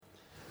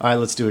All right,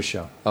 let's do a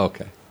show.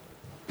 Okay.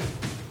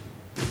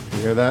 You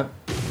hear that?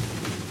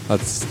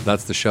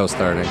 That's the show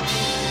starting.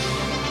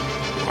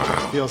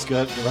 Feels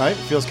good, right?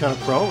 Feels kind of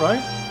pro, right?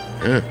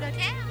 Good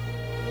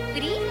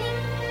evening.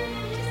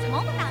 Just a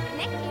moment, I'll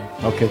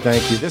connect you. Okay,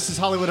 thank you. This is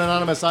Hollywood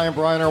Anonymous. I am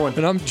Brian Irwin.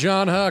 And I'm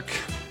John Huck.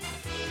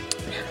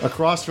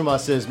 Across from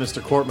us is Mr.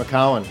 Court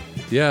McCowan.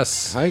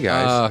 Yes. Hi,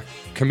 guys.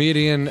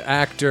 Comedian,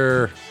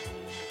 actor.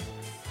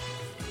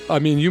 I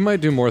mean, you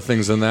might do more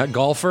things than that.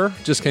 Golfer.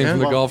 Just came from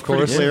the golf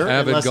Pretty course. clear,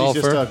 Avid unless golfer.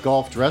 He's just a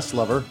golf dress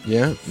lover.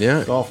 Yeah.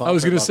 Golf. I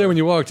was going to say when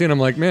you walked in, I'm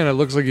like, man, it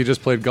looks like you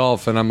just played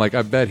golf. And I'm like,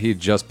 I bet he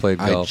just played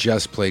I golf.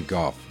 just played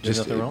golf. There's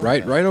Just nothing wrong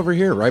right with that. over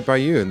here, right by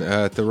you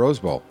at the Rose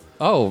Bowl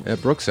Oh.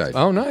 at Brookside.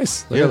 Oh,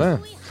 nice. Look Yeah.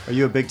 at that. Are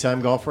you a big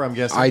time golfer? I'm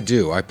guessing. I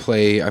do. I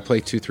play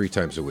 2-3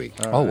 times a week.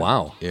 Oh,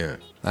 wow. Yeah.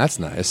 That's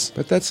nice.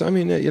 But that's, I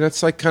mean,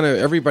 it's like kind of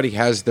everybody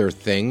has their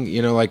thing.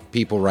 Like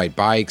people ride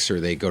bikes or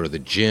they go to the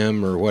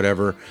gym or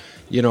whatever.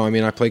 I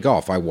mean, I play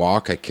golf. I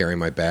walk. I carry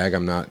my bag.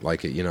 I'm not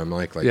like, I'm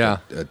like Yeah.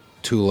 a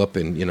tulip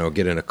and,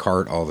 get in a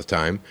cart all the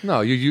time. No,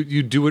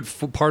 you do it.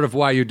 Part of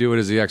why you do it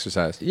is the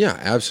exercise. Yeah,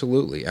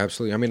 absolutely.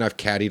 Absolutely. I mean, I've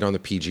caddied on the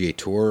PGA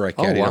Tour. I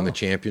caddied wow. on the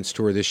Champions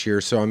Tour this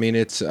year. So, I mean,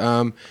 it's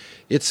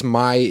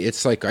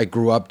like I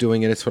grew up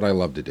doing it. It's what I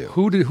love to do.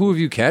 Who have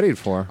you caddied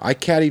for? I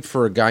caddied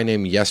for a guy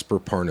named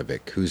Jesper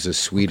Parnevik, who's a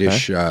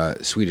Swedish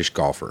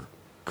golfer.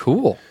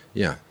 Cool.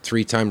 Yeah,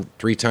 three-time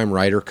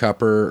Ryder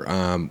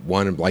Cupper,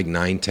 won like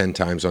 9-10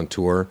 times on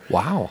tour.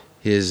 Wow.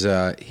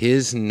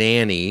 His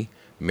nanny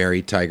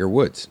married Tiger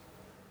Woods,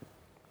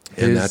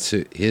 and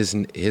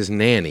his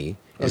nanny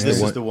This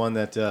is the one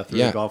that threw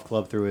the golf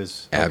club through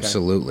his... Okay.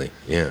 Absolutely,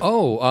 yeah.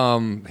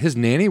 Oh, his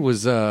nanny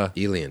was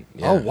Elian.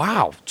 Yeah. Oh,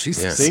 wow.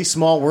 Jesus. Yeah. See,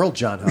 small world,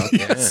 John Huck.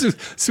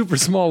 Super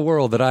small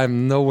world that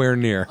I'm nowhere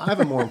near. I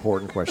have a more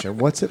important question.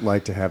 What's it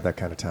like to have that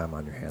kind of time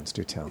on your hands?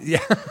 Do tell. Yeah.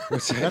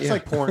 That's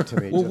like porn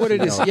to me. Well, just, what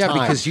it is, time,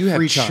 because you have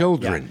free time.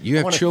 children. Yeah. You I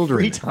have want children.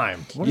 Free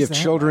time. What You is have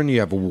that? children. You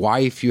have a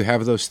wife. You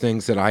have those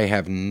things that I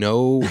have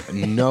no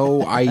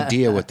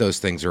idea what those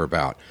things are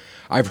about.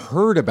 I've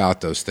heard about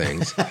those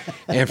things,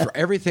 and for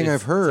everything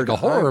I've heard, like a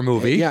horror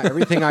movie. Yeah,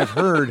 everything I've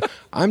heard,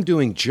 I'm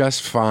doing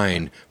just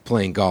fine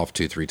playing golf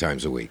 2-3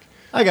 times a week.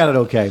 I got it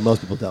okay.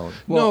 Most people don't.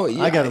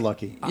 Well, I got it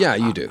lucky. Yeah,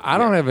 you do. I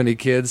don't have any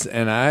kids,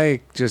 and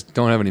I just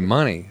don't have any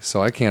money,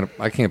 so I can't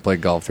play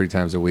golf 3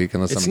 times a week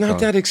unless It's I'm not going.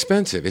 that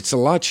expensive. It's a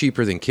lot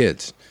cheaper than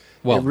kids.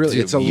 Well, it really,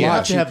 it's a You lot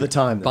have to have cheaper. the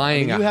time. Though.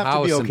 Buying you a have to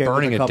house be and okay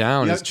burning with it a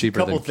down you is have cheaper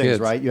a couple than things, kids.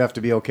 right? You have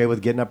to be okay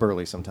with getting up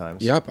early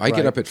sometimes. Yep, I get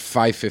Right? up at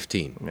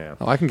 5:15. Yeah.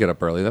 Oh, I can get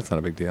up early. That's not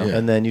a big deal. Yeah.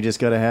 And then you just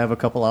got to have a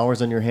couple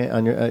hours on your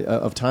hand,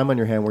 of time on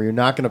your hand where you're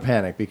not going to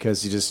panic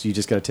because you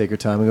just got to take your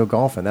time and go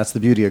golfing. That's the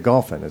beauty of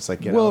golfing. It's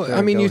like Well,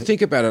 I mean, you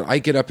think about it. I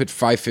get up at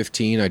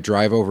 5:15. I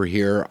drive over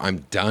here. I'm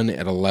done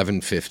at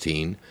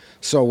 11:15.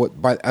 So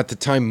at the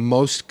time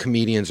most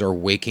comedians are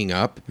waking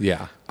up,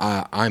 Yeah.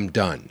 I'm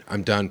done.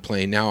 I'm done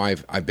playing. Now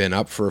I've been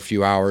up for a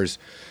few hours.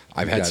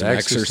 I've had got some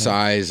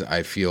exercise.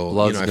 I feel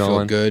Blood's I feel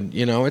going. good.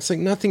 It's like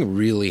nothing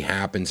really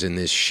happens in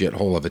this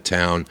shithole of a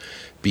town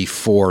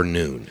before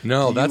noon.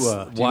 No, do that's you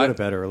go why. to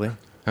bed early?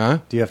 Huh?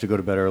 Do you have to go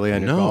to bed early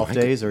on your No, golf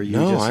days, or you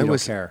don't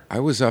care? I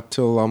was up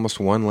till almost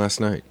 1 last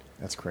night.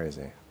 That's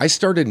crazy. I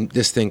started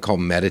this thing called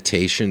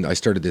meditation. I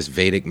started this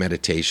Vedic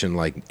meditation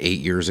like 8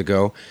 years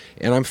ago,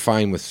 and I'm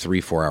fine with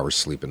 3-4 hours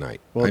sleep a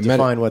night. Well,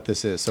 define what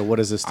this is. So what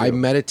does this do? I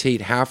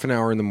meditate half an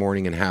hour in the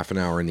morning and half an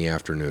hour in the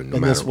afternoon.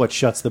 and this what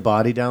shuts the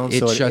body down? It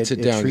so shuts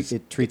it down.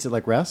 It treats it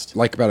like rest?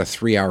 like about a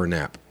 3-hour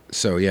nap.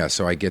 So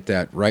so I get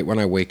that right when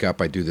I wake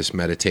up. I do this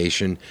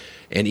meditation,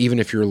 and even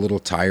if you're a little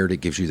tired,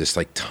 it gives you this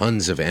like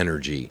tons of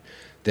energy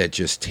that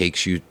just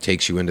takes you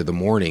into the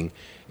morning.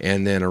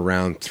 And then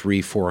around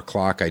 3-4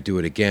 o'clock, I do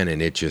it again,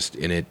 and it's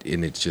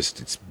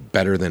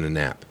better than a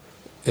nap.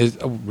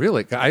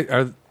 Really?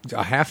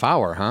 A half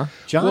hour, huh?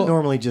 John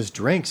normally just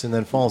drinks and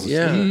then falls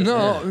asleep.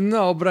 Yeah.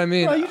 No, but I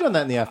mean, Well, you've done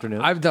that in the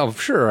afternoon. I've done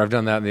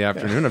that in the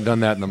afternoon. I've done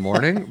that in the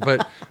morning.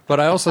 But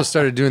I also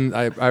started doing.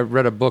 I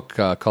read a book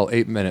called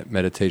 8-Minute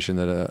Meditation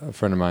that a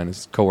friend of mine,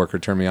 his coworker,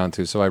 turned me on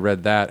to. So I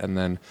read that and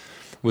then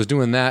was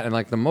doing that. And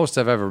like the most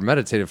I've ever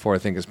meditated for, I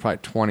think, is probably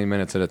 20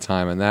 minutes at a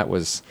time. And that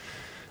was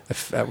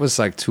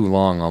like too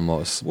long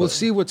almost. Well,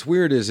 see, what's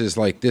weird is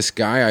like this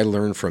guy I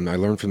learned from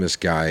this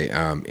guy,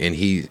 and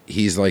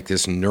he's like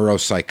this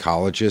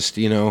neuropsychologist,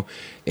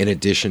 in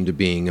addition to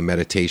being a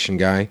meditation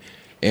guy.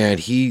 And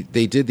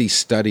they did these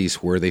studies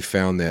where they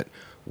found that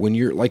when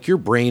you're like your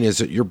brain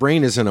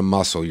isn't a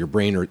muscle, your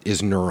brain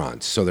is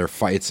neurons, so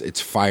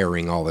it's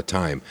firing all the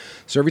time.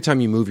 So every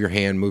time you move your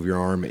hand, move your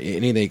arm,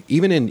 anything,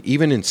 even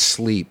in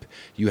sleep,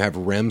 you have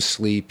REM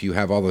sleep, you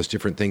have all those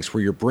different things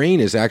where your brain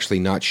is actually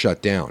not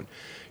shut down.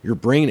 Your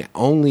brain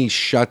only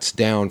shuts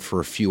down for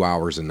a few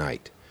hours a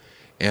night.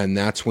 And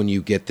that's when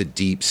you get the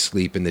deep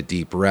sleep and the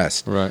deep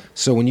rest. Right.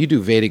 So when you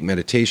do Vedic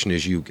meditation,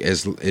 as you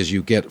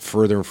get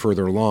further and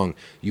further along,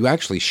 you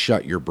actually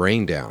shut your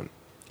brain down.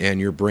 And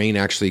your brain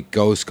actually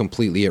goes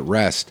completely at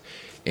rest.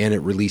 and it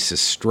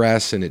releases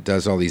stress, and it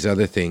does all these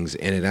other things,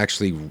 and it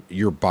actually,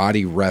 your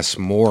body rests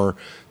more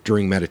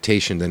during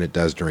meditation than it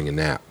does during a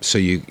nap. So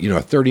a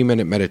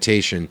 30-minute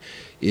meditation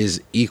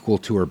is equal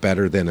to or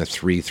better than a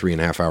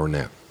 3.5 hour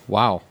nap.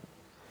 Wow.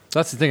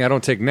 That's the thing. I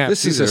don't take naps.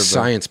 This is either, a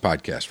science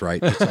podcast,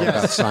 right? It's all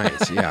about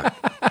science. Yeah.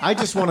 I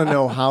just want to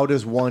know, how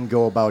does one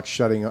go about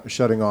shutting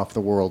off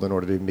the world in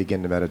order to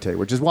begin to meditate?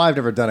 Which is why I've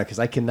never done it, because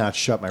I cannot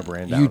shut my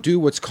brain down. You do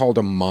what's called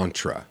a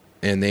mantra.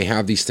 And they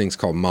have these things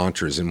called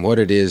mantras, and what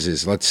it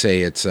is let's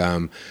say it's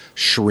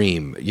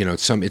shreem.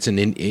 It's an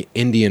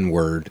Indian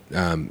word,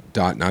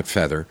 dot not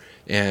feather,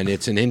 and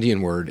it's an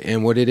Indian word.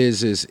 And what it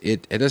is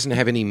it doesn't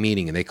have any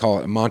meaning, and they call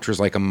it mantras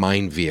like a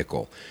mind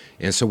vehicle.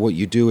 And so what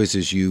you do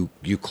is you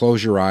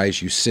close your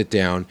eyes, you sit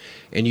down,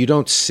 and you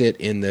don't sit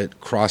in the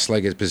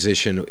cross-legged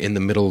position in the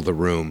middle of the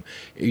room.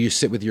 You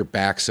sit with your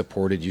back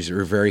supported.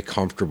 You're very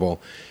comfortable.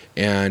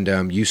 And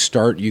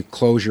you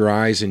close your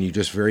eyes, and you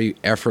just very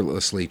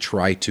effortlessly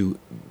try to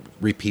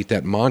repeat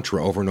that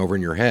mantra over and over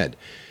in your head.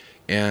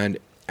 And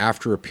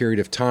after a period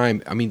of time,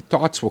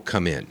 thoughts will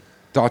come in.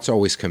 Thoughts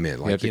always come in.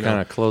 you have to kind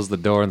of close the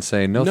door and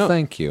say, no,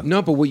 thank you.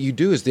 No, but what you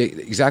do is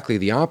exactly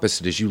the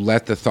opposite, is you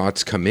let the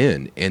thoughts come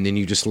in, and then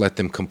you just let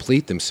them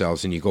complete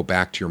themselves, and you go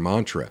back to your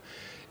mantra.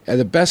 And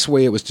the best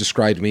way it was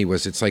described to me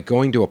was, it's like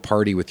going to a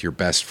party with your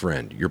best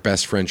friend. Your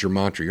best friend's your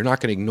mantra. You're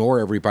not going to ignore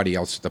everybody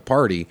else at the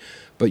party,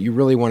 but you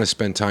really want to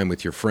spend time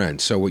with your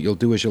friend. So what you'll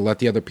do is you'll let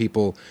the other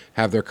people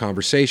have their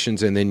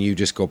conversations, and then you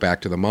just go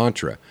back to the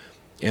mantra.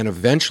 And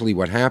eventually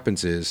what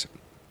happens is,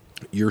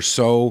 you're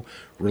so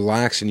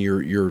relaxed and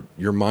your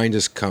mind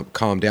is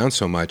calmed down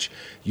so much,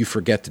 you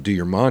forget to do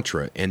your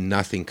mantra, and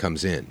nothing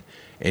comes in.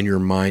 And your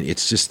mind,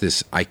 it's just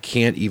this, I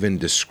can't even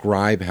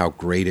describe how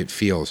great it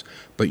feels,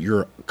 but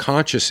you're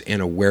conscious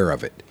and aware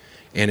of it.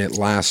 And it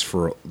lasts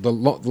for, the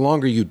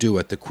longer you do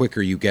it, the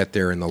quicker you get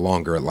there, and the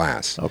longer it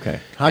lasts. Okay.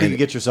 How do you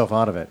get yourself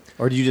out of it?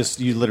 Or do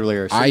you literally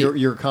are, so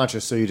you're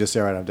conscious, so you just say,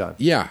 all right, I'm done.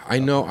 Yeah, I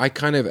know. I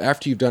kind of,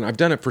 after I've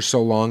done it for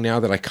so long now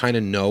that I kind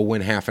of know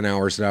when half an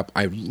hour is up.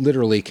 I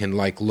literally can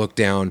look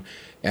down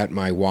at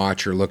my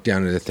watch or look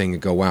down at the thing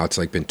and go, wow, it's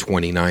been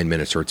 29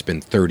 minutes, or it's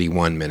been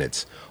 31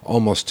 minutes,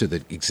 almost to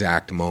the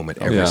exact moment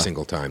every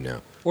single time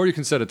now. Or you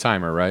can set a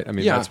timer, right?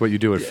 That's what you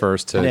do at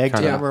first. To an egg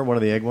timer, one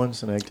of the egg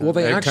ones, an egg timer. Well,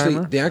 they Egg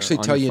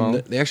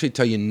actually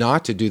tell you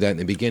not to do that in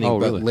the beginning,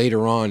 but really?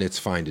 later on it's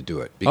fine to do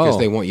it, because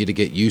they want you to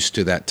get used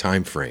to that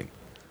time frame.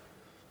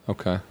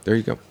 Okay. There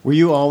you go. Were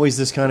you always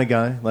this kind of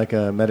guy, like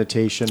a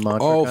meditation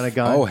mantra kind of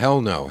guy? Oh,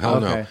 hell no,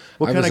 no.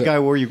 What kind of guy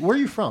were you? Where are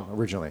you from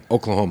originally?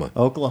 Oklahoma.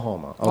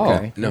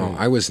 Okay. No,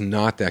 I was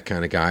not that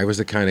kind of guy. I was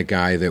the kind of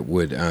guy that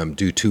would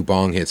do 2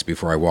 bong hits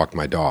before I walked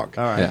my dog.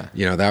 All right.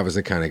 Yeah. That was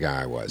the kind of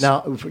guy I was.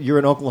 Now, you're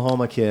an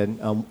Oklahoma kid.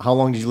 How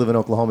long did you live in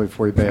Oklahoma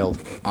before you bailed?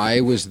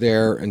 I was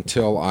there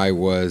until I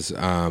was.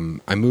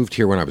 I moved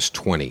here when I was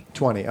 20.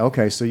 20.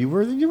 Okay, so you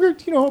were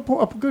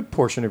a good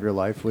portion of your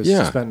life was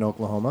spent in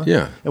Oklahoma.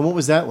 Yeah. And what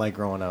was that like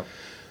growing up?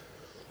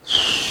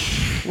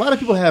 A lot of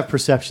people have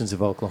perceptions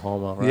of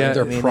Oklahoma, right? Yeah,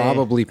 they're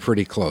probably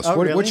pretty close.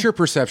 Really? What's your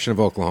perception of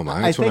Oklahoma?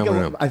 That's what I want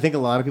to know. I think a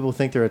lot of people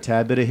think they're a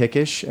tad bit of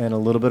hickish and a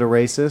little bit of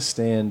racist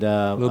and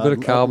a little bit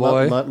of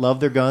cowboy. Love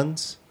their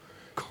guns.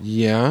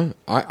 Yeah,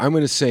 I'm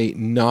going to say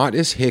not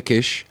as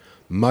hickish,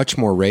 much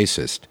more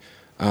racist.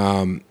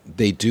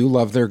 They do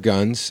love their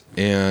guns,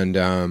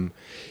 and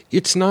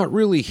it's not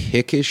really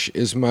hickish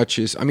as much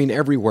as,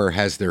 everywhere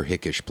has their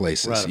hickish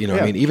places.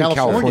 Right. Even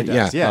California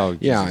does.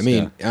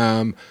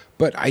 Yeah.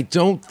 But I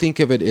don't think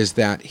of it as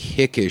that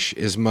hickish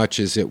as much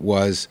as it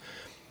was,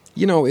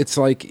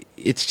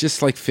 it's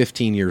just like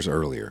 15 years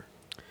earlier.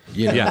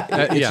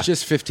 It's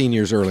just 15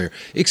 years earlier.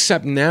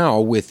 Except now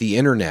with the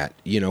internet,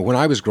 when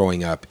I was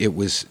growing up, it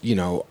was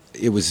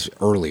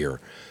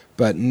earlier.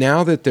 But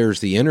now that there's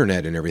the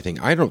internet and everything,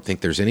 I don't think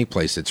there's any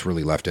place that's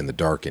really left in the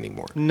dark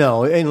anymore.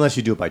 No, unless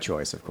you do it by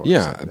choice, of course.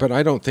 Yeah, but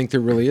I don't think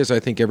there really is. I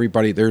think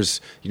everybody, there's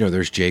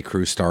J.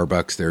 Crew,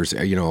 Starbucks, there's,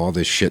 all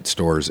the shit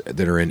stores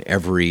that are in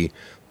every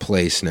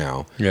place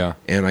now. Yeah.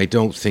 And I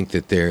don't think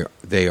that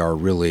they are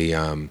really,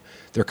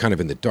 they're kind of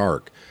in the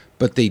dark.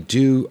 But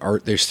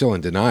they're still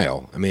in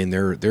denial.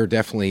 They're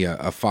definitely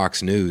a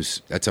Fox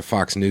News, that's a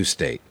Fox News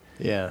state.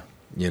 Yeah.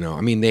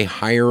 They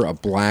hire a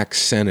black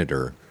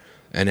senator,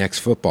 an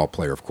ex-football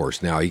player, of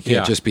course. Now, you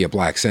can't just be a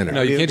black senator.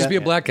 No, you can't just be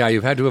a black guy.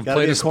 You've had to have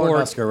played a sport.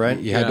 Cornhusker, right?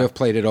 You had to have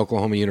played at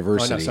Oklahoma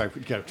University. Oh, no, sorry.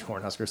 You got a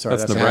Cornhusker. Sorry.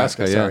 That's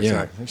Nebraska,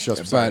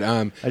 Sorry. But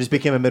I just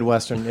became a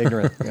Midwestern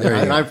ignorant.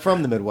 And I'm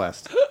from the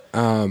Midwest.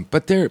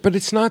 But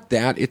it's not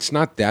that. It's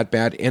not that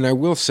bad. And I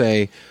will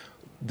say,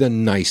 the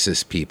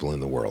nicest people in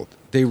the world.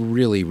 They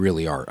really,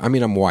 really are.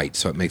 I'm white,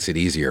 so it makes it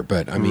easier.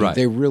 But, Right.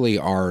 They really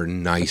are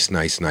nice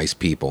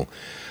people.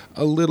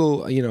 A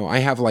little, I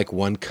have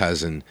one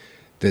cousin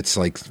that's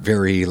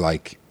very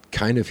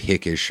kind of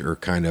hickish or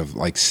kind of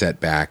set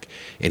back,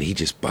 and he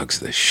just bugs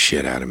the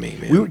shit out of me,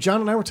 man.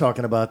 John and I were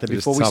talking about that Just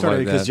before we stuff started,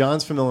 like because that.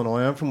 John's from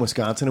Illinois, I'm from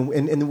Wisconsin,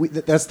 and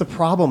that's the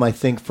problem, I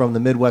think, from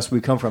the Midwest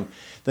we come from.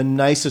 The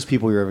nicest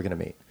people you're ever going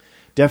to meet.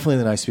 definitely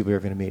the nice people you're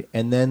going to meet.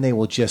 And then they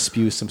will just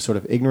spew some sort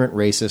of ignorant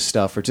racist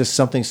stuff or just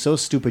something so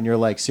stupid. And you're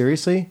like,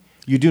 seriously?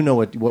 You do know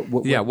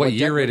what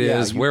year it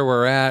is, where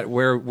we're at,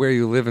 where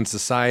you live in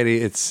society.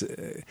 It's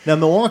now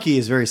Milwaukee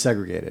is very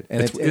segreaded,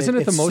 and isn't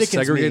it the most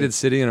segregated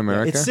city in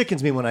America? It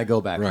sickens me when I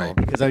go back home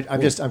because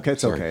it's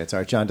okay. It's all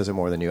right. John does it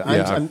more than you.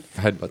 Yeah, I've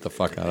headbutt the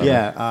fuck out of it.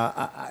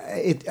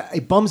 Yeah,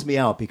 it bums me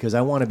out because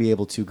I want to be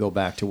able to go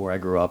back to where I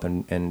grew up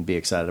and be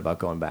excited about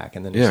going back.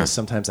 And then just,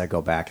 sometimes I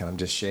go back and I'm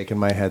just shaking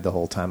my head the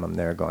whole time I'm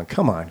there, going,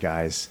 "Come on,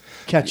 guys,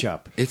 catch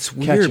up." It's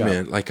weird,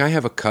 man. Like I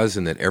have a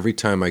cousin that every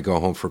time I go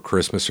home for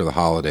Christmas or the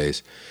holidays,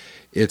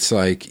 it's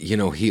like, you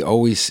know, he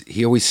always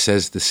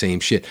says the same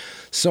shit.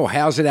 So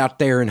how's it out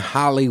there in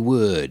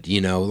Hollywood? You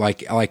know,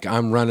 like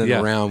I'm running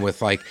around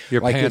with like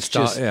your like pants it's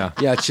just down,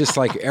 it's just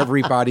like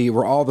everybody,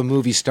 we're all the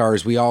movie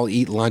stars, we all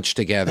eat lunch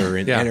together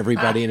and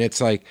everybody, and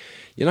it's like,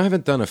 you know, I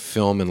haven't done a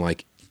film in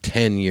like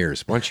 10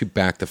 years. Why don't you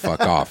back the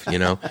fuck off, you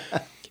know?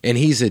 And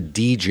he's a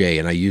DJ,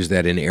 and I use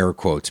that in air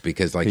quotes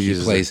because, like, he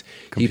plays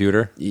a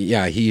computer. He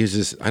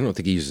uses. I don't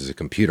think he uses a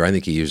computer. I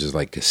think he uses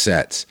like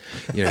cassettes.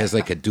 You know, has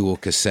like a dual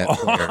cassette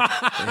player.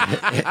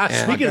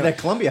 Speaking of that,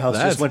 Columbia House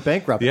just went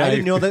bankrupt. I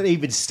didn't know that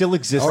even still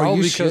existed. All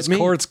because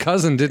Court's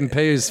cousin didn't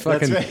pay his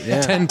fucking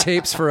 10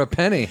 tapes for a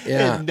penny. I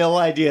had no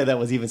idea that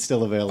was even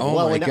still available. Oh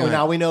well,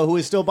 now we know who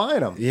is still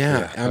buying them.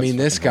 Yeah, I mean,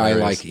 this guy,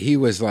 hilarious. Like, he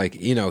was like,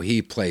 you know,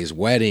 he plays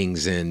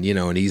weddings, and you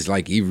know, and he's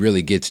like, he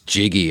really gets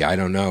jiggy. I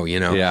don't know, you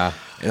know. Yeah.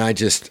 And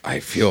I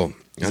feel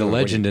he's a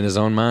legend in his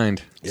own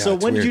mind. Yeah, so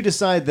when did you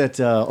decide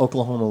that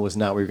Oklahoma was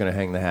not where you're going to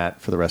hang the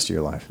hat for the rest of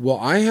your life? Well,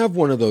 I have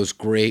one of those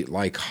great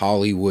like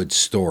Hollywood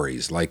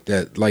stories, like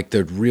that, like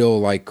the real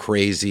like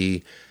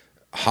crazy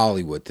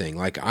Hollywood thing.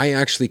 Like I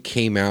actually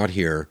came out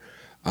here.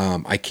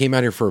 I came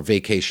out here for a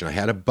vacation. I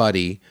had a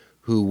buddy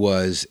who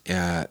was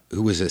a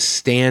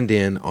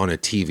stand-in on a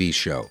TV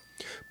show,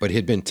 but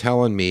he'd been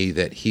telling me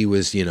that he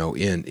was, you know,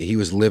 he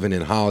was living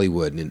in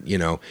Hollywood, and you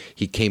know,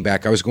 he came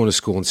back. I was going to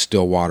school in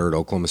Stillwater at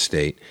Oklahoma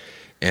State,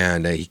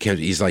 and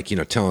he's like, you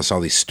know, telling us all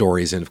these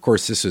stories. And of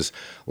course, this is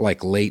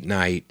like late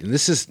night, and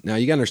now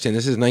you got to understand,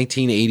 this is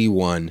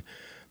 1981.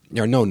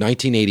 No,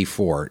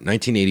 1984,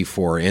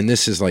 and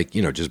this is like,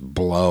 you know, just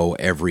blow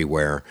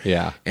everywhere.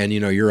 Yeah. And, you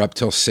know, you're up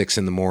till 6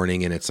 a.m,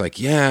 and it's like,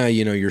 yeah,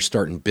 you know, you're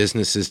starting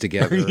businesses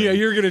together. Yeah,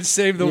 you're going to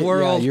save the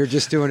world. Yeah, you're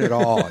just doing it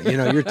all. You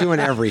know, you're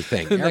doing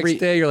everything. The next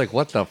day, you're like,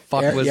 what the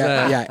fuck was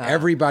that? Yeah,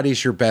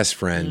 everybody's your best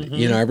friend. Mm-hmm.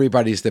 You know,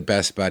 everybody's the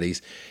best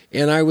buddies.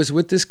 And I was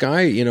with this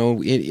guy, you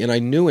know, and I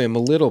knew him a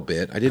little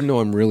bit. I didn't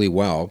know him really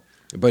well.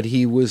 But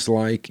he was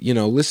like, you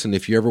know, listen,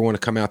 if you ever want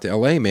to come out to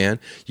L.A., man,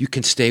 you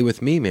can stay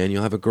with me, man.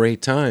 You'll have a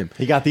great time.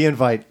 He got the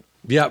invite.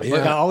 Yeah.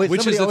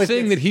 Which is the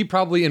thing that he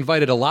probably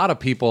invited a lot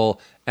of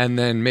people, and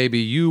then maybe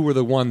you were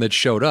the one that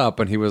showed up,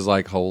 and he was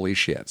like, holy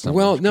shit.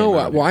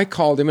 I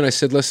called him, and I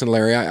said, listen,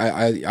 Larry,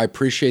 I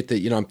appreciate that,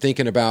 you know, I'm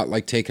thinking about,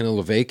 like, taking a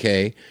little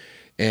vacay.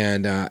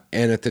 And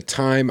at the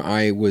time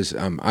I was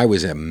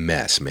a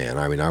mess, man.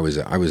 I mean, I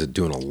was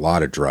doing a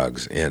lot of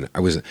drugs, and I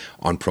was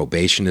on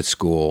probation at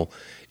school.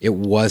 It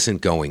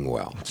wasn't going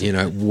well. You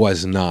know, it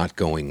was not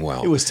going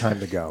well. It was time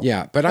to go.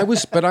 Yeah, but I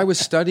was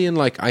studying.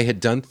 Like, I had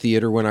done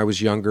theater when I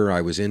was younger. I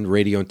was in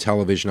radio and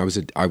television. I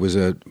was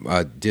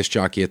a disc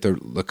jockey at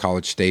the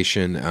college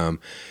station.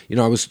 You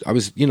know, I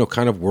was you know,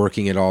 kind of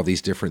working at all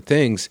these different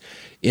things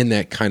in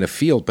that kind of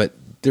field. But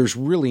there's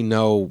really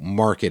no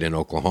market in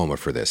Oklahoma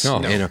for this.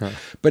 No. You know?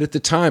 But at the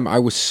time, I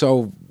was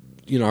so,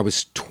 you know, I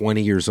was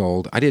 20 years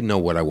old. I didn't know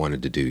what I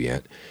wanted to do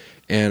yet,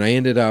 and I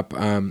ended up.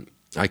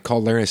 I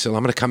called Larry. I said,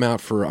 I'm going to come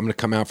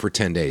out for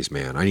 10 days,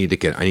 man. I need to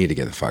get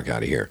the fuck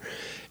out of here.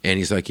 And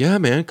he's like, yeah,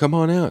 man, come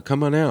on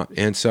out.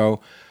 And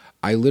so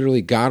I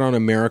literally got on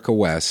America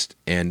West,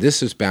 and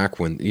this is back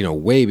when, you know,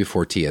 way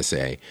before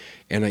TSA.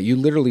 And you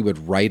literally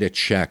would write a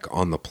check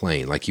on the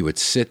plane. Like, you would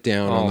sit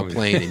down on the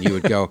plane, and you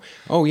would go,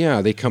 "Oh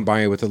yeah." They come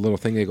by with a little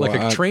thing. They go, like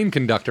a train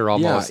conductor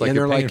almost. Yeah, like and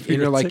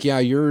they're like, "Yeah,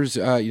 yours."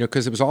 You know,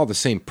 because it was all the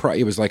same price.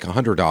 It was like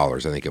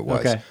 $100, I think it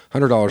was. Okay.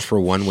 $100 for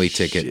a one-way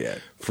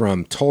ticket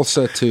from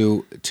Tulsa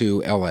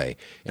to L.A.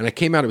 And I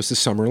came out. It was the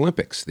Summer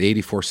Olympics, the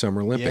 '84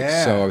 Summer Olympics.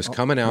 Yeah. So I was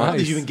coming out. How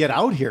did you even get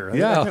out here?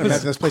 Yeah,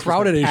 this place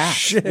crowded was as packed.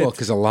 shit. Well,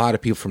 because a lot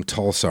of people from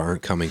Tulsa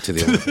aren't coming to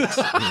the Olympics.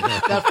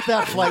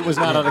 that flight was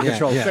not under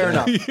control. Fair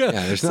enough.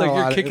 Yeah, there's it's like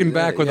you're kicking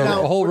back with a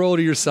whole row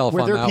to yourself. Were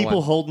on there that people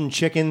one. holding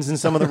chickens in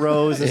some of the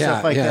rows and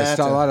stuff like that?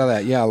 Yeah, a lot of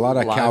that. Yeah, a lot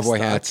of cowboy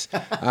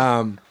livestock.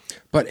 hats.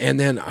 But and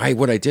then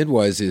what I did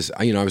was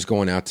you know, I was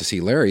going out to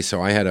see Larry,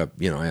 so I had a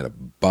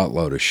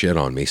buttload of shit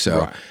on me. So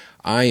Right.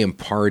 I am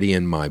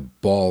partying my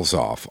balls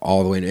off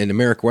all the way. And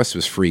America West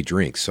was free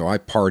drinks, so I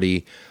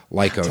party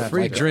like a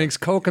Free drinks,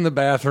 Coke in the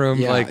bathroom.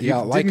 You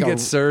didn't get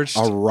searched.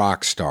 A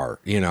rock star,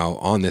 you know,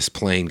 on this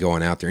plane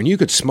going out there. And you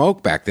could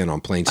smoke back then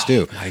on planes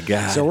too. My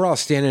God. So we're all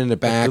standing in the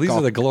back. These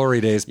are the glory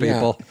days,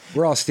 people. Yeah,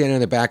 we're all standing in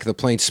the back of the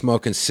plane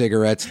smoking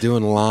cigarettes,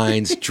 doing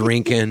lines,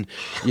 drinking.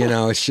 You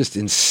know, it's just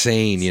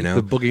insane, you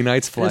know. The Boogie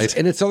Nights flight.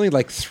 And it's only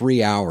like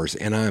 3 hours,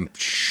 and I'm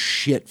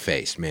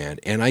shit-faced, man.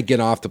 And I get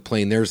off the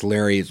plane. There's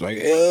Larry. He's like,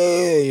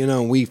 hey, you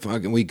know, we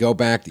go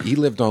back. He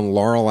lived on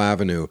Laurel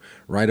Avenue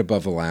right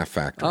above the Laugh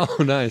Factory.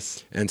 Oh,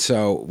 nice. And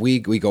so we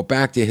go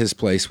back to his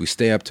place. We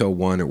stay up till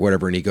 1 or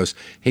whatever. And he goes,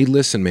 "Hey,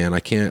 listen, man, I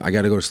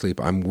got to go to sleep.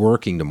 I'm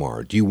working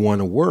tomorrow. Do you want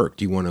to work?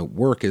 Do you want to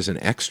work as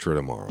an extra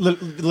tomorrow?"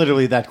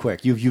 Literally that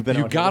quick. You've been.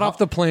 You got off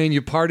the plane.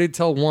 You partied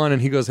till 1,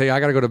 and he goes, "Hey, I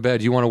got to go to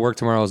bed. You want to work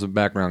tomorrow as a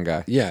background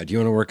guy?" Yeah. Do you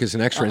want to work as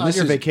an extra? And on this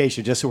your is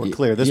vacation. Just so we're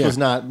clear, this was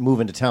not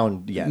moving to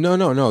town yet.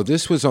 No.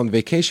 This was on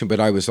vacation. But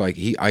I was like,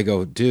 I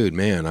go, dude,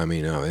 man. I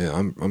mean,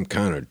 I'm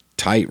kind of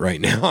tight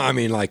right now. I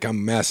mean, like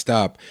I'm messed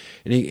up.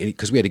 And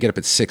because we had to get up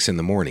at 6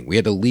 a.m. We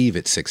had to leave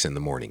at 6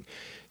 a.m.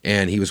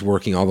 And he was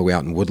working all the way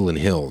out in Woodland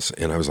Hills.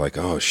 And I was like,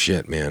 oh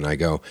shit, man.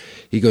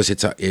 He goes,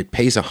 it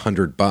pays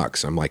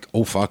 $100. I'm like,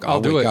 oh fuck,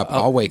 I'll wake up.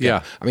 I'll wake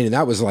up. I mean,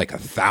 that was like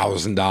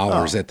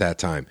 $1,000 at that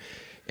time.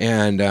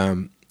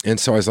 And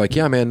so I was like,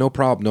 yeah, man, no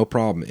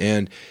problem.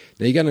 And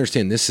now you got to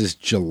understand, this is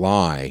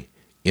July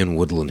in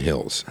Woodland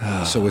Hills.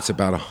 So it's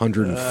about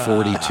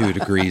 142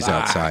 degrees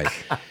outside.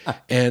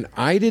 And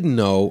I didn't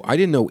know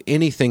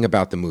anything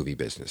about the movie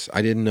business.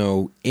 I didn't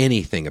know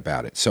anything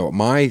about it. So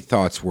my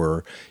thoughts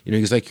were,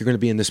 he's like, you're going to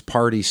be in this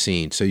party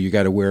scene. So you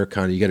got to wear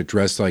you got to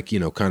dress like,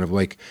 kind of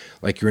like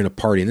you're in a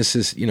party. And this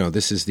is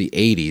the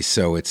 80s.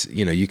 So it's,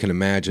 you can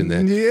imagine the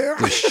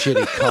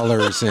shitty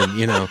colors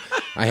and,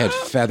 I had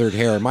feathered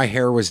hair. My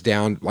hair was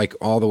down like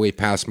all the way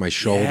past my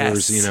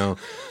shoulders,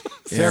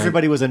 So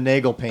everybody was a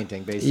Nagel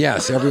painting, basically.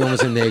 Yes, everyone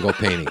was a Nagel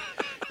painting.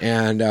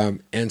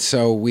 And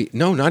so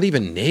not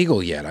even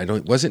Nagel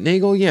yet. Was it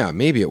Nagel? Yeah,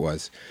 maybe it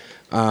was.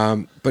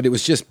 But it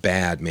was just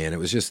bad, man. It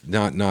was just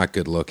not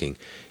good looking.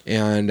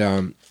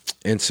 And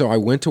so I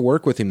went to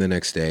work with him the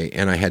next day,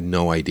 and I had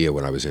no idea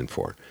what I was in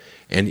for.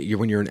 And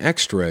when you're an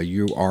extra,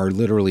 you are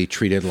literally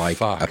treated like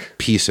a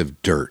piece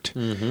of dirt.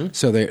 Mm-hmm.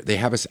 So they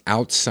have us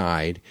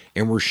outside,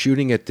 and we're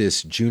shooting at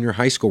this junior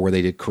high school where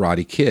they did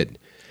Karate Kid.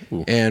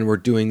 Ooh. And we're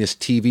doing this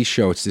TV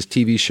show. It's this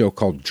TV show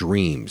called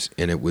Dreams.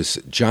 And it was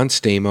John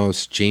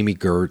Stamos, Jamie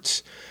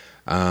Gertz,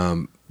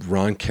 Ron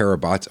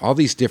Karabatz, all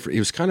these different. It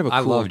was kind of a cool.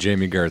 I love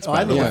Jamie Gertz.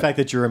 I love the fact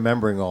that you're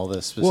remembering all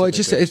this. Well,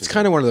 it's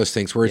kind of one of those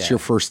things where it's your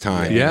first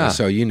time. Yeah.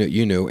 So you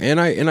knew.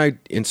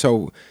 And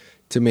so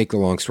to make the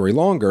long story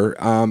longer,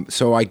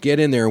 so I get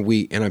in there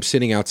and I'm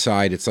sitting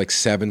outside. It's like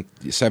 7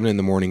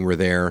 a.m. We're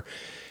there.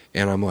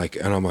 And I'm like,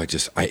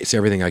 it's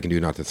everything I can do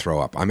not to throw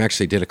up. I'm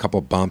actually did a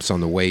couple bumps on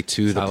the way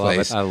to the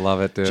place. I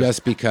love it, dude.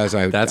 Just because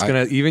that's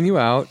going to even you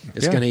out.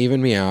 It's going to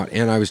even me out.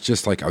 And I was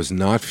just like, I was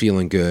not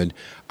feeling good.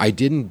 I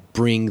didn't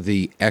bring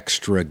the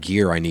extra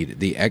gear I needed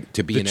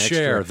to be an extra.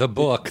 The chair, the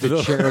book,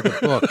 the chair, the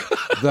book,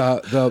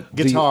 the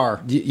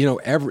guitar.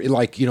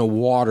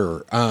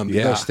 Water.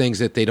 Those things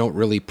that they don't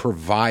really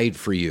provide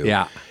for you.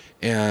 Yeah.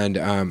 And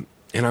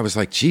I was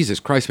like, Jesus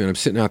Christ, man! I'm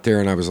sitting out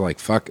there, and I was like,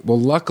 fuck. Well,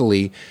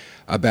 luckily.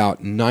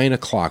 About 9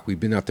 o'clock, we'd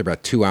been out there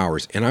about 2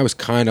 hours, and I was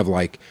kind of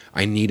like,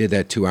 I needed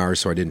that 2 hours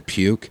so I didn't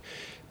puke.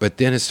 But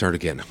then it started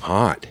getting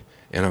hot,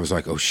 and I was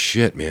like, oh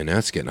shit, man,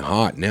 that's getting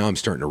hot. Now I'm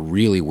starting to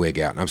really wig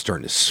out, and I'm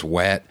starting to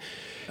sweat.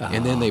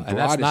 And then they brought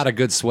that's not a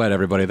good sweat,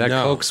 everybody. That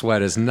Coke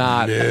sweat is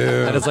not.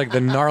 No. That is like the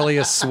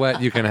gnarliest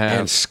sweat you can have.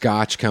 And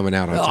scotch coming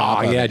out on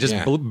top of it.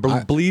 Just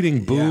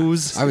bleeding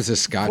booze. I was a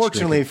scotch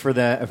Fortunately drinker. for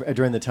that,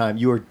 during the time,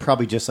 you were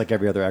probably just like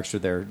every other extra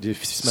there,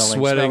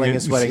 sweating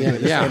and sweating,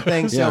 doing the same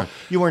thing, so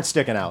you weren't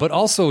sticking out. But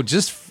also,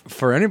 just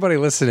for anybody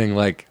listening,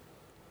 like,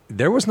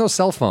 there was no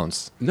cell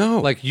phones. No.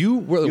 Like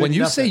when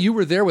you say you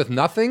were there with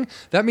nothing,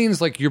 that means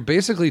like you're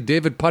basically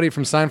David Putty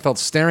from Seinfeld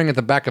staring at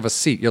the back of a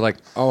seat. You're like,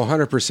 oh,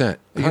 100%.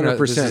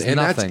 100%. And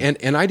nothing.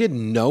 And I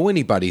didn't know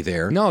anybody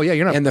there. No, yeah,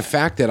 you're not. And the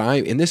fact that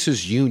and this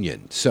is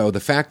union. So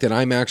the fact that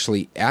I'm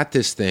actually at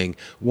this thing,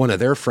 one of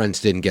their friends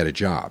didn't get a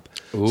job.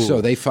 Ooh.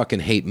 So they fucking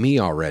hate me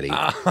already,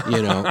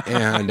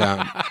 and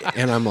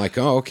I'm like,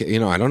 oh,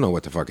 okay, I don't know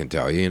what to fucking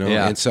tell you,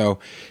 Yeah. And so,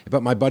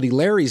 but my buddy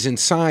Larry's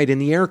inside in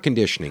the air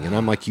conditioning, and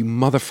I'm like, you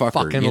motherfucker.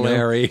 Fucking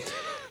Larry.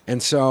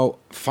 And so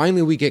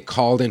finally we get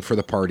called in for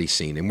the party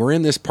scene, and we're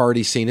in this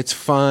party scene. It's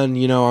fun,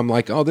 I'm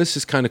like, oh, this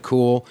is kind of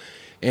cool.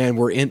 And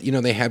we're in,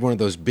 they had one of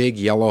those big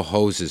yellow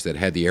hoses that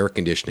had the air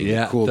conditioning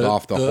that cooled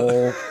off the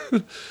whole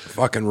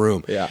fucking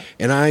room. Yeah.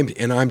 And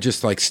I'm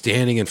just like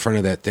standing in front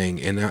of that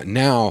thing, and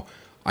now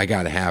I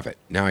got to have it.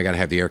 Now I got to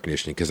have the air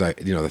conditioning because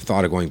the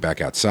thought of going back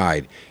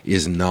outside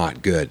is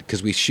not good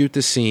because we shoot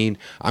the scene.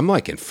 I'm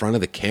like in front of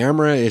the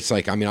camera. It's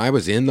like, I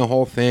was in the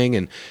whole thing,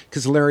 and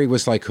because Larry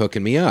was like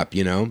hooking me up,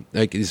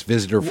 like his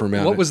visitor from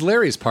out. What was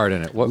Larry's part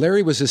in it?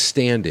 Larry was a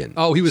stand-in.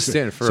 Oh, he was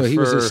stand-in for. So he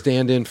was a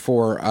stand-in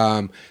for.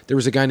 There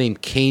was a guy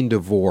named Kane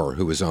DeVore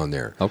who was on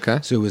there. Okay.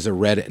 So it was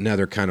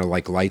another kind of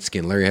like light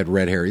skin. Larry had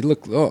red hair. He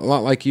looked a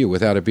lot like you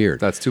without a beard.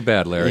 That's too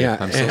bad, Larry. Yeah.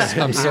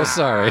 I'm so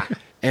sorry.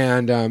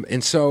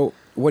 And so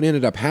what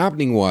ended up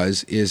happening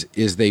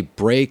is they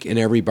break, and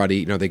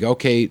everybody, they go,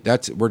 okay,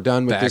 we're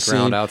done with this scene.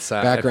 Background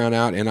outside. Background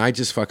out, and I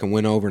just fucking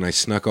went over and I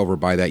snuck over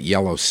by that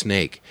yellow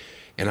snake.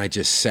 and I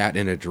just sat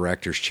in a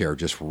director's chair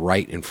just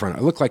right in front.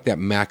 I looked like that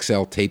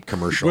Maxell tape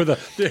commercial Where the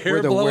hair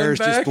where the blowing hair's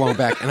back? just blown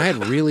back. And I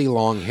had really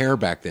long hair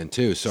back then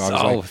too, so I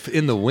was like,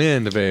 in the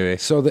wind, baby.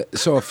 so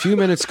a few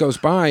minutes goes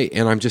by,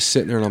 and I'm just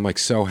sitting there, and I'm like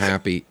so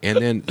happy. And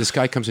then this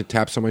guy comes and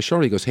taps on my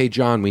shoulder. He goes, "Hey,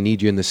 John, we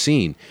need you in the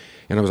scene."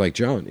 And I was like,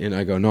 "John?" And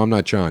I go, "No, I'm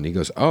not John." He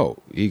goes, "Oh."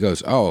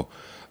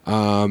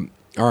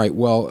 All right,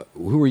 well,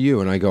 who are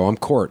you? And I go, "I'm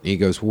Court." And he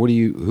goes, what are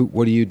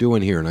you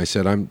doing here? And I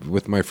said, "I'm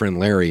with my friend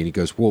Larry." And he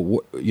goes,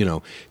 "Well,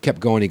 kept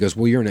going." He goes,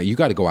 "Well, you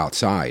got to go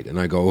outside." And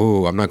I go,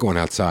 "Oh, I'm not going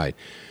outside."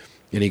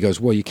 And he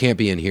goes, "Well, you can't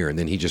be in here." And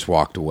then he just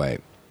walked away.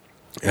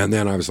 And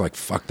then I was like,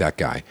 "Fuck that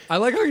guy." I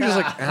like how you're just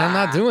like, I'm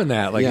not doing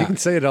that. Like, Yeah. you can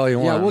say it all you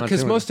want. Yeah, I'm well, not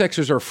because doing most it.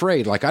 extras are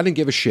afraid. Like, I didn't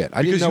give a shit.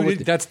 I didn't Because know you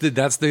did-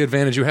 that's the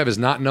advantage you have is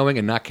not knowing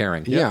and not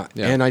caring. Yeah,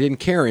 and I didn't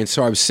care. And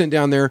so I was sitting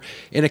down there,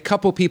 and a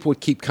couple people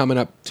would keep coming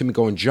up to me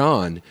going,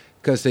 "John,"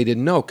 because they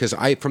didn't know. Because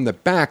from the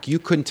back, you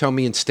couldn't tell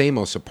me and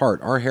Stamos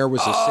apart. Our hair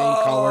was the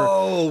same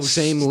color,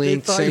 same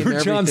length, they thought same you were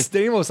John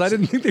everything. Stamos. I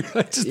didn't think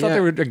I just thought Yeah. they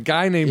were a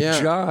guy named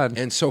Yeah. John.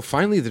 And so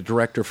finally the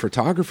director of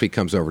photography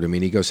comes over to me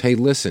and he goes, "Hey,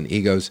 listen,"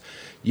 he goes,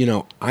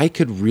 "I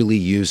could really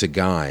use a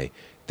guy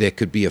that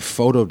could be a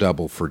photo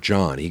double for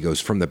John." He goes,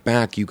 "From the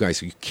back, you're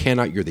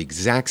the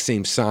exact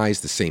same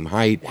size, the same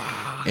height."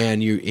 Wow.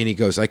 And he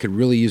goes, "I could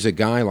really use a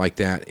guy like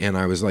that." And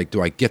I was like,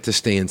 "Do I get to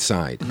stay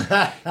inside?"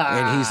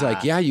 And he's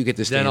like, "Yeah, you get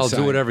to stay Then I'll inside."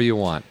 do whatever you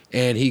want.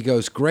 And he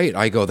goes, "Great."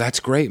 I go, "That's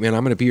great, man.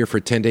 I'm going to be here for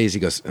 10 days. He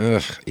goes,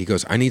 "Ugh." He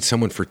goes, "I need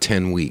someone for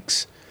 10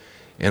 weeks.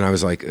 And I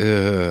was like,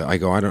 "Ugh." I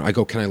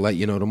go, "Can I let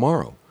you know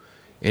tomorrow?"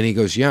 And he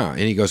goes, "Yeah." And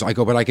he goes, I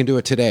go, "But I can do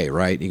it today,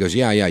 right?" And he goes,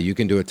 yeah, you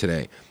can do it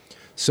today.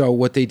 So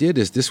what they did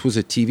is this was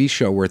a TV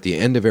show where at the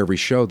end of every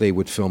show, they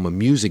would film a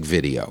music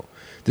video.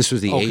 This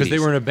was the 80s. Because they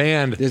were in a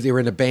band. They were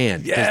in a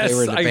band. 'Cause Yes, they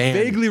were in a I band.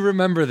 vaguely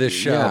remember this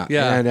show.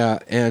 Yeah.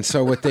 And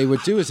so what they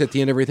would do is at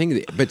the end of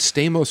everything, but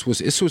Stamos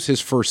this was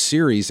his first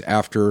series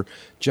after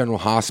General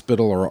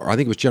Hospital, or I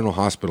think it was General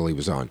Hospital he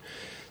was on.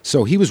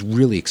 So he was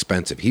really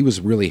expensive. He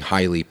was really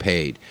highly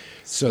paid.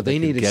 So they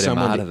needed get him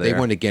someone. out of They there.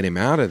 wanted to get him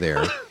out of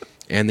there,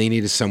 and they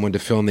needed someone to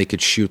film. They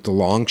could shoot the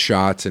long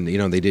shots, and you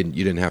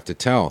didn't have to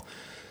tell.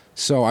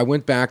 So I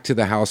went back to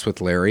the house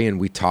with Larry, and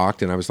we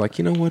talked, and I was like,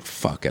 "You know what?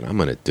 Fuck it. I'm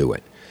going to do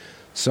it."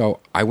 So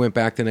I went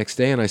back the next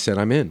day, and I said,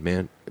 "I'm in,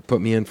 man. Put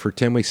me in for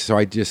 10 weeks." So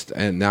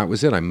and that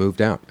was it. I moved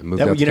out. I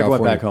moved out to You never went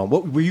California. back home.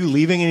 What, were you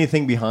leaving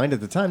anything behind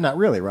at the time? Not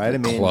really, right? I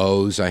mean,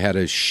 Clothes. I had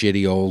a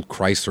shitty old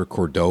Chrysler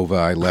Cordova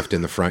I left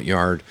in the front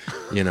yard.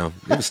 It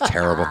was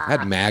terrible. I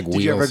had mag wheels.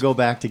 did you ever go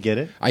back to get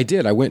it? I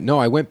did. I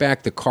went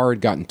back. The car had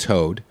gotten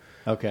towed.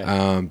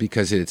 Okay.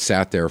 Because it had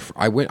sat there.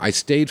 I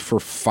stayed for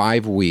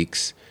 5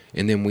 weeks,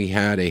 and then we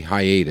had a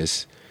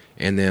hiatus,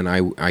 and then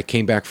I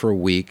came back for a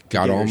week,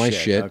 got Get all your my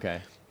shit. shit,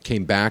 Okay.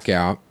 came back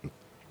out,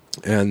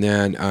 and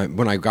then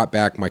when I got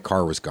back, my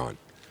car was gone.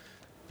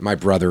 My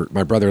brother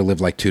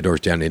lived like 2 doors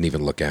down, didn't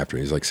even look after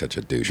me. He's like such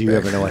a douchebag. Do you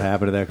ever know what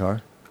happened to that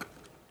car?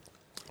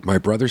 My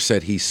brother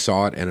said he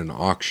saw it at an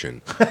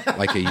auction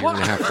like a year and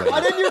a half Why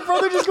later. didn't your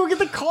brother just go get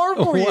the car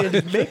for you and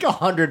make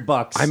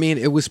 $100? I mean,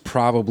 it was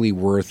probably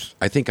worth.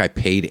 I think I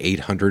paid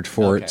 $800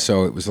 for Okay. it,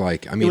 so it was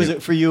like. I mean,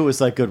 for you, it was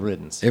like good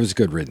riddance. it was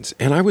good riddance,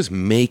 and I was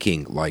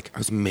making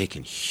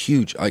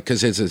huge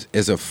because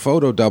as a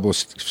photo double /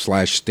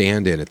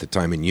 stand-in at the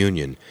time in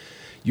Union,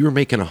 you were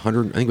making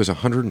 100. I think it was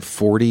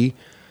 140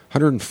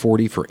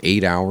 for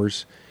 8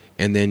 hours,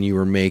 and then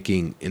you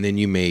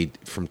made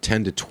from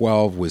 10 to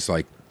 12 was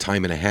like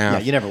time and a half. Yeah,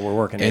 you never were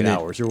working 8 And then-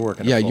 hours. You were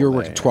working. Yeah, a full you were day.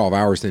 working 12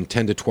 hours. Then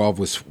 10 to 12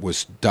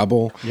 was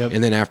double, Yep.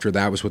 and then after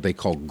that was what they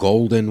called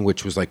golden,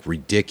 which was like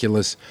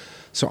ridiculous.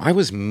 So I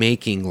was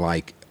making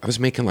like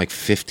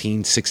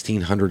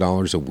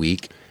 $1,500-$1,600 a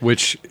week.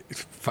 Which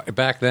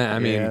back then, I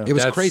mean, Yeah. It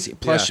was that's- crazy.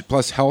 yeah.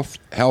 Plus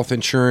health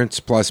insurance,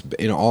 plus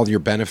all your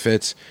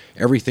benefits,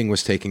 everything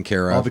was taken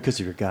care of. All because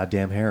of your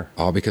goddamn hair.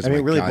 All because I of mean,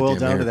 it my really boiled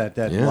goddamn down to hair.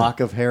 that Yeah. lock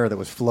of hair that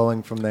was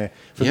flowing from the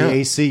Yeah.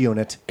 AC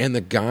unit. And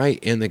the guy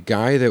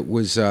that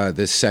was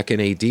the second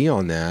AD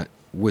on that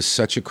was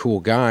such a cool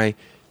guy.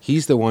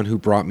 He's the one who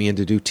brought me in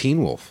to do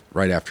Teen Wolf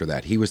right after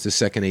that. He was the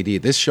second AD.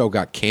 This show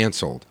got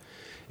canceled,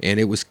 and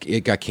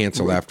it got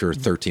canceled after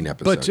 13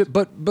 episodes.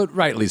 But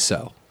rightly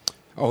so.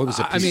 it was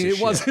a piece I mean, of it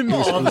shit. wasn't.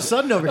 All of a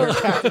sudden, over here,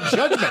 Captain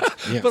Judgment.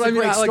 Yeah. But I a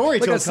mean, great story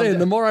like till I it say, comes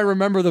the out. more I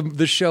remember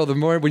the show, the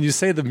more when you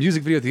say the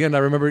music video at the end, I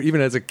remember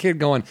even as a kid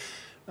going,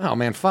 "Oh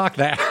man, fuck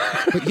that."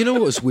 But you know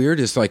what was weird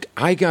is like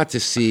I got to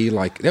see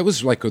that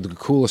was like the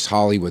coolest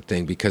Hollywood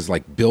thing because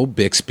like Bill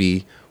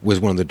Bixby was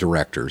one of the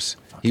directors.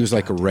 He was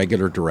like a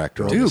regular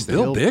director. on Dude, this thing.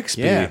 Bill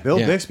Bixby. Yeah, Bill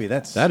Yeah. Bixby.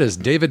 That is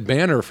David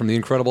Banner from The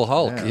Incredible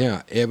Hulk.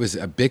 Yeah, it was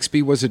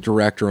Bixby was a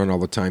director on all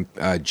the time.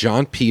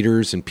 John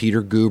Peters and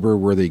Peter Guber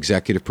were the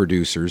executive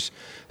producers.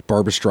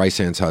 Barbara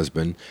Streisand's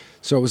husband.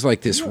 So it was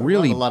like this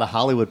really a lot of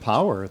Hollywood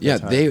power. At the yeah,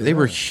 time. they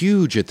were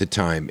huge at the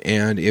time,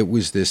 and it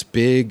was this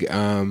big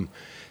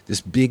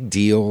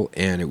deal,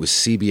 and it was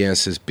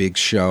CBS's big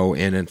show,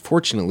 and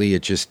unfortunately,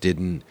 it just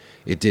didn't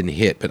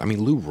hit. But I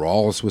mean, Lou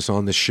Rawls was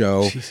on the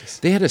show. Jesus.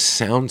 They had a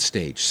sound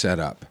stage set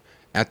up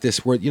at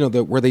this where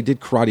where they did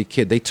Karate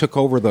Kid. They took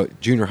over the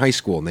junior high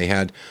school, and they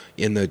had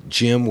in the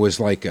gym was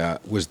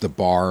the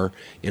bar.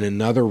 In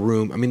another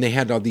room, I mean, they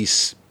had all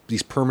these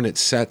permanent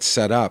sets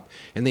set up,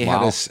 and they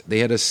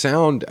had a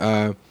sound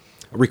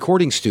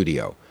recording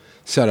studio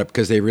set up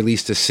because they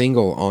released a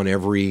single on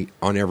every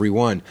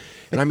one.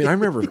 And I mean, I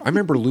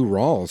remember Lou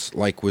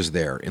Rawls was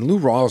there, and Lou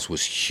Rawls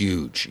was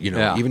huge.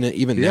 Even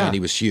then he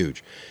was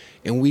huge,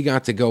 and we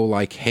got to go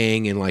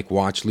hang and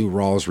watch Lou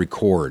Rawls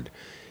record.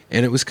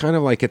 And it was kind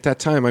of at that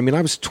time, I mean,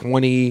 I was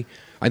 20,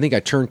 I think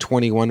I turned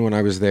 21 when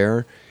I was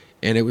there.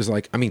 And it was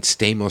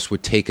Stamos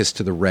would take us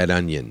to the Red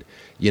Onion,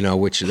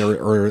 which,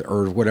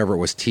 or whatever it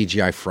was,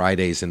 TGI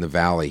Fridays in the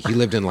Valley. He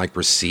lived in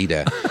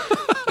Reseda.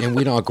 And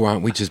we'd all go out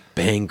and we'd just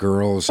bang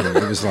girls. And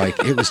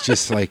it was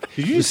just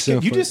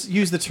you just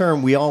used the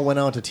term, we all went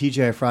out to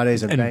TGI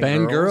Fridays and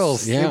bang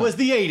girls. Yeah. It was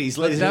the 80s,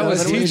 ladies and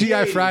gentlemen.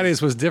 TGI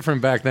Fridays was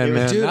different back then,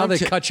 man. Dude, now they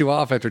cut you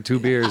off after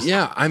 2 beers.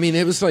 Yeah, I mean,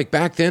 it was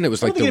back then, it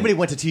was I don't think anybody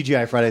went to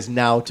TGI Fridays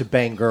now to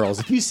bang girls.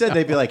 If you said,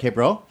 they'd be like, hey,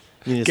 bro.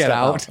 You need to get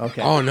out.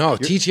 Okay. Oh no!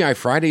 TGI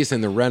Fridays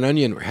and the Red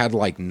Onion had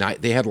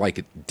they had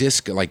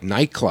disco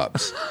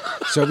nightclubs,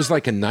 so it was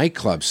like a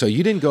nightclub. So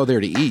you didn't go there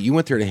to eat; you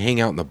went there to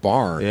hang out in the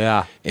bar,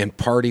 and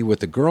party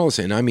with the girls.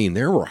 And I mean,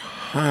 there were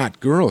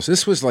hot girls.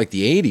 This was the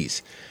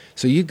 '80s,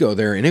 so you'd go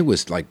there, and it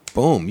was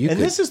boom.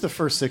 This is the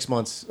first 6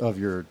 months of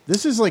your.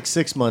 This is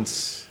 6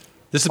 months.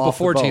 This is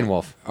before Teen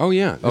Wolf. Oh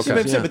yeah. Okay.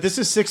 But this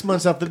is 6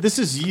 months up. This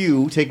is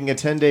you taking a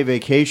 10-day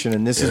vacation,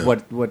 and this is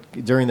what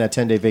during that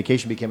 10-day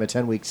vacation became a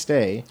 10-week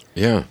stay.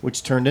 Yeah.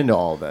 Which turned into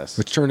all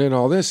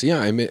this. Yeah.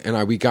 I mean,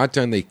 we got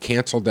done. They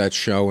canceled that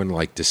show in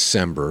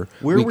December.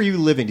 Where were you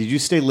living? Did you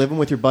stay living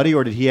with your buddy,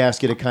 or did he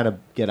ask you to kind of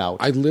get out?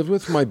 I lived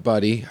with my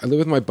buddy.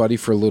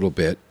 For a little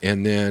bit,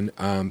 and then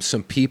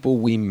some people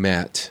we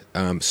met,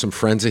 some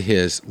friends of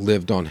his,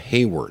 lived on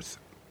Hayworth,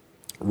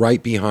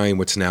 right behind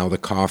what's now the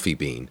Coffee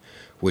Bean,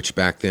 which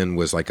back then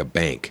was like a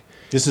bank.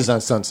 This is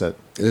on Sunset.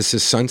 This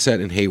is Sunset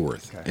and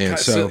Hayworth. Okay. And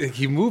so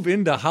you move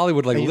into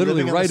Hollywood,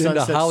 literally right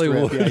into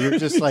Hollywood. Yeah, you're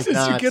just not.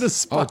 You get a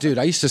spot. Oh, dude,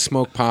 I used to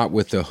smoke pot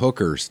with the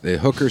hookers. The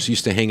hookers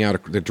used to hang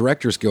out. The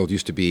Directors Guild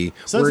used to be.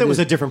 Sunset was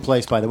a different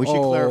place, by the way. We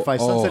should clarify.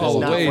 Sunset is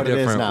not what it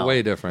is now.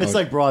 Way different. It's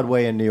like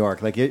Broadway in New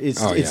York.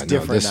 It's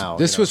different now.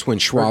 This was when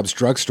Schwab's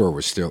Drugstore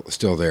was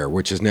still there,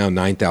 which is now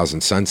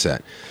 9000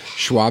 Sunset.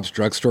 Schwab's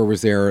Drugstore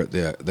was there.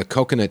 The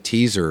Coconut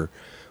Teaser,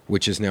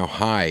 which is now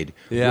Hyde,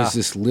 was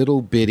this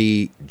little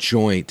bitty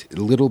joint,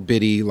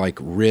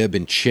 rib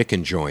and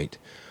chicken joint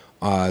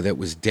that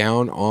was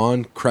down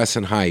on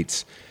Crescent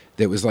Heights.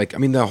 That was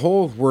the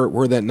whole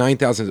where that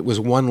 9,000, it was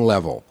one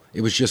level.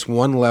 It was just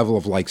one level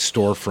of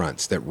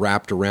storefronts that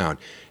wrapped around.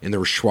 And there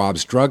was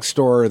Schwab's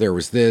Drugstore, there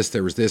was this,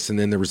 and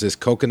then there was this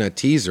Coconut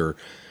Teaser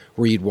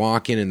where you'd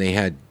walk in and they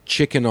had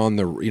chicken on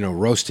the,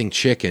 roasting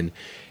chicken.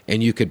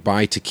 And you could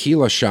buy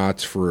tequila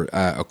shots for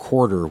a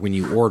quarter when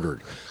you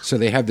ordered. So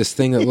they had this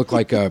thing that looked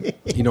like a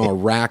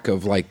rack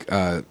of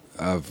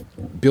of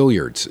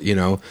billiards,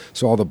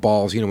 So all the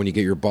balls, when you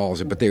get your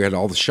balls, but they had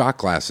all the shot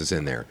glasses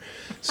in there.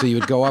 So you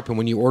would go up, and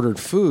when you ordered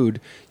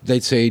food,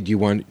 they'd say, "Do you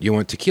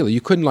want tequila?"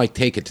 You couldn't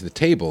take it to the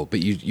table,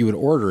 but you would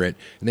order it,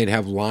 and they'd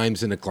have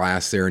limes in a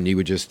glass there, and you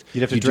would just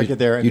you'd have to drink it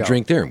there. And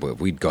drink there, and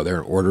we'd go there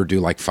and order,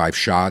 do 5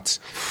 shots,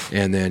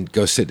 and then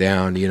go sit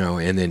down,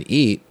 and then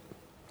eat.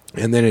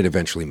 And then it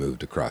eventually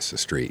moved across the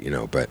street,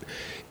 But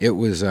it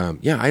was,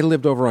 I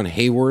lived over on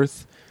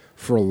Hayworth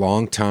for a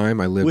long time.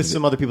 I lived with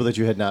some other people that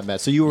you had not met.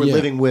 So you were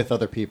living with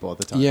other people at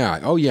the time. Yeah.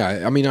 Oh,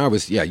 yeah. I mean,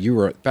 you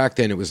were, back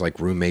then it was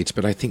roommates,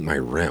 but I think my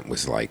rent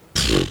was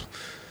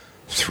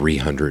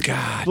 $300.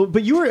 God.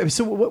 But you were,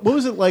 so what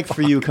was it like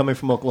for you coming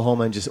from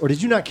Oklahoma and or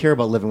did you not care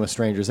about living with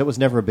strangers? That was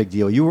never a big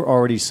deal. You were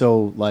already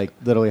so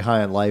literally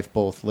high on life,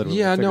 both literally.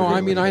 Yeah, no,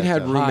 I mean, I'd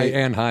had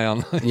roommates. High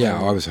on life. Yeah,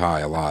 I was high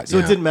a lot. So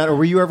it didn't matter.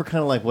 Were you ever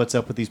kind of what's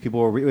up with these people?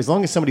 Or as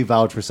long as somebody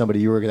vouched for somebody,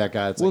 you were that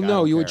guy that's well,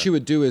 no, what you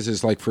would do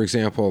is for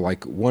example,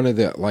 one of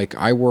the,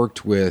 I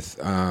worked with,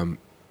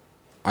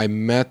 I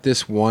met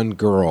this one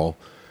girl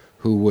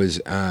who was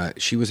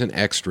she was an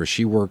extra. A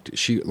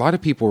lot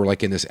of people were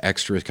in this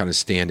extra kind of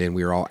stand-in.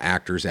 We were all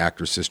actors,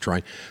 actresses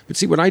trying. But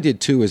see, what I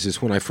did too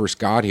is when I first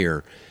got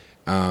here,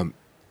 I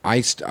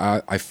realized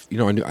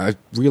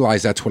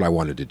that's what I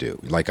wanted to do.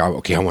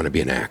 I want to be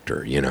an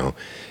actor,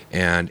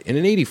 And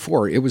in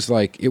 '84, it was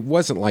it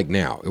wasn't like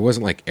now. It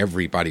wasn't like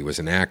everybody was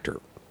an actor.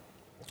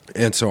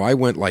 And so I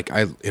went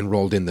I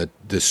enrolled in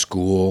the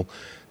school.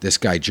 This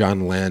guy,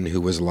 John Lenn,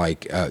 who was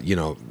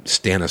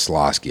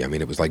Stanislavski. I mean,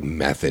 it was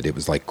method. It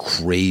was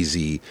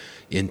crazy,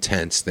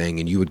 intense thing.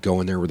 And you would go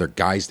in there with the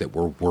guys that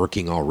were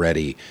working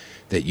already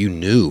that you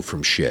knew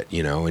from shit,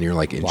 And you're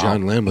and wow.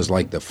 John Lenn was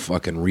the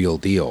fucking real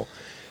deal.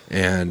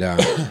 And,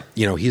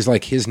 he's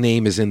his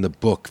name is in the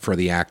book for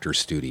the actor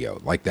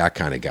studio, that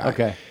kind of guy.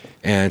 Okay.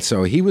 And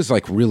so he was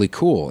really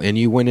cool. And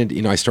you went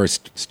in, I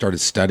started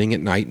studying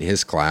at night in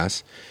his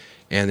class.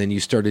 And then you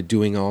started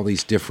doing all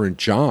these different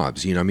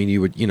jobs. You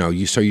would,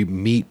 so you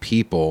meet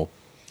people,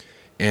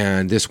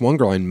 And this one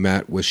girl I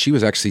met she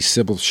was actually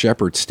Sybil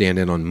Shepherd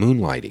stand-in on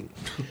Moonlighting,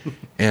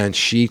 and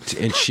she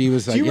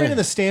was like, you were in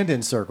the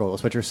stand-in circle,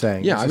 is what you're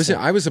saying. Yeah,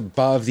 I was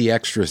above the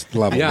extra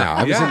level now.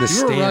 I was in the you were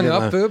stand-in rung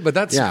up, level. but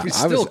that's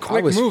still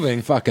quick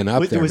moving. Fucking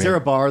up there. Was man. there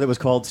a bar that was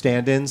called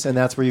Stand-ins, and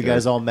that's where you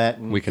guys all met?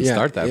 And We can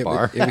start that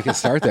bar. We could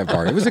start that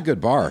bar. It was a good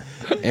bar,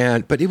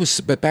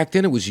 but back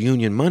then it was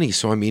union money.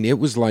 So I mean, it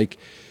was like.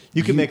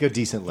 you could make a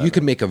decent living. You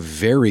could make a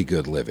very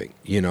good living.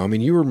 You know, I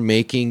mean, you were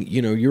making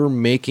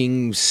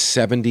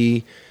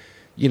 70,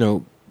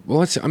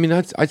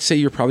 I'd say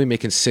you're probably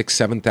making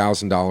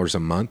 $6,000-$7,000 a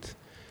month.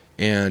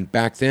 And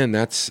back then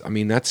that's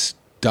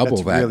double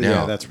That's that really-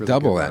 now. yeah, that's really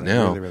double good that money.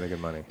 now. Really, really good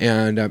money.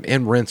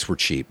 And rents were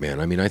cheap, man.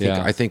 I mean,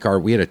 I think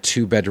we had a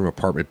 2-bedroom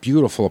apartment,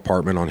 beautiful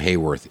apartment on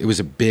Hayworth. It was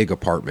a big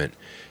apartment,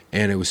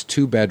 and it was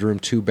 2-bedroom,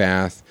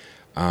 2-bath.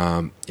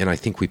 And I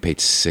think we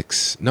paid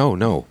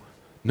No,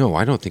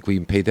 I don't think we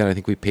even paid that. I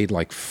think we paid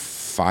like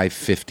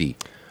 $550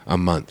 a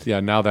month.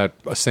 Yeah, now that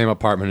same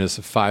apartment is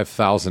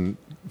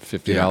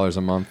 $5,050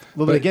 a month.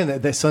 Well, but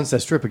again, the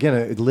Sunset Strip,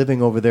 again,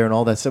 living over there and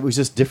all that stuff, it was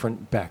just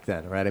different back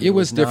then, right? I mean, It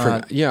was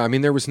different. not- Yeah, I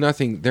mean, there was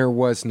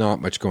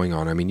not much going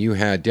on. I mean, you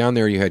had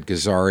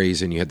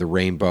Gazzari's and you had the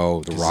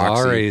Rainbow, the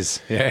Roxy. Gazzari's,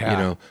 yeah. You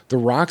know, the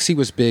Roxy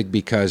was big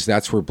because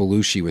that's where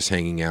Belushi was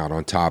hanging out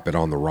on top and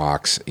on the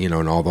rocks, and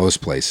all those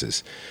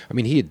places. I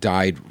mean, he had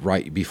died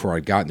right before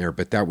I'd gotten there,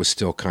 but that was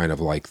still kind of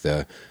like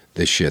the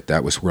shit.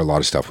 That was where a lot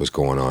of stuff was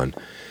going on.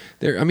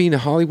 There, I mean,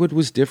 Hollywood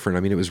was different.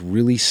 I mean, it was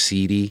really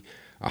seedy.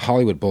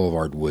 Hollywood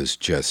Boulevard was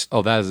just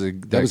it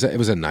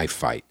was a knife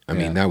fight. I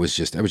mean, that was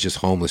just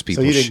homeless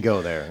people. So you didn't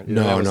go there?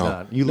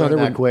 No. You learned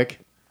that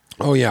quick?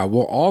 Oh yeah,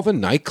 well, all the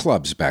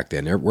nightclubs back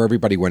then, where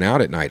everybody went out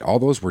at night, all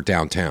those were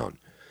downtown.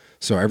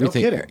 So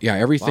everything, kidding. yeah,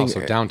 everything. Wow,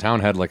 so downtown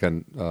had like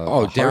a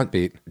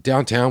heartbeat.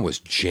 Downtown was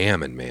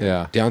jamming, man.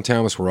 Yeah.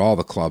 Downtown was where all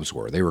the clubs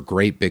were. They were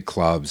great big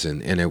clubs,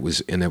 and it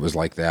was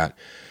like that.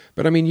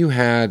 But I mean, you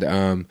had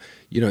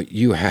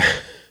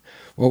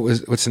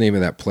what's the name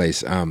of that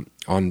place on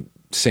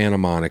Santa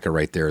Monica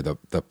right there, the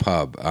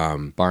pub,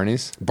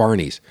 Barney's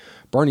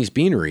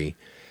Beanery.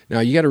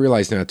 Now you got to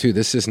realize now too,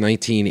 this is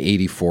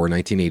 1984,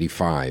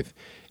 1985,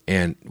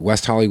 and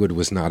West Hollywood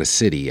was not a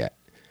city yet,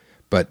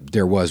 but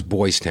there was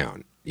Boys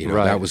Town,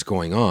 Right. that was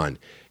going on,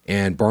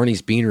 and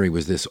Barney's Beanery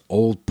was this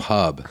old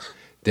pub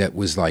that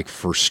was like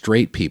for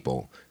straight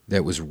people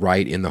that was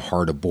right in the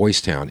heart of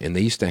Boys Town, and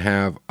they used to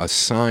have a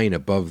sign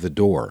above the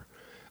door.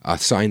 A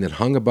sign that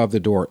hung above the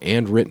door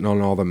and written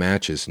on all the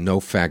matches, no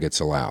faggots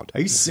allowed.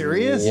 Are you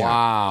serious?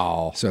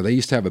 Wow. So they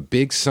used to have a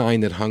big sign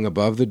that hung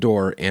above the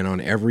door, and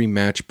on every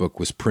matchbook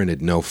was printed,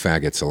 no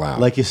faggots allowed.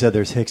 Like you said,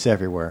 there's hicks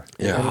everywhere.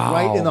 Yeah. And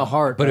right in the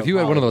heart. But if you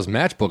had one of Hollywood.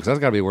 those matchbooks, that's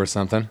got to be worth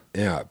something.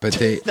 Yeah, but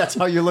they... That's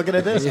how you're looking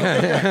at this?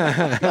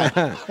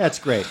 That's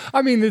great.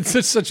 I mean, it's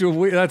just such a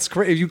weird. That's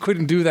crazy. You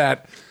couldn't do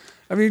that.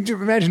 I mean,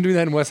 imagine doing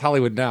that in West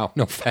Hollywood now.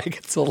 No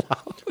faggots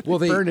allowed. Well,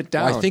 they burn it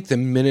down. I think the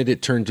minute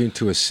it turned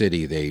into a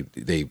city, they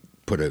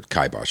put a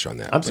kibosh on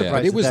that. I'm surprised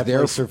But it was that there.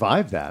 place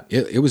survived that.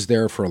 It was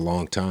there for a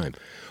long time.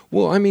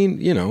 Well, I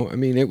mean,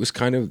 it was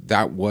kind of,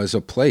 that was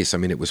a place. I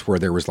mean, it was where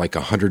there was like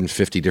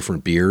 150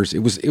 different beers.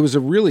 It was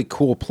a really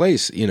cool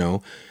place,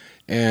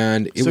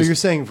 and it So was. you're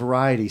saying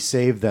variety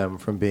saved them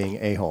from being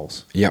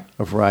a-holes? Yep.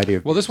 A variety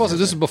of... Well, this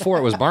is before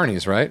it was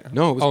Barney's, right?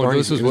 No, it was oh,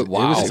 Barney's. This was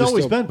wow. It's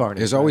always been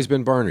Barney's. It's always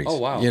been Barney's. Oh,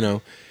 wow.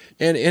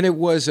 And it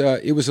was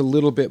a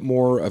little bit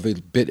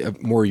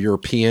more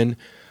European.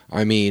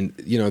 I mean,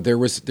 there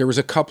was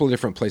a couple of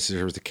different places.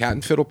 There was the Cat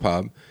and Fiddle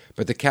Pub,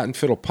 but the Cat and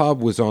Fiddle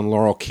Pub was on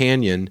Laurel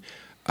Canyon,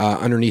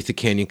 underneath the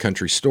Canyon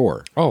Country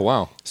Store. Oh,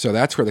 wow. So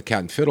that's where the Cat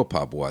and Fiddle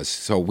Pub was.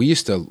 So we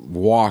used to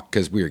walk,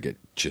 because we were getting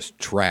just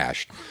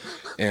trashed,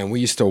 and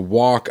we used to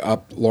walk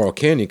up Laurel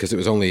Canyon because it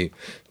was only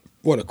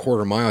a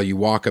quarter mile. You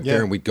walk up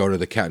there, and we'd go to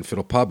the Cat and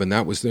Fiddle Pub, and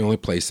that was the only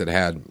place that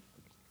had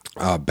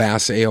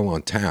Bass Ale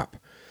on tap.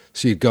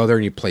 So you'd go there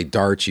and you'd play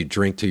darts, you'd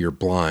drink till you're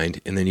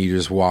blind, and then you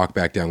just walk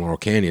back down Laurel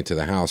Canyon to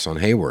the house on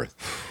Hayworth.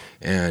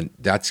 And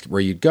that's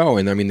where you'd go.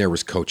 And I mean, there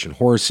was Coach and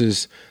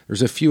Horses.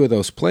 There's a few of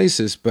those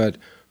places, but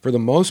for the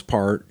most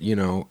part,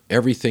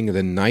 everything of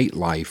the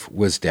nightlife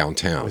was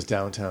downtown. It was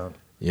downtown.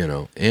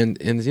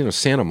 And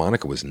Santa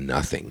Monica was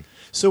nothing.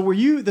 So were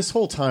you, this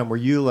whole time, were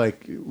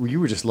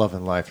you just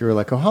loving life? You were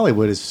like, oh,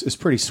 Hollywood is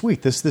pretty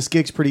sweet. This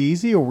gig's pretty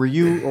easy? Or were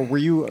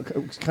you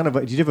kind of,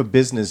 did you have a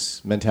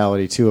business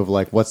mentality too of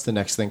like, what's the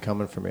next thing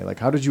coming for me? Like,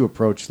 how did you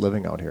approach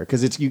living out here?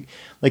 Because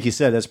like you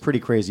said, that's pretty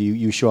crazy.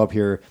 You show up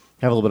here,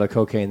 have a little bit of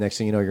cocaine, next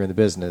thing you know, you're in the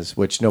business,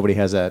 which nobody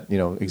has that,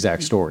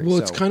 exact story. Well,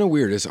 it's kind of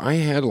weird. I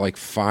had like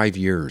 5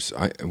 years.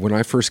 When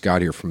I first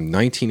got here from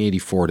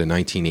 1984 to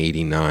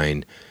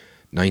 1989,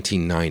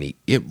 1990,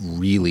 it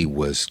really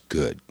was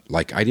good.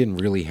 Like I didn't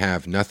really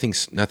have nothing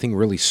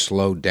really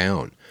slowed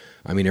down.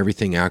 I mean,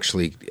 everything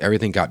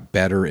got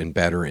better and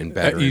better and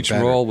better. Each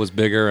role was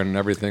bigger and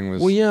everything was.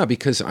 Well, yeah,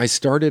 because I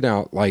started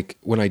out like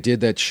when I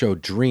did that show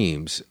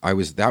Dreams,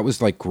 that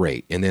was like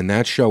great, and then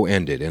that show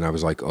ended, and I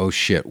was like, oh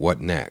shit, what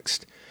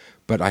next?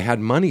 But I had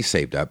money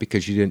saved up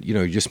because you didn't,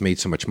 you just made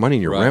so much money,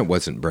 and your rent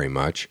wasn't very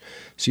much,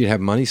 so you'd have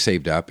money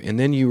saved up, and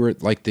then you were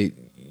like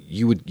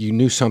you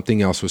knew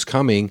something else was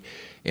coming,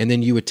 and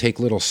then you would take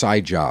little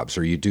side jobs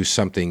or you do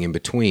something in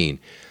between.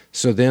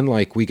 So then,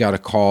 like, we got a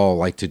call,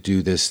 like, to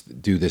do this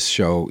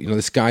show. You know,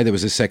 this guy that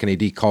was his second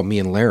AD called me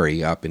and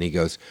Larry up, and he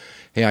goes,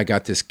 "Hey, I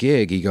got this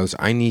gig." He goes,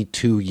 "I need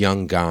 2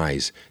 young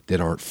guys that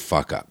aren't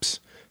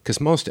fuck-ups." Because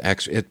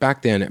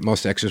back then,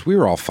 most extras, we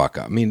were all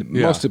fuck-up. I mean,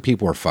 most of the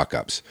people were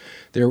fuck-ups.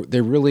 They're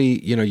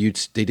really, you know,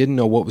 they didn't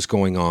know what was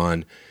going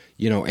on,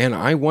 you know.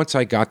 And once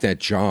I got that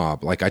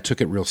job, like, I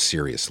took it real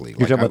seriously.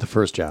 You're talking about the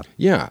first job.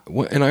 Yeah,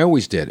 and I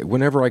always did.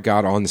 Whenever I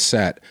got on the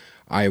set,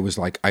 I was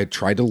like, I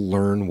tried to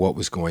learn what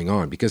was going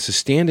on, because a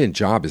stand-in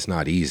job is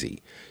not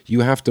easy.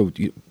 You have to,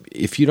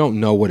 if you don't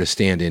know what a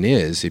stand-in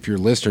is, if your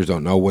listeners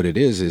don't know what it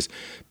is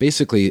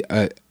basically,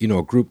 you know,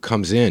 a group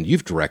comes in.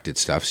 You've directed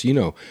stuff, so you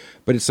know,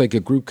 but it's like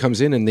a group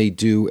comes in and they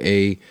do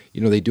a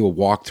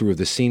walkthrough of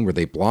the scene where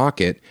they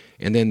block it,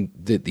 and then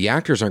the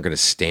actors aren't going to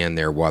stand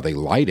there while they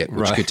light it,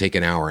 which could take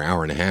an hour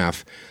and a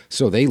half.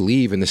 So they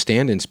leave, and the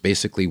stand-ins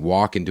basically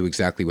walk and do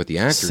exactly what the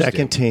actors do.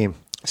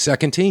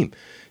 Second team,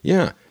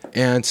 yeah.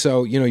 And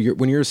so, you know,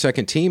 when you're a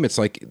second team, it's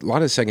like a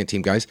lot of second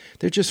team guys,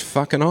 they're just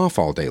fucking off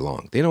all day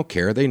long. They don't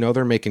care. They know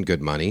they're making good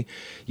money.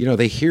 You know,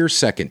 they hear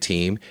second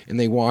team and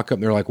they walk up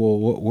and they're like, "Well,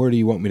 where do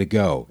you want me to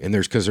go?" And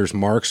because there's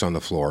marks on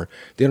the floor.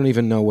 They don't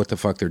even know what the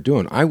fuck they're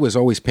doing. I was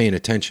always paying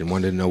attention,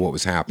 wanted to know what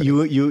was happening.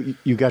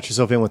 You got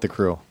yourself in with the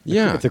crew.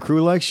 Yeah. If the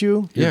crew likes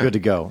you, you're good to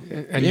go.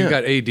 And you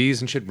got ADs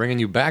and shit bringing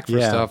you back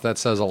for stuff. That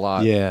says a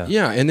lot. Yeah.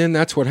 Yeah. And then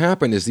that's what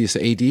happened is this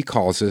AD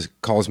calls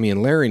me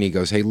and Larry, and he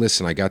goes, "Hey,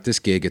 listen, I got this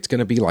gig. It's going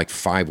to be like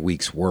 5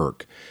 weeks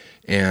work,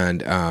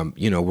 and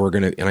you know,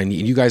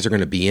 you guys are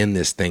gonna be in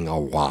this thing a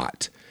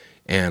lot."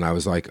 And I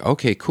was like,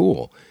 "Okay,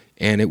 cool."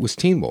 And it was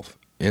Teen Wolf,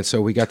 and so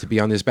we got to be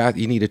on this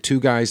You needed 2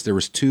 guys. There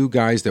was 2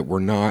 guys that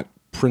were not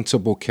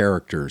principal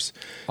characters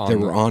that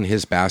were on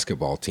his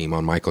basketball team,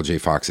 on Michael J.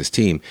 Fox's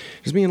team.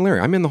 It was me and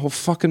Larry. I'm in the whole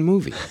fucking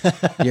movie.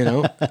 You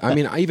know, I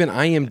mean, even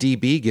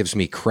IMDb gives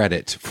me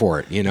credit for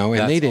it. You know,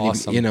 and they didn't.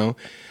 Awesome. You know.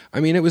 I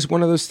mean, it was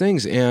one of those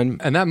things, and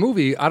that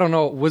movie, I don't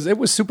know, it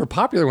was super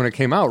popular when it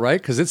came out, right?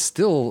 Because it's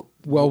still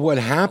what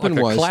happened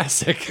like was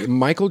classic.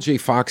 Michael J.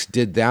 Fox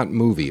did that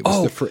movie. It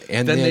was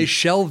and then they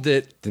shelved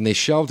it. Then they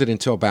shelved it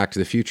until Back to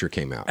the Future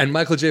came out. And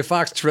Michael J.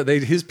 Fox,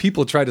 his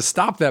people tried to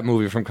stop that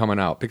movie from coming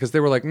out because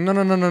they were like, no.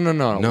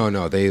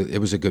 No. They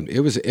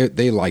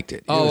liked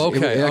it.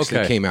 It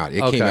actually came out.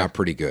 It came out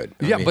pretty good.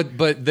 I mean,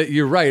 but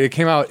you're right. It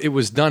came out. It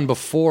was done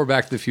before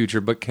Back to the Future,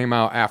 but came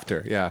out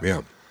after. Yeah.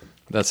 Yeah.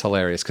 That's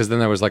hilarious because then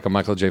there was like a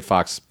Michael J.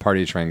 Fox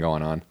party train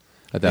going on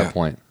at that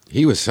point.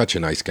 He was such a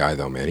nice guy,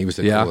 though, man. He was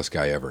the coolest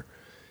guy ever.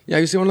 Yeah,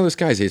 he was one of those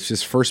guys. It's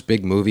his first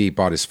big movie. He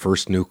bought his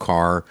first new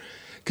car.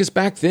 Because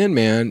back then,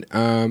 man,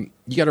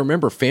 you got to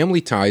remember,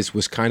 Family Ties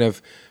was kind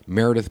of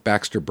Meredith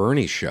Baxter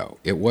Birney's show.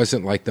 It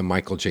wasn't like the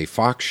Michael J.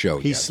 Fox show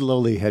He yet.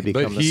 slowly had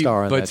become the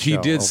star on that show. But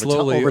he did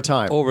slowly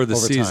over the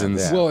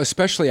seasons. Yeah. Well,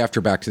 especially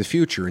after Back to the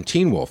Future and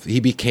Teen Wolf,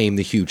 he became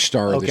the huge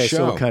star of the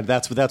show. Okay, so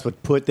that's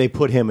what they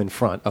put him in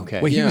front.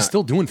 Okay. Wait, he was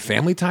still doing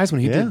Family Ties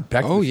when he did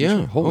Back to the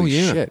Future? Holy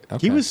shit.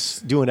 Okay. He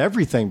was doing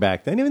everything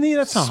back then. I mean,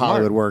 that's how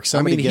Hollywood works.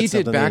 I mean, he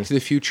did Back to the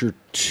Future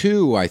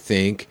 2, I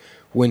think,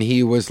 when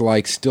he was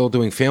like still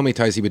doing Family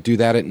Ties. He would do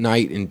that at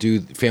night and do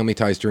Family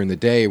Ties during the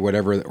day,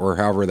 whatever, or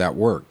however that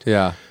worked.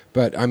 Yeah.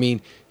 But I mean,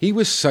 he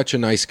was such a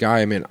nice guy.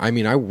 I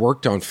mean, I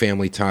worked on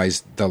Family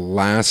Ties the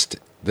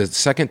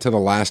second to the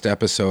last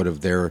episode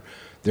of their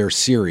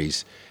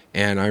series,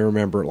 and I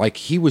remember, like,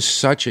 he was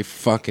such a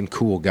fucking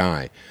cool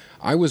guy.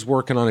 I was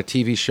working on a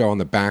TV show on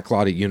the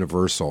backlot at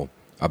Universal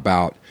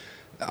about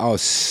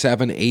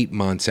 7-8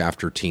 months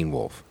after Teen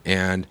Wolf,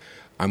 and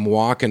I'm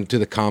walking to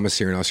the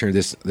commissary and I was hearing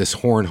this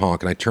horn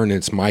honk, and I turned and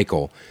it's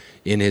Michael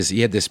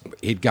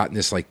he'd gotten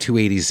this like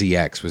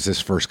 280ZX was his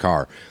first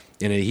car.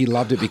 And he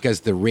loved it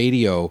because the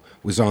radio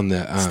was on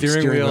the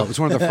steering wheel. It was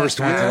one of the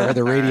first ones that had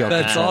the radio.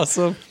 That's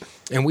awesome.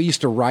 And we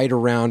used to ride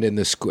around in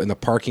the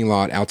parking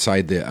lot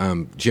outside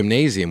the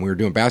gymnasium. We were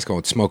doing basketball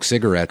and smoke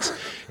cigarettes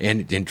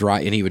and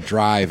drive. And he would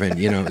drive, and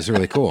it was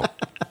really cool.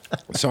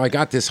 So I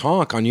got this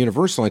honk on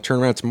Universal. And I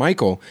turned around to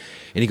Michael,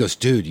 and he goes,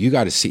 "Dude, you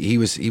got to see." He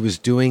was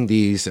doing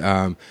these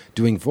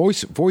doing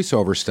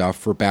voiceover stuff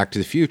for Back to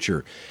the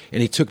Future,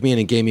 and he took me in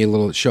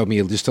and showed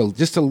me just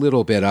a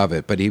little bit of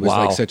it. But he was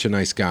like such a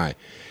nice guy,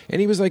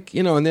 and he was like,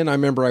 And then I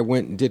remember I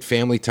went and did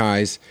Family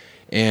Ties.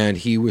 And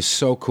he was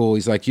so cool.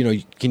 He's like,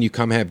 can you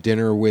come have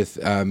dinner with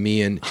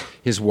me and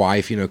his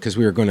wife? Because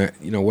we were going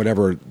to,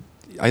 whatever.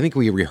 I think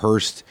we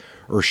rehearsed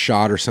or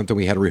shot or something.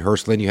 We had a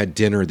rehearsal. Then you had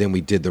dinner. Then we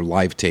did the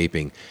live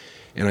taping.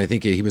 And I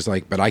think he was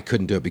like, but I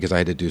couldn't do it because I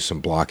had to do some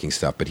blocking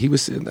stuff. But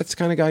that's the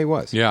kind of guy he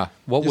was. Yeah.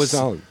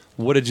 Solid.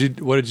 What did you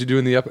do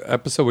in the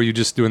episode? Were you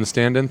just doing the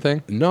stand-in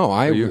thing?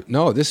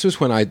 No, this was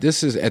when at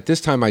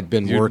this time I'd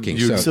been working.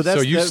 So that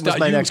was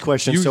my next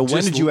question. So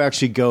when did you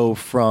actually go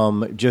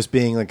from just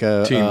being like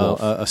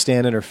a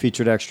stand-in or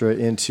featured extra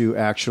into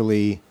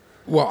actually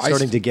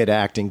starting to get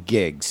acting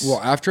gigs?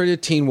 Well, after I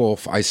did Teen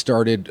Wolf, I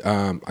started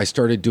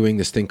doing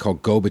this thing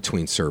called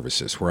go-between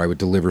services, where I would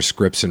deliver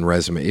scripts and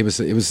resume. It was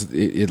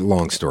a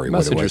long story.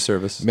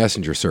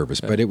 Messenger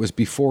service, but it was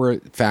before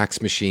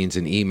fax machines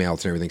and emails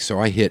and everything. So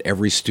I hit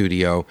every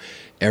studio,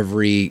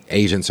 every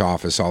agent's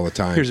office all the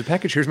time. Here's a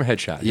package. Here's my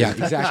headshot. Yeah,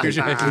 exactly.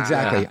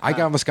 Exactly. I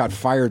almost got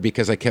fired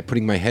because I kept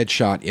putting my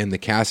headshot in the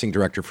casting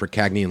director for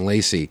Cagney and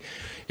Lacey,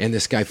 and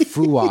this guy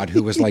Fuad,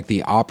 who was like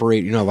the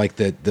operator, like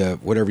the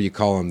whatever you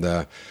call him,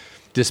 the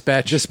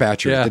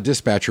dispatcher, yeah. The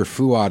dispatcher,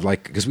 Fuad,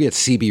 like, because we had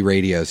CB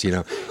radios,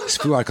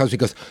 Fuad comes, he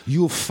goes,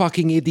 "You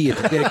fucking idiot!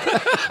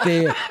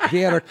 They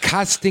are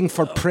casting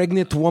for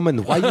pregnant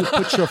woman. Why you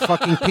put your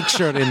fucking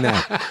picture in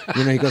that?"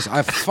 He goes,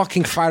 "I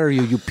fucking fire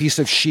you, you piece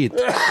of shit."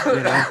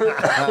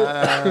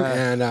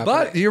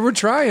 But you were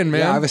trying, man.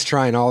 Yeah, I was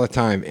trying all the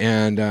time,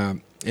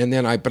 and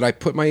then I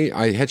put my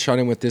headshot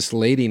in with this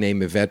lady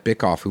named Yvette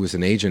Bickoff, who was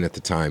an agent at the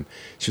time.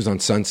 She was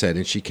on Sunset,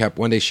 and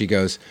one day she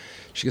goes,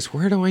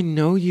 "Where do I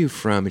know you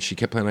from?" And she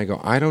kept playing. I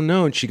go, "I don't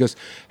know." And she goes,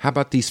 "How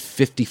about these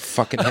 50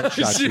 fucking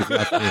headshots you've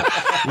left me?"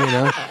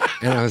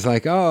 And I was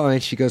like, "Oh."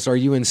 And she goes, "Are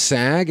you in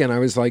SAG?" And I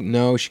was like,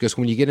 "No." She goes,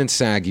 "When you get in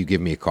SAG, you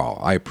give me a call.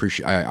 I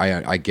appreciate.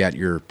 I get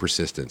your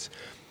persistence."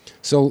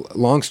 So,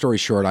 long story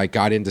short, I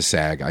got into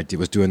SAG. I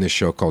was doing this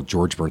show called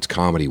George Burns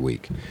Comedy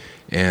Week.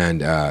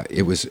 And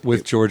it was...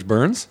 With George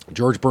Burns?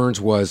 George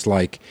Burns was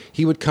like...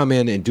 He would come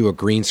in and do a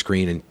green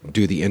screen and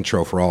do the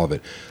intro for all of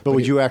it. But were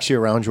you actually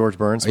around George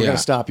Burns? We're Yeah. going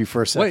to stop you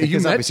for a second.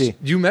 Wait,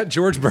 you met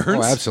George Burns?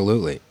 Oh,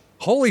 absolutely.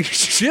 Holy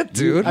shit,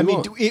 dude. I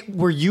mean,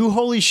 were you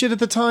holy shit at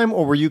the time,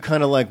 or were you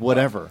kind of like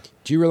whatever?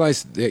 Do you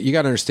realize that you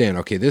got to understand?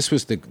 Okay, this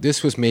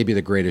was maybe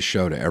the greatest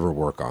show to ever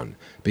work on,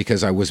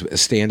 because I was a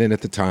stand-in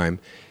at the time,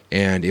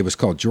 and it was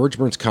called George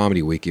Burns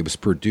Comedy Week. It was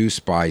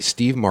produced by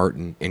Steve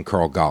Martin and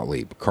Carl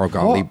Gottlieb. Carl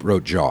Gottlieb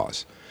wrote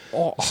Jaws.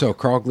 Oh. So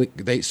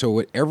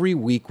every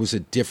week was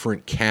a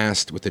different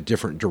cast with a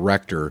different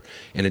director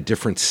and a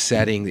different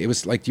setting. It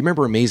was like, do you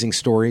remember Amazing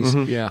Stories?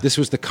 Mm-hmm. Yeah. This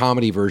was the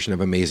comedy version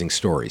of Amazing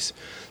Stories.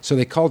 So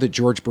they called it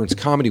George Burns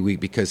Comedy Week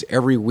because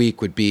every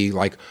week would be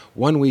like,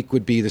 one week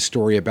would be the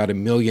story about a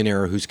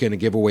millionaire who's going to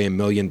give away $1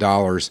 million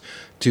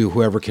to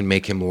whoever can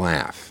make him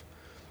laugh.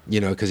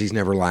 Because he's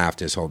never laughed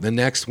his whole. The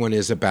next one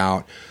is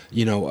about,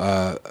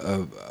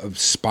 a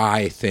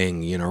spy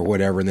thing, or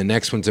whatever. And the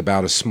next one's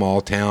about a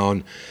small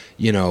town,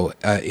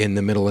 in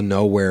the middle of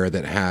nowhere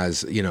that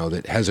has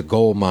a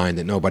gold mine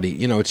that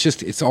nobody,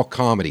 it's all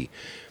comedy.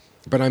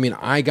 But I mean,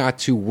 I got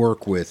to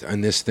work with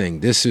on this thing.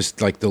 This is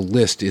like, the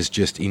list is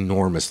just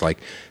enormous. Like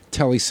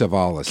Telly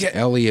Savalas,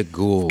 Elliot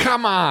Gould.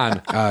 Come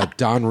on.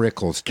 Don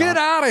Rickles. Get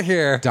out of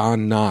here.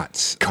 Don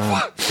Knotts.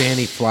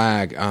 Fannie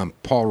Flagg.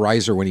 Paul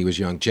Reiser when he was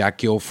young. Jack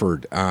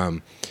Guilford.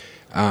 I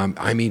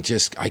mean,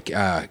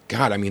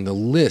 the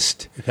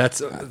list.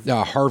 That's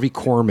Harvey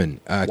Korman.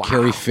 Wow.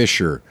 Carrie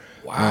Fisher.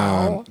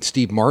 Wow.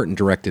 Steve Martin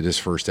directed his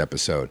first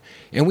episode.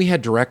 And we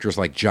had directors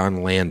like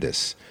John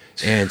Landis.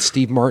 And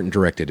Steve Martin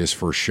directed his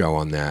first show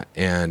on that.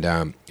 And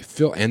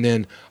and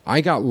then I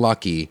got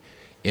lucky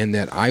in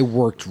that I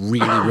worked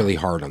really, really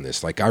hard on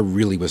this. Like, I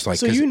really was like...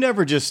 So you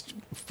never just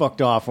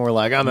fucked off and were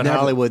like, I'm in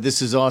Hollywood,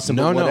 this is awesome,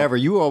 but whatever.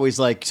 You were always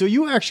like... So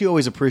you actually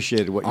always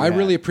appreciated what you had. I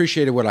really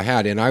appreciated what I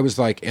had. And I was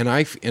like...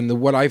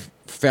 what I've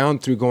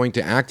found through going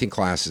to acting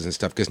classes and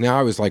stuff, because now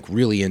I was like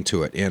really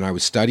into it. And I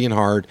was studying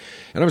hard.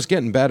 And I was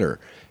getting better.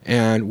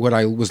 And what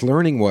I was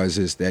learning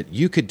is that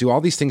you could do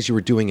all these things you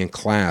were doing in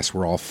class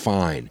were all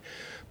fine.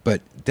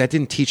 But that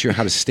didn't teach you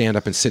how to stand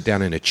up and sit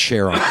down in a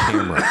chair on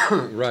camera.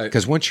 Right.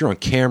 Because once you're on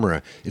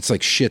camera, it's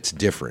like shit's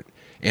different.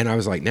 And I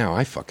was like, now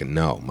I fucking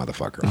know,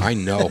 motherfucker. I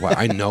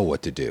know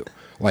what to do.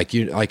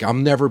 I'll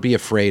never be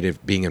afraid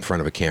of being in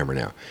front of a camera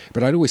now.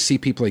 But I'd always see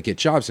people that get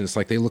jobs, and it's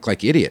like they look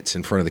like idiots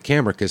in front of the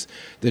camera because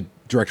the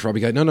director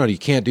probably go, no, you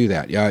can't do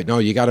that. Yeah, no,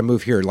 you got to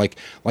move here. Like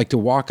to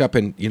walk up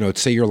and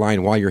say your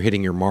line while you're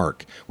hitting your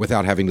mark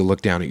without having to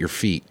look down at your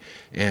feet,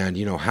 and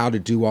how to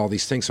do all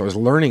these things. So I was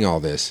learning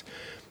all this.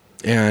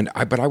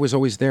 But I was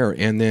always there.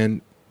 And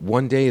then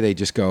one day they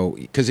just go,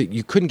 because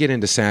you couldn't get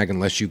into SAG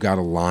unless you got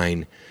a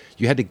line.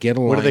 You had to get a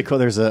line. What do they call?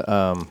 There's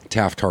a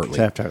Taft-Hartley.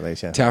 Taft-Hartley,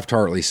 yeah.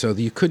 Taft-Hartley. So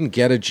you couldn't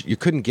get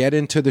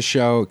into the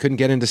show. Couldn't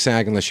get into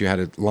SAG unless you had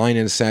a line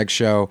in a SAG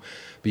show.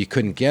 But you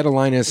couldn't get a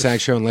line in a SAG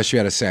show unless you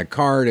had a SAG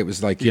card. It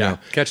was like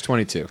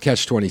Catch-22.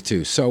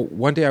 Catch-22. So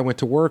one day I went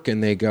to work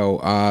and they go,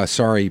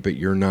 sorry, but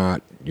you're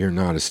not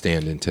a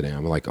stand-in today.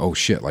 I'm like, oh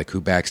shit! Like, who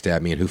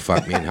backstabbed me and who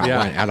fucked me and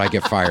how'd I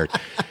get fired?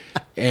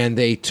 And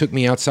they took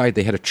me outside.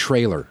 They had a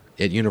trailer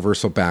at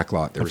Universal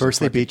Backlot.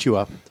 First they beat you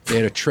up. They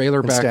had a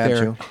trailer back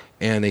there, you.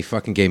 and they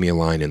fucking gave me a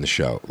line in the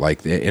show.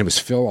 And it was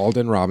Phil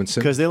Alden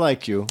Robinson. Because they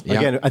liked you. Yeah.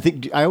 Again, I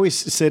think I always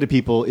say to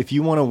people, if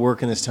you want to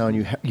work in this town,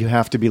 you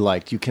have to be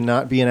liked. You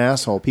cannot be an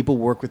asshole. People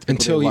work with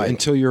people they like.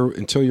 Until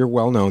you're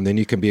well known, then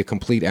you can be a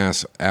complete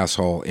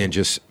asshole and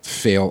just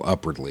fail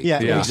upwardly. Yeah,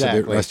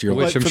 exactly. The rest of your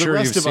life. Which I'm sure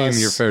you've seen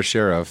your fair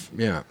share of.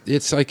 Yeah,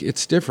 it's like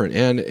it's different,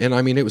 and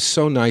I mean it was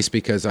so nice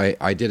because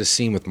I did a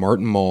scene with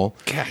Martin Mull,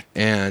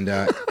 and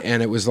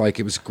it was a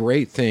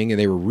great thing, and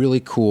they were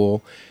really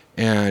cool.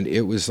 And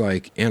it was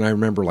like, and I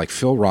remember like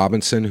Phil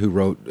Robinson, who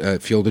wrote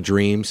Field of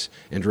Dreams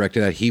and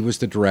directed that. He was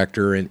the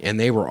director, and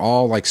they were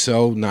all like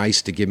so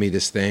nice to give me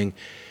this thing.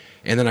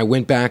 And then I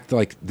went back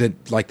like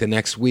the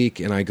next week,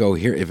 and I go,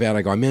 here, Yvette,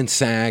 I go, I'm in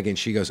SAG, and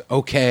she goes,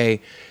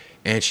 okay.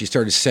 And she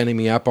started sending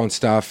me up on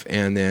stuff,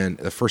 and then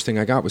the first thing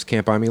I got was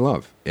Can't Buy Me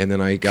Love. And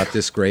then I got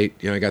this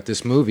I got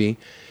this movie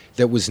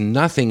that was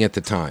nothing at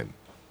the time.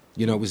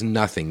 You know, it was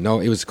nothing.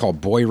 No, it was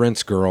called Boy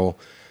Rents Girl.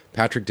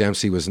 Patrick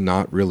Dempsey was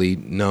not really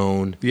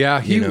known. Yeah,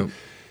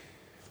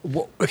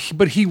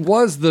 but he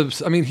was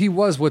he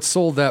was what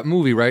sold that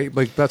movie, right?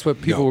 Like that's what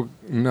people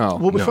know.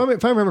 Well,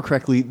 if I remember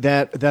correctly,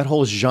 that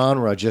whole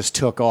genre just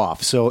took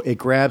off. So it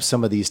grabbed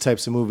some of these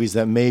types of movies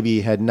that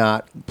maybe had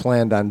not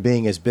planned on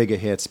being as big a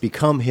hits,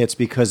 become hits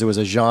because there was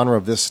a genre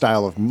of this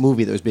style of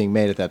movie that was being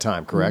made at that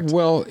time, correct?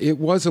 Well, it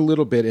was a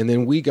little bit, and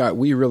then we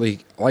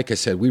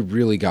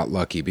really got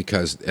lucky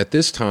because at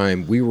this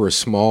time we were a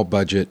small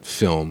budget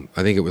film.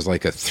 I think it was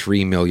like a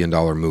 $3 million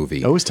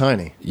movie. It was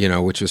tiny. You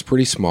know, which was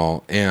pretty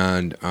small,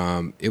 and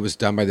it was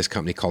done by this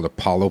company called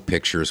Apollo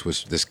Pictures.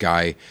 Was this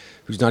guy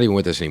who's not even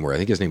with us anymore? I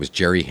think his name was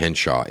Jerry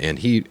Henshaw, and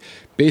he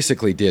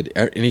basically did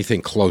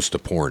anything close to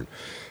porn.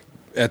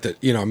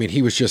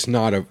 He was just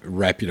not a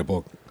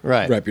reputable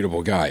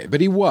guy, but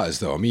he was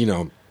though.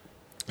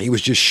 He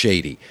was just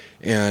shady,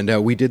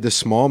 and we did this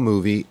small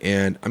movie,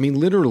 and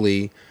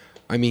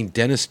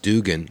Dennis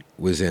Dugan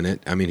was in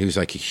it. Who's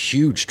like a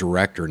huge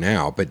director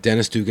now, but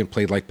Dennis Dugan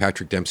played like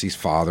Patrick Dempsey's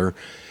father.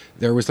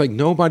 There was like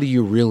nobody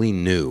you really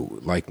knew,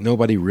 like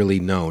nobody really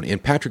known.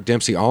 And Patrick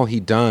Dempsey, all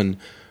he'd done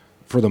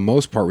for the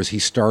most part was he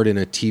starred in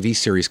a TV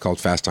series called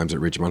Fast Times at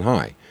Ridgemont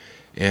High.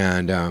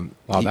 And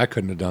that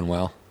couldn't have done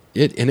well.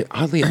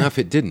 Oddly enough,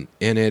 it didn't,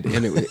 and it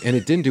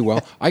didn't do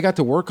well. I got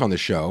to work on the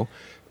show,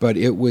 but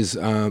it was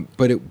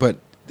but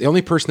the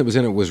only person that was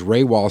in it was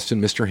Ray Walston.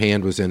 Mr.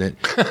 Hand was in it,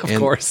 of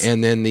course,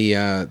 and then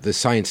the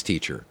science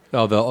teacher.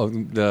 Oh,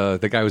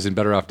 the guy who was in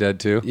Better Off Dead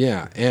too.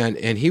 Yeah,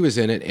 and he was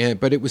in it,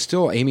 but it was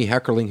still Amy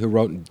Heckerling who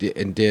wrote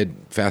and did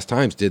Fast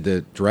Times,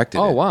 directed.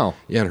 Oh, it. Wow!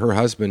 Yeah, and her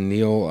husband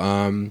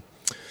Neil.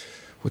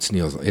 What's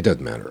Neil's? It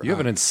doesn't matter. You have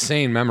an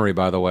insane memory,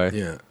 by the way.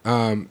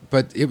 Yeah,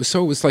 but it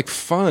was like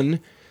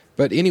fun.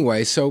 But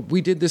anyway, so we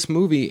did this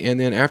movie, and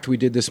then after we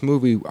did this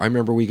movie, I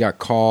remember we got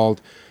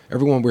called.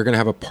 Everyone, we were going to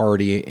have a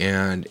party,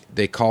 and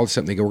they called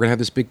something. They go, we're going to have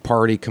this big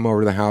party. Come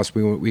over to the house.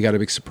 We got a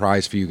big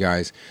surprise for you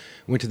guys.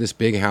 Went to this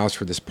big house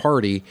for this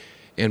party,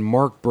 and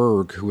Mark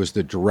Berg, who was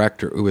the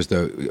director, who was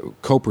the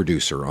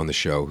co-producer on the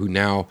show, who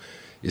now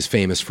is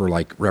famous for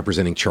like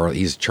representing Charlie.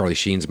 He's Charlie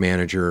Sheen's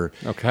manager.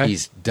 Okay.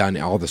 He's done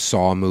all the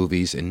Saw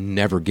movies and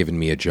never given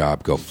me a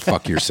job. Go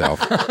fuck yourself.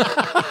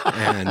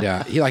 And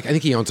I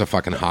think he owns a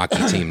fucking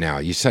hockey team now.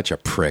 You're such a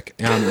prick.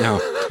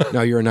 No,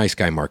 you're a nice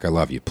guy, Mark. I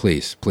love you.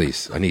 Please,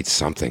 I need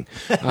something.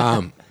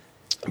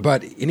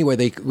 But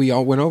anyway, we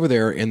all went over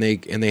there, and they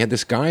had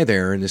this guy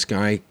there, and this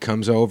guy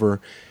comes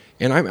over,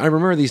 and I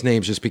remember these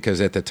names just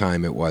because at the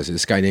time it was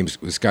this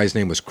guy's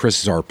name was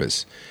Chris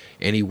Zarpis,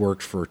 and he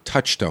worked for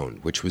Touchstone,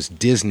 which was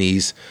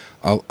Disney's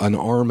an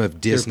arm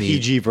of Disney. Their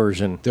PG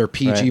version. Their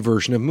PG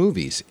version of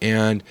movies,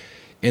 and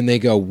they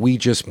go, we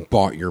just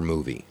bought your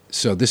movie.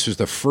 So this was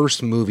the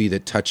first movie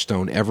that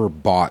Touchstone ever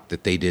bought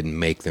that they didn't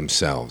make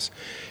themselves.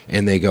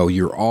 And they go,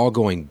 you're all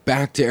going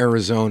back to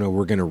Arizona.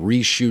 We're going to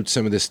reshoot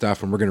some of this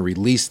stuff, and we're going to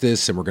release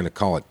this, and we're going to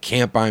call it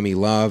Can't Buy Me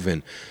Love.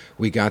 And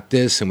we got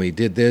this, and we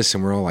did this,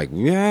 and we're all like,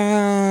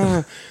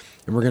 yeah.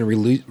 And we're going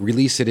to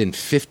release it in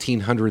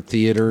 1,500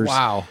 theaters.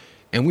 Wow.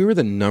 And we were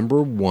the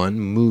 #1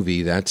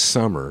 movie that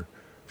summer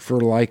for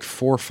like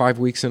 4 or 5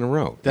 weeks in a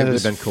row. That would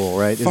have been cool,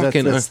 right?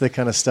 That's the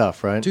kind of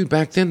stuff, right? Dude,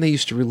 back then they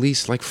used to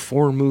release like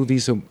 4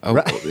 movies.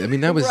 Right.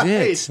 That was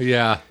it.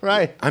 Yeah.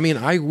 Right.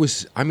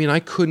 I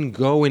couldn't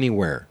go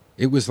anywhere.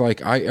 It was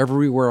like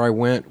everywhere I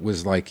went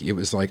was like, it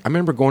was like, I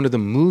remember going to the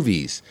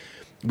movies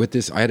with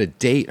this. I had a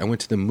date. I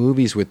went to the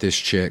movies with this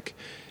chick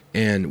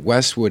and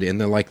Westwood,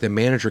 and the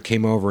manager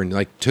came over and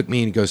like took me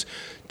and he goes,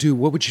 dude,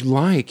 what would you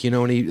like?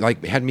 And he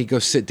like had me go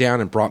sit down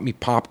and brought me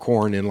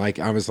popcorn, and like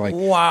I was like,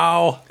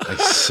 wow, I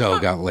so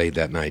got laid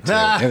that night too.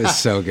 It was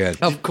so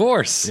good. Of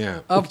course.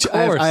 Yeah. Of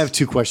course. I have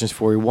 2 questions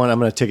for you. One, I'm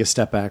going to take a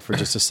step back for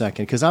just a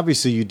second, because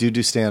obviously you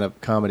do stand-up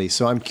comedy.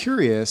 So I'm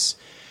curious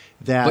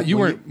that... But you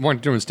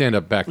weren't doing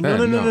stand-up back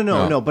then.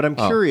 No. But I'm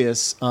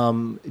curious,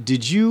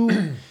 did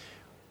you...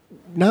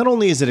 Not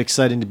only is it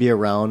exciting to be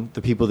around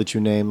the people that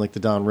you name, like the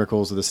Don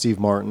Rickles or the Steve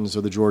Martins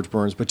or the George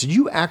Burns, but did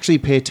you actually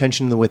pay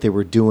attention to what they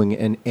were doing,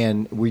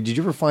 and did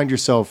you ever find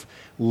yourself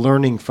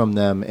learning from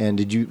them,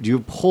 and do you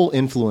pull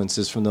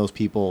influences from those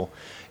people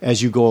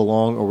as you go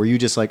along, or were you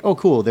just like, oh,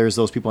 cool, there's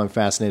those people, I'm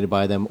fascinated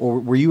by them, or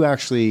were you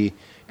actually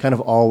kind of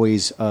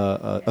always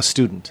a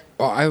student?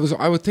 Well,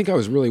 I would think I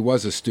was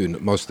a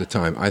student most of the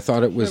time. I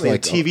thought it was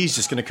TV's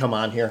just going to come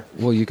on here.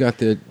 Well, you got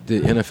the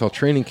NFL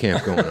training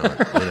camp going on,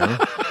 you know.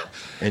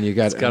 And you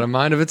got It's got a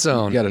mind of its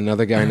own. You got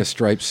another guy in a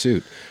striped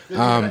suit. Good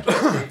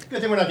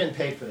thing we're not getting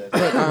paid for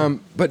this.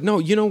 But no,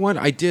 you know what?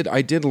 I did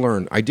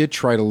learn. I did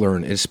try to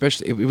learn, and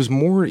especially it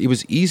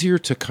was easier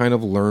to kind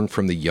of learn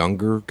from the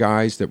younger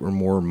guys that were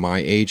more my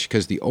age,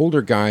 because the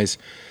older guys,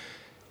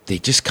 they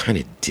just kind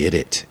of did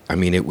it. I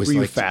mean, it was Were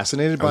you like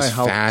fascinated I was by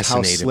how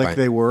fascinated slick by-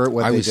 they were at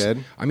what I they was-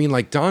 did? I mean,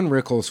 like Don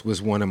Rickles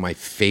was one of my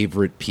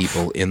favorite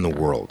people in the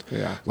world.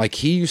 Yeah. Like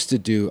he used to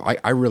do.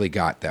 I really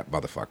got that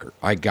motherfucker.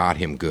 I got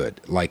him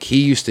good. Like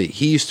he used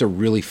to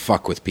really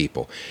fuck with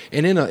people,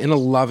 and in a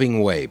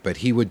loving way. But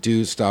he would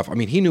do stuff. I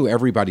mean, he knew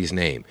everybody's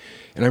name.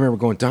 And I remember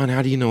going, Don,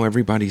 how do you know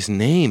everybody's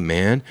name,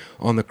 man?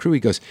 On the crew, he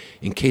goes,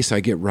 in case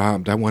I get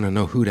robbed, I want to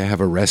know who to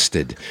have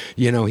arrested.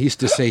 You know, he used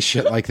to say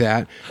shit like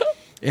that.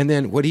 And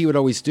then what he would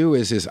always do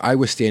is I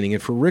was standing in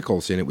for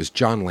Rickles, and it was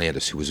John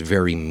Landis, who was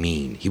very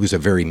mean. He was a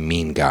very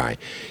mean guy.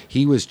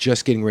 He was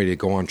just getting ready to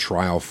go on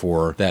trial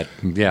for That,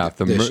 yeah,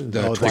 the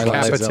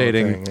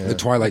decapitating- thing. the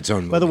Twilight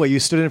Zone movie. By the way, you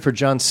stood in for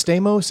John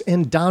Stamos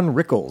and Don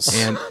Rickles.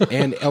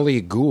 and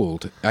Elliot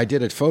Gould. I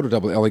did a photo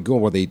double with Elliot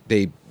Gould where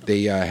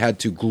they had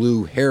to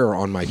glue hair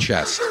on my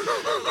chest.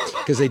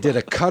 Because they did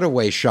a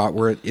cutaway shot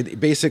where it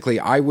basically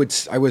I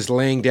was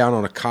laying down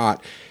on a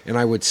cot and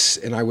I would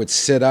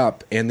sit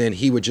up, and then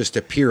he would just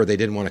appear. They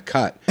didn't want to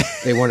cut.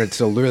 They wanted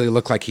to literally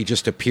look like he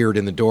just appeared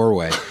in the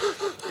doorway.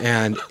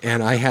 And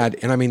I had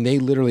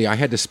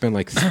to spend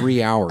like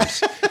 3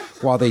 hours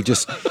while they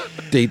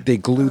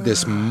glued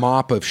this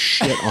mop of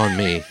shit on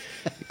me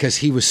because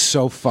he was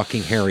so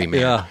fucking hairy, man.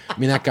 Yeah. I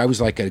mean, that guy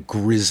was like a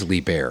grizzly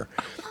bear.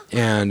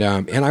 And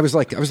I was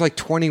like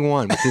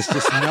 21 with this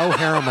just no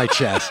hair on my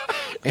chest,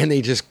 and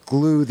they just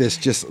glue this.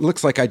 Just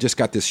looks like I just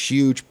got this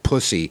huge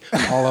pussy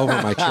all over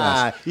my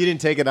chest. You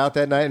didn't take it out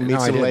that night and meet No,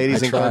 I some didn't.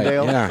 ladies I in tried.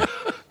 Glendale?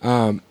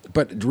 Yeah.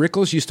 But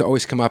Rickles used to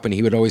always come up and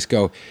he would always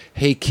go,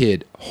 "Hey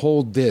kid,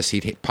 hold this."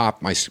 He'd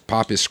pop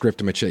his script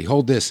in my chest.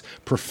 "Hold this.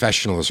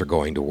 Professionals are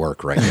going to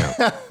work right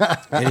now."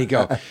 And he'd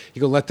go,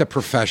 "Let the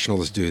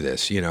professionals do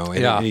this," you know.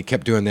 And he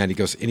kept doing that. He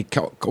goes, and he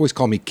always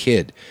called me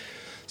kid.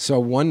 So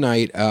one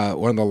night,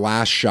 one of the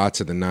last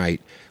shots of the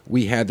night,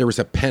 there was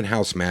a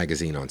Penthouse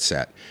magazine on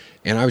set,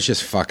 and I was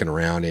just fucking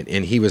around,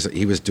 and he was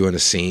doing a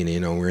scene,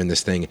 you know, we're in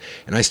this thing,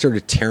 and I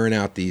started tearing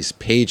out these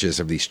pages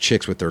of these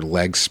chicks with their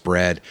legs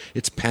spread.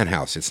 It's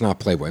Penthouse, it's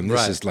not Playboy. And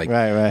this is like,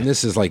 and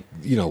this is like,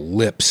 you know,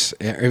 lips.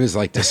 It was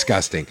like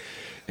disgusting,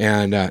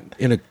 and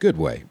in a good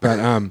way,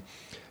 but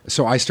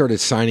so I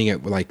started signing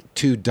it like,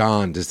 "To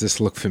Don, does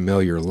this look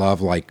familiar?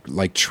 Love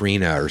like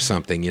Trina," or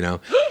something, you know.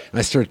 And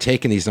I started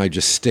taking these and I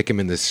just stick them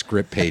in the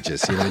script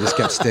pages. You know, I just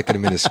kept sticking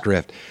them in the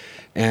script.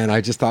 And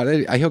I just thought,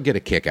 he'll get a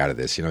kick out of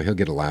this. You know, he'll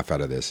get a laugh out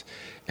of this.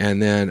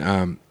 And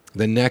then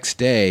the next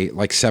day,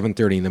 like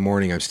 7:30 in the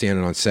morning, I'm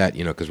standing on set,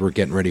 you know, because we're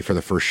getting ready for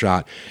the first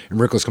shot. And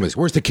Rickles comes,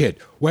 "Where's the kid?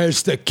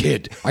 Where's the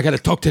kid? I got to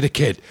talk to the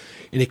kid."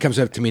 And he comes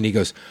up to me and he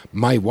goes,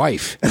 "My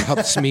wife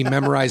helps me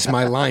memorize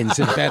my lines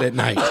in bed at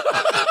night."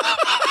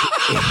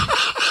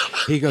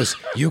 He goes,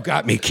 "You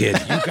got me, kid.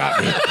 You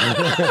got me."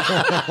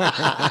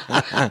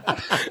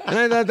 And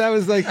I thought that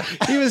was like,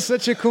 he was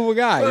such a cool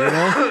guy, you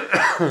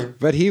know?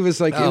 But he was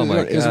like,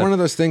 it was one of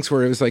those things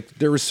where it was like,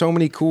 there were so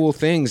many cool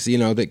things, you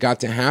know, that got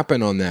to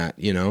happen on that,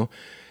 you know?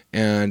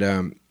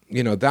 And,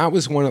 you know, that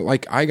was one of,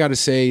 like, I got to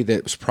say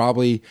that was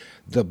probably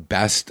the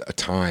best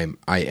time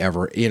I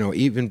ever, you know,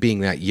 even being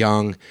that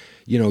young,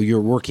 you know,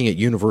 you're working at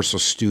Universal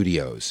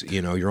Studios,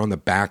 you know, you're on the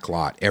back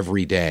lot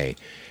every day.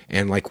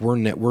 And like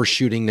we're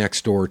shooting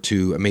next door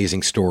to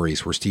Amazing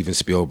Stories, where Steven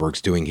Spielberg's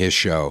doing his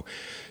show.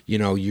 You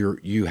know,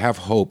 you have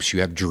hopes,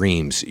 you have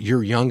dreams.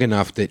 You're young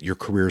enough that your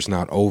career's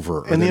not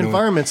over. And the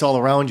environment's all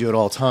around you at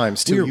all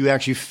times, too. You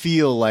actually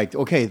feel like,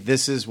 okay,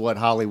 this is what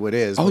Hollywood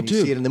is when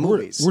you see it in the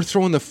movies. We're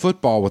throwing the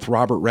football with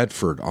Robert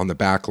Redford on the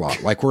back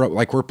lot.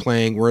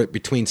 We're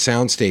between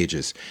sound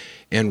stages.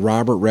 And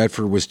Robert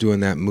Redford was doing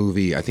that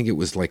movie. I think it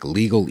was like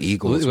Legal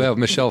Eagles. We have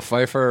Michelle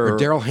Pfeiffer. Or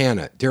Daryl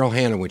Hannah. Daryl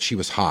Hannah when she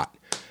was hot.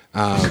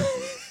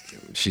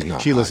 She's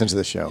not. She listens to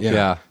the show.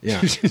 Yeah.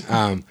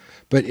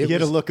 But you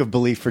get a look of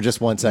belief for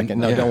just 1 second.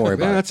 No, don't worry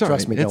about it.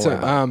 Trust me, don't worry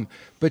about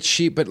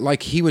it. But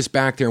like he was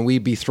back there, and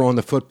we'd be throwing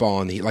the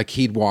football, and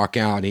he'd walk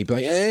out, and he'd be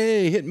like,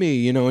 "Hey, hit me,"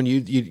 you know, and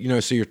you know,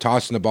 so you're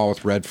tossing the ball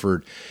with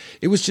Redford.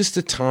 It was just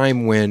a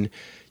time when,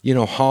 you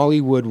know,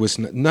 Hollywood was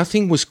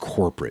nothing was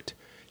corporate.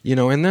 You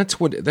know, and that's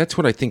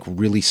what I think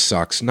really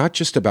sucks, not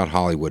just about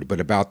Hollywood, but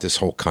about this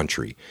whole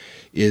country,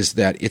 is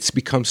that it's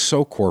become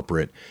so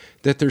corporate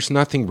that there's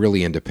nothing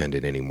really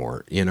independent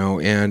anymore, you know,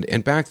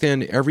 and back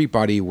then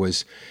everybody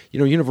was, you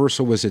know,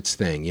 Universal was its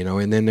thing, you know,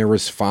 and then there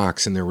was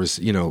Fox and there was,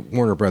 you know,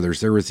 Warner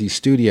Brothers, there was these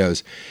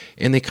studios,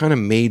 and they kind of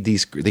made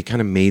these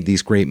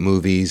great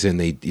movies, and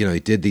they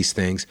did these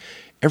things.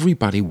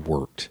 Everybody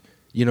worked.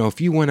 You know,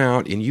 if you went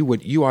out and you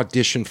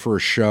auditioned for a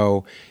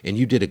show and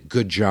you did a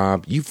good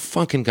job, you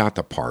fucking got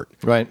the part.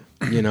 Right.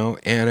 You know,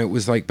 and it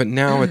was like, but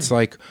now it's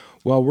like,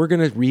 well, we're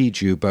going to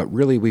read you, but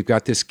really we've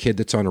got this kid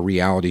that's on a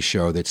reality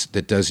show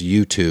that does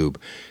YouTube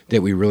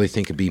that we really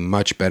think would be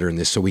much better in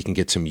this, so we can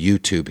get some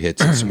YouTube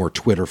hits and some more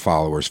Twitter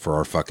followers for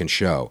our fucking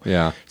show.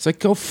 Yeah. It's like,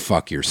 go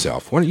fuck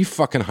yourself. Why don't you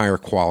fucking hire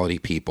quality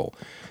people?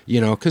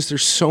 Because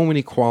there's so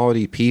many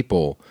quality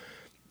people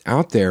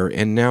out there,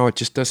 and now it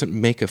just doesn't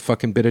make a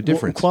fucking bit of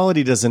difference. Well,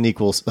 quality doesn't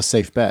equal a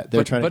safe bet.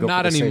 They're trying to but go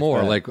not for the safe anymore.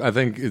 bet. Like, I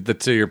think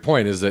that to your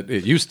point is that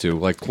it used to.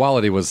 Like,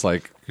 quality was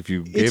like if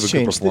you gave It's a good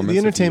changed. performance. The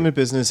entertainment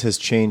business has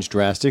changed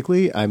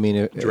drastically. I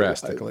mean,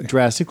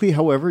 drastically.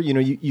 However,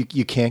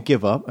 you can't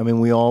give up. I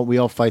mean, we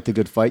all fight the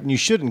good fight, and you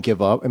shouldn't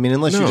give up. I mean,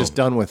 unless you're just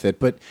done with it.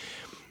 But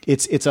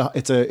it's or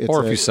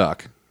if you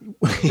suck.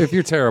 If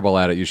you're terrible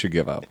at it, you should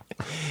give up.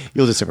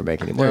 You'll just never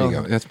make any money. There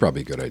you go. That's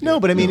probably a good idea. No,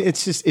 but I mean,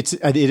 it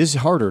is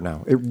harder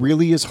now. It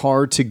really is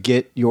hard to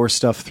get your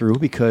stuff through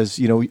because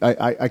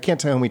I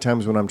can't tell you how many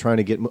times when I'm trying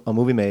to get a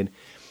movie made,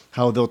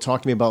 how they'll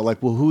talk to me about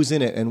like, well, who's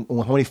in it and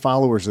how many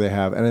followers do they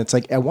have, and it's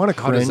like I want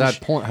to cringe I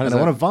want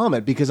to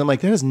vomit because I'm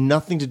like that has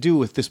nothing to do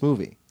with this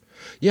movie.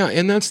 Yeah,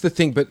 and that's the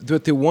thing. But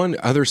the one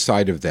other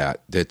side of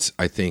that's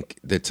I think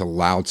that's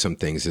allowed some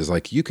things is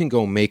like you can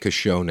go make a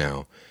show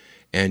now.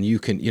 And you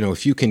can,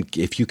 if you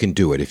can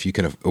do it, if you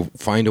can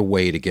find a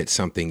way to get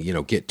something,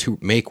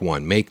 make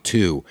one, make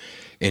two,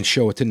 and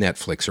show it to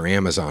Netflix or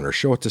Amazon or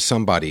show it to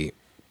somebody.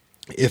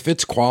 If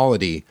it's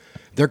quality,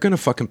 they're going to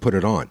fucking put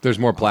it on. There's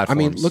more platforms.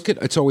 I mean, look at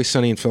It's Always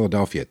Sunny in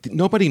Philadelphia.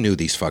 Nobody knew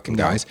these fucking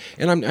guys,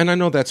 and I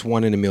know that's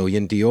 1 in a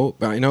million deal,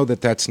 but I know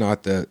that's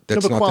not the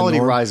that's but not quality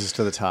the norm. rises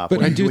to the top. But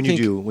when I do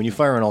think when you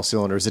fire on all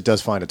cylinders, it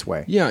does find its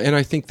way. Yeah, and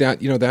I think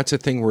that that's a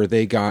thing where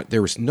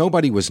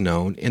nobody was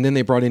known, and then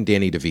they brought in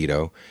Danny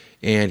DeVito.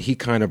 And he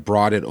kind of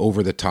brought it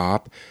over the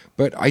top.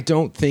 But I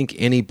don't think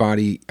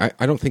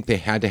I don't think they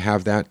had to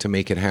have that to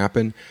make it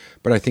happen.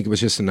 But I think it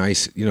was just a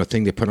nice,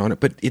 thing they put on it.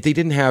 But they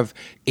didn't have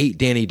 8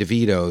 Danny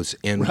DeVitos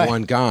and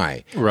one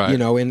guy. Right.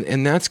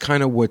 And that's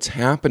kind of what's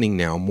happening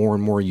now. More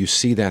and more you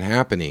see that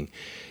happening.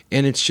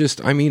 And it's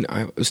just, I mean,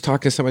 I was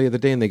talking to somebody the other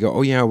day and they go,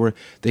 oh yeah,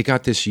 they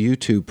got this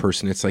YouTube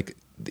person. It's like,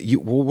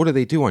 well, what do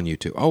they do on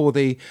YouTube? Oh, well,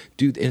 they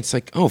do. And it's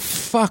like, oh,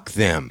 fuck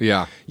them.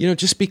 Yeah.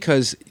 Just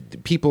because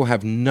people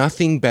have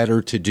nothing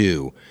better to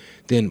do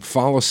than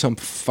follow some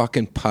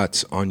fucking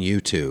putz on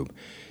YouTube.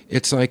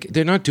 It's like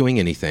they're not doing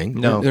anything.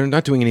 No. They're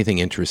not doing anything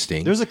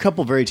interesting. There's a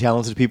couple very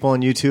talented people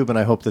on YouTube, and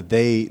I hope that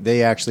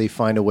they actually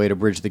find a way to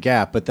bridge the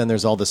gap. But then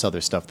there's all this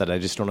other stuff that I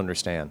just don't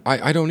understand.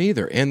 I don't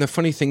either. And the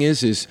funny thing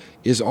is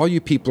all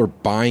you people are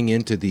buying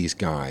into these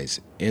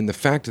guys. And the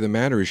fact of the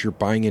matter is you're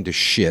buying into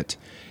shit.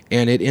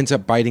 And it ends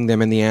up biting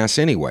them in the ass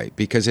anyway.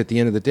 Because at the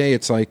end of the day,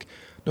 it's like,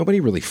 nobody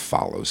really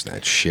follows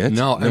that shit.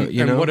 No,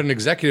 and what an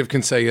executive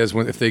can say is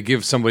if they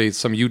give some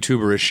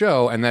YouTuber a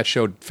show and that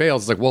show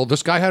fails, it's like, well,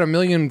 this guy had 1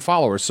 million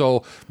followers,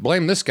 so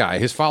blame this guy.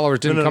 His followers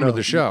didn't come to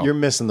the show. You're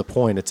missing the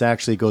point. It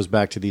actually goes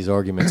back to these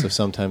arguments of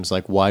sometimes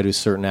like, why do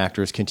certain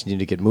actors continue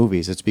to get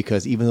movies? It's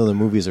because even though the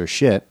movies are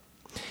shit,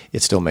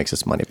 it still makes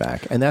its money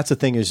back. And that's the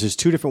thing is there's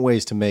 2 different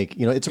ways to make,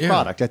 it's a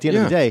product at the end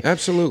of the day.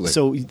 Absolutely.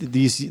 So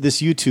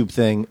this YouTube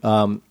thing,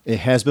 it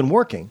has been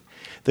working.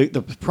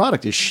 The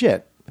product is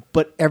shit.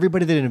 But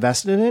everybody that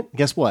invested in it,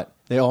 guess what?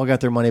 They all got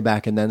their money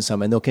back and then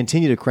some, and they'll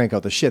continue to crank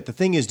out the shit. The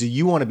thing is, do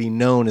you want to be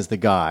known as the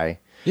guy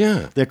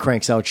that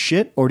cranks out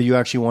shit, or do you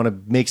actually want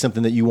to make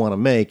something that you want to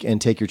make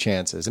and take your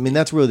chances? I mean,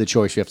 that's really the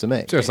choice you have to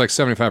make. So it's like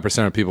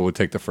 75% of people would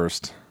take the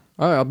first.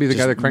 Oh, I'll be the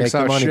guy that cranks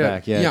out money shit.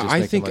 Back.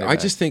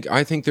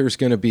 I think there's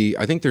going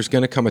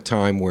to come a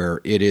time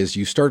where it is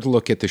you start to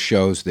look at the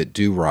shows that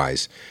do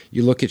rise.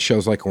 You look at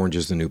shows like Orange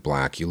is the New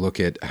Black. You look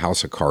at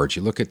House of Cards.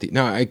 You look at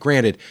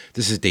granted,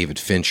 this is David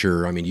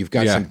Fincher. I mean, you've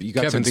got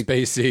Kevin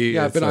Spacey.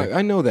 Yeah, but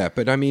I know that.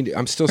 But I mean,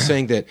 I'm still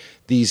saying that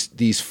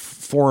these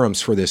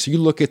forums for this. You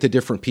look at the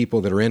different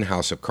people that are in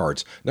House of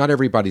Cards. Not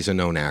everybody's a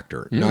known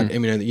actor.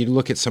 You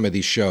look at some of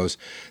these shows.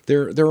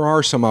 There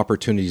are some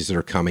opportunities that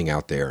are coming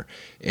out there,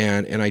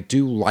 and I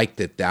do like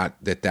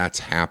that's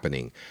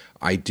happening.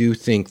 I do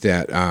think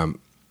that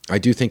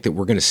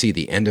we're going to see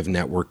the end of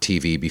network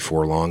TV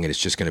before long, and it's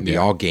just going to be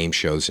all game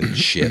shows and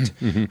shit,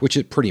 which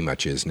it pretty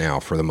much is now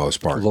for the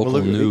most part.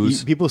 Local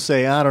news. People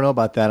say, I don't know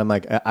about that. I'm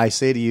like, I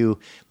say to you,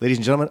 ladies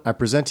and gentlemen, I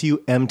present to you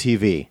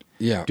MTV.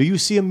 Yeah. Do you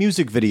see a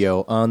music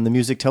video on the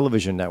Music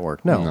Television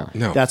Network? No.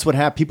 That's what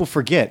happens. People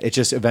forget. It's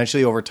just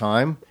eventually over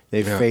time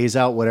they phase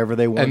out whatever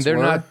they want.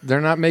 And they're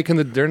not making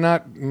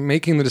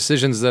the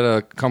decisions that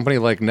a company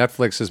like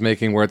Netflix is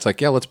making, where it's like,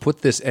 yeah, let's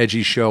put this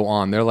edgy show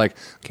on. They're like,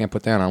 can't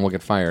put that on, we'll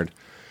get fired.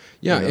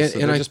 Yeah, so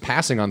they're just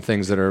passing on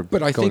things that are.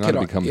 But I think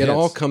it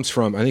all comes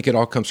from. I think it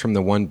all comes from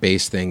the one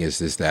base thing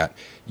is that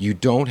you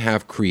don't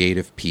have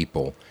creative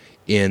people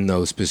in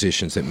those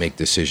positions that make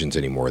decisions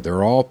anymore.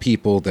 They're all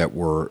people that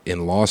were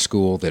in law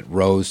school that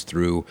rose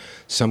through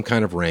some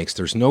kind of ranks.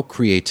 There's no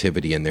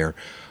creativity in there.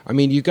 I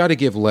mean, you got to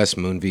give Les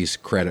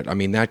Moonves credit. I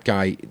mean, that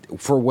guy,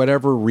 for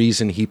whatever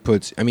reason he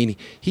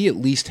at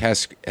least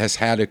has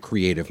had a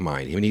creative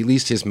mind. I mean, he at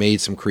least has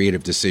made some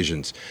creative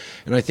decisions.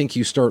 And I think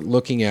you start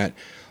looking at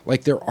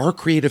Like there are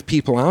creative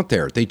people out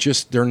there.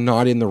 They're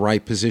not in the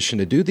right position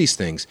to do these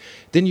things.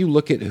 Then you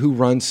look at who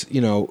runs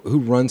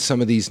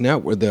some of these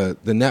the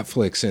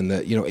Netflix and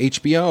the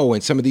HBO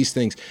and some of these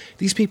things.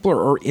 These people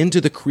are into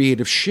the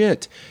creative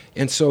shit.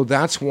 And so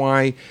that's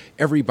why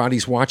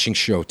everybody's watching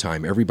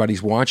Showtime,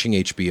 everybody's watching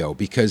HBO,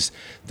 because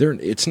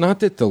it's not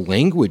that the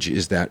language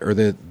is that or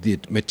the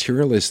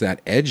material is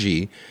that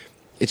edgy.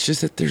 It's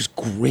just that there's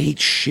great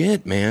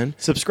shit, man.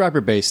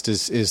 Subscriber based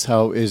is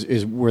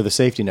where the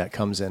safety net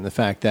comes in. The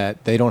fact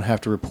that they don't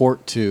have to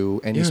report to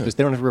they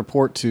don't have to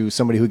report to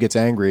somebody who gets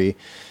angry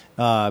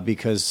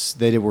because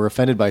they were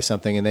offended by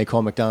something, and they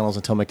call McDonald's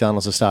and tell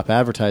McDonald's to stop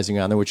advertising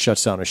on there, which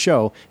shuts down a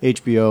show.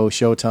 HBO,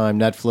 Showtime,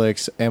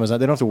 Netflix, Amazon,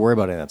 they don't have to worry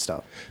about any of that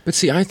stuff. But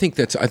see, I think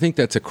that's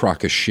a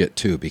crock of shit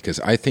too, because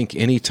I think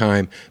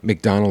anytime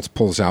McDonald's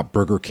pulls out,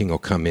 Burger King will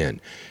come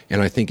in.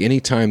 And I think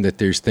anytime that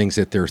there's things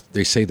that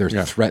they say they're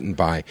threatened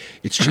by,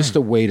 it's just a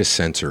way to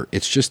censor.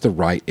 It's just the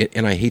right,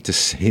 and I hate to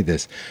say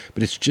this,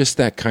 but it's just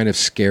that kind of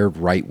scared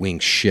right-wing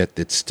shit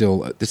that's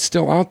still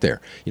out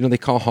there. They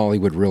call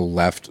Hollywood real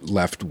left.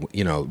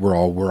 We're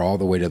all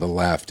the way to the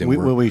left, and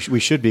we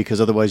should be,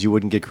 because otherwise you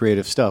wouldn't get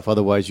creative stuff.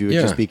 Otherwise you would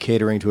just be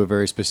catering to a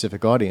very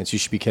specific audience. You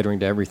should be catering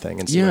to everything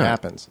and see what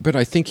happens. But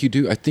I think you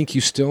do. I think you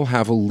still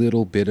have a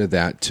little bit of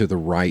that to the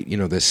right.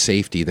 The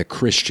safety, the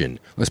Christian.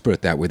 Let's put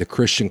it that way. The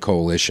Christian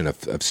coalition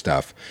of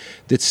stuff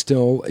that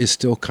is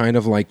still kind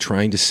of like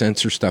trying to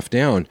censor stuff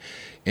down.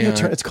 And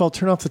it's called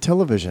turn off the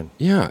television.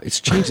 Yeah,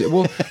 it's changed.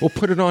 We'll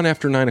put it on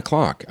after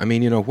 9:00. I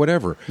mean,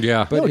 whatever.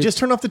 Yeah, but just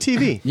turn off the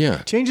TV.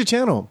 Yeah, change the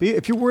channel.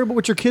 If you're worried about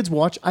what your kids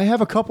watch, I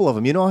have a couple of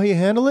them. You know how you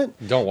handle it?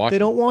 Don't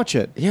watch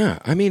it. Yeah,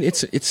 I mean,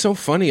 it's so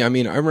funny. I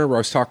mean, I remember I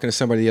was talking to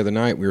somebody the other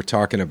night. We were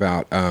talking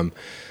about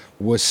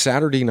was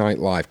Saturday Night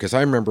Live, because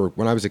I remember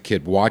when I was a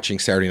kid watching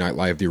Saturday Night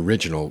Live, the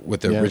original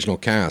with the original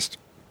cast,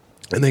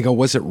 and they go,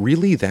 "Was it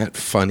really that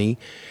funny?"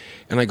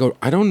 And I go,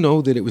 I don't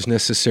know that it was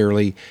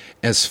necessarily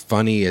as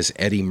funny as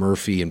Eddie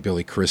Murphy and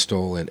Billy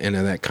Crystal and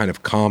that kind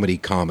of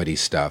comedy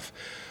stuff.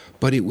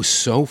 But it was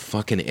so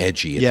fucking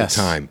edgy at the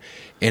time.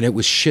 And it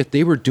was shit.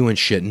 They were doing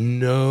shit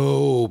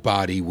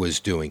nobody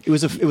was doing. It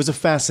was a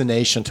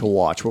fascination to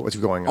watch what was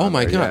going on. Oh,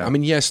 my God. Yeah. I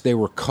mean, yes, they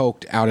were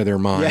coked out of their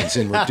minds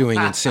and were doing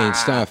insane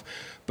stuff.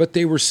 But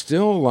they were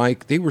still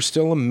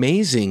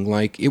amazing.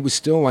 Like, it was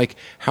still like,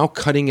 how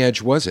cutting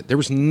edge was it? There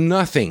was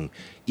nothing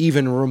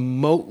even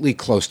remotely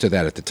close to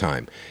that at the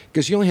time,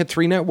 because you only had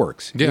 3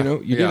 networks. Yeah.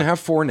 You didn't have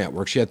 4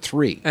 networks; you had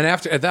 3. And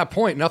at that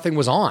point, nothing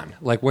was on.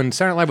 Like when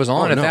Saturday Night Live was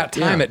on that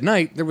time at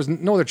night, there was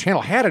no other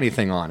channel had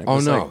anything on. It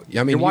was like,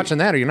 I mean, you're watching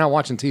that, or you're not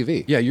watching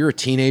TV. Yeah, you're a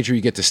teenager.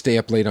 You get to stay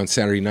up late on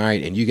Saturday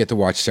night, and you get to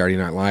watch Saturday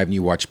Night Live, and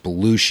you watch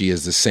Belushi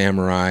as the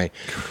samurai,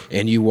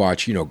 and you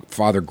watch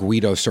Father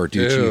Guido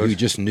Sarducci, who you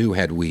just knew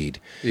had weed.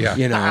 Yeah,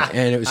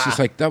 and it was just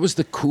like that was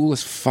the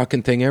coolest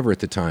fucking thing ever at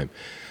the time.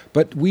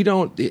 But I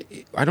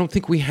don't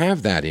think we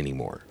have that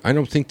anymore. I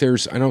think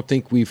there's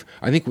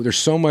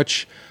so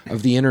much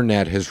of the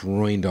internet has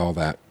ruined all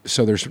that.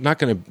 So there's not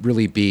going to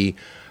really be,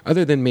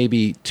 other than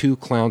maybe 2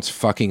 clowns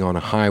fucking on a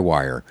high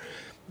wire,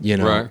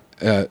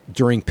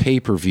 during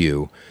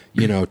pay-per-view,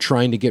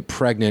 trying to get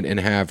pregnant and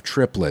have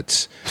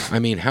triplets. I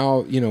mean,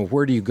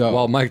 where do you go?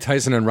 While Mike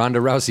Tyson and Ronda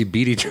Rousey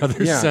beat each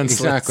other senseless.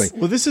 Exactly.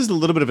 Well, this is a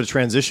little bit of a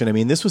transition. I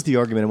mean, this was the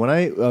argument.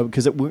 And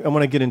because I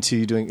want to get into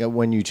you doing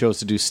when you chose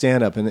to do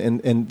stand-up.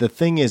 And the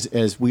thing is,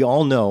 as we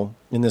all know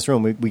in this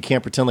room, we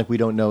can't pretend like we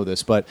don't know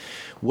this, but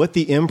what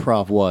the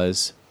improv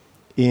was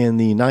in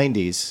the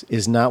 90s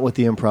is not what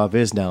the improv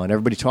is now. And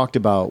everybody talked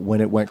about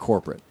when it went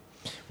corporate,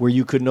 where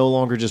you could no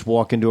longer just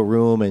walk into a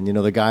room and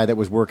the guy that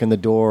was working the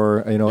door,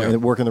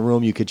 and working the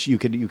room, you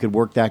could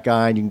work that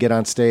guy and you can get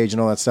on stage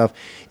and all that stuff.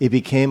 It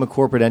became a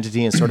corporate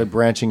entity and started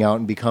branching out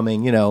and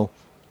becoming,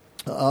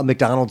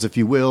 McDonald's, if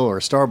you will, or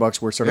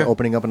Starbucks, were sort of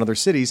opening up in other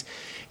cities,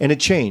 and it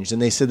changed.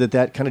 And they said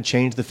that kind of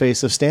changed the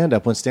face of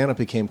stand-up when stand-up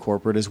became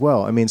corporate as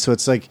well. I mean, so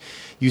it's like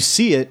you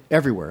see it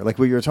everywhere, like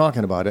what you were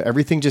talking about.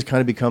 Everything just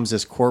kind of becomes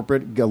this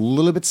corporate, a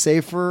little bit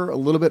safer, a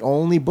little bit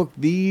only book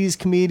these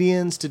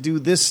comedians to do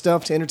this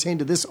stuff to entertain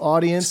to this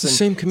audience. It's the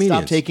same comedians.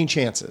 Stop taking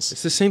chances.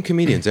 It's the same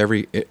comedians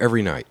every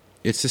night.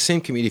 It's the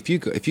same comedian.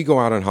 If you go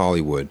out in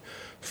Hollywood,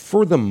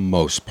 for the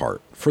most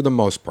part.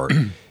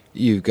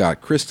 You've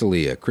got Chris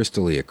D'Elia,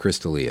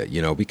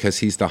 because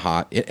he's the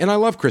hot, and I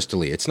love Chris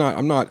D'Elia. It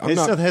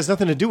has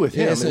nothing to do with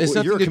him.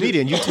 You're a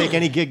comedian. You take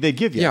any gig they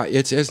give you. Yeah,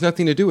 it has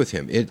nothing to do with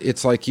him.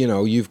 It's like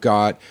you've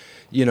got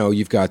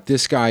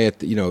this guy at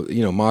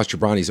Maz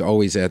Jobrani's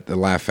always at the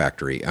Laugh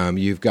Factory.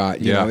 You've got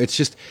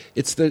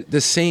it's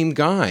the same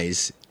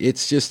guys.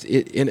 It's just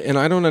and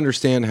I don't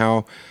understand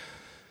how.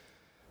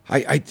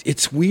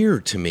 It's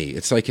weird to me.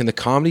 It's like in the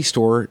Comedy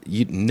Store,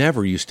 you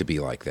never used to be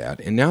like that,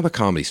 and now the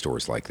Comedy Store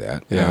is like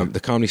that. Yeah. The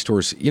Comedy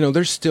Stores,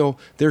 there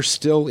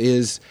still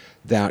is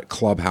that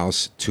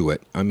clubhouse to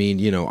it. I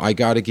mean, I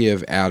got to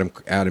give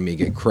Adam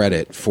Egan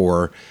credit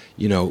for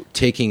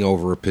taking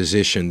over a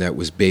position that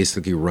was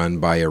basically run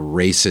by a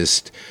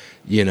racist,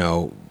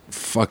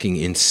 fucking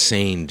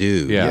insane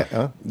dude.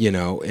 Yeah.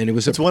 Yeah. And it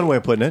was It's one way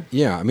of putting it.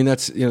 Yeah, I mean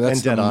that's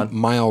And dead a on.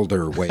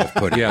 milder way of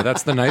putting it. Yeah,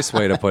 that's the nice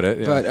way to put it.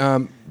 Yeah.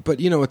 But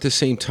at the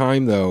same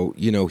time though,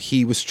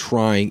 he was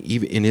trying,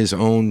 even in his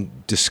own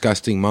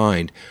disgusting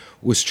mind,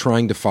 was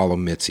trying to follow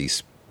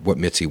what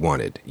Mitzi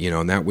wanted.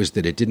 And that was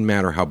that it didn't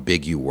matter how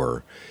big you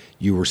were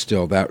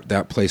still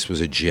that place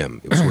was a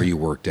gym. It was where you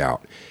worked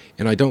out.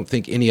 And I don't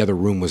think any other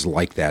room was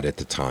like that at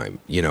the time.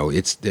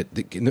 It's that.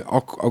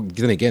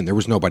 Then again, there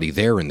was nobody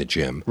there in the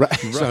gym, Right.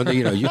 So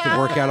you could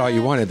work out all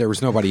you wanted. There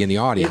was nobody in the It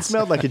audience.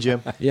 smelled like a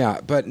gym. Yeah,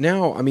 but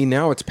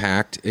now it's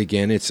packed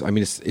again. It's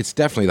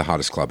definitely the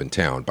hottest club in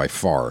town by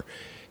far,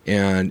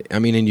 and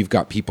you've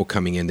got people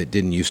coming in that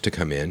didn't used to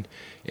come in,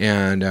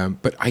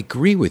 and but I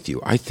agree with you.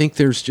 I think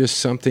there's just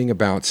something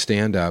about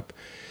stand up,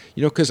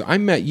 because I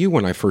met you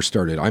when I first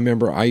started. I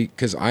remember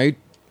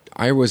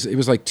it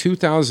was like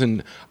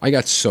 2000. I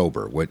got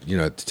sober.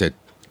 To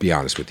be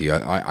honest with you,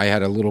 I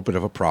had a little bit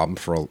of a problem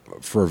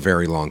for a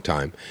very long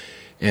time,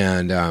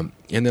 and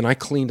then I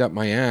cleaned up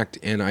my act,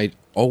 and I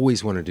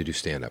always wanted to do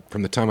stand up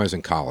from the time I was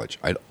in college.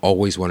 I'd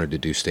always wanted to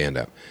do stand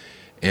up,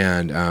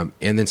 and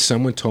then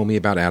someone told me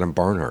about Adam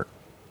Barnhart,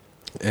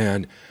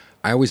 and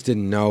I always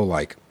didn't know.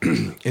 Like,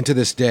 and to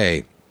this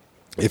day,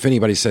 if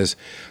anybody says,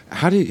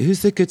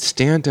 who's the good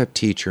stand-up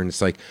teacher? And it's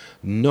like,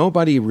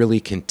 nobody really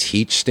can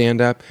teach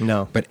stand-up.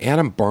 No. But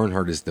Adam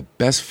Barnhart is the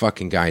best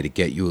fucking guy to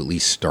get you at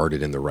least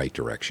started in the right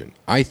direction.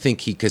 I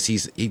think because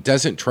he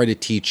doesn't try to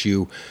teach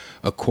you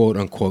a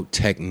quote-unquote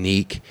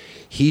technique.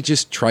 He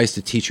just tries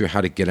to teach you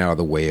how to get out of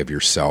the way of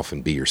yourself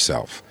and be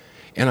yourself.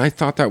 And I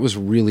thought that was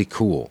really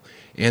cool.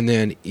 And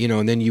then,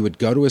 then you would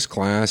go to his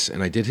class,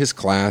 and I did his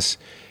class,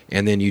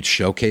 and then you'd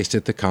showcase it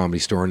at the Comedy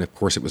Store, and of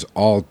course it was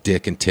all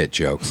dick and tit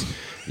jokes.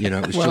 It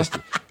was just,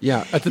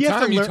 yeah. At the You have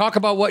time, to you learn- talk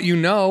about what you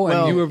know,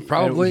 and you were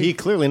probably... he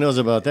clearly knows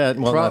about that.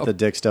 Well, not the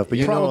dick stuff, but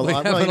you know a probably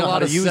lot. having You know a how lot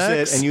to of use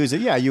sex. it and use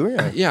it. Yeah, you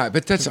were. Yeah,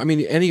 but that's,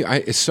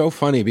 it's so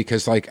funny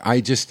because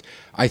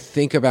I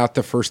think about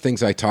the first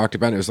things I talked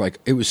about, and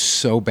it was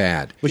so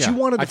bad. But Yeah. you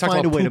wanted I to talk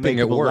find a about way to pooping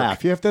make at people work.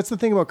 laugh. That's the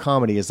thing about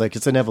comedy is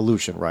it's an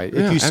evolution, right?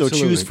 Yeah, if you so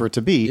absolutely. choose for it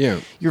to be. Yeah.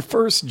 Your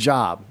first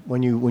job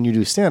when you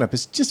do stand up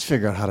is just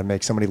figure out how to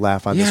make somebody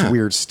laugh on Yeah. this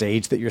weird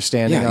stage that you're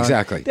standing Yeah, on.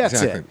 exactly, That's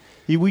exactly. it.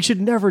 We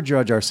should never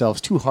judge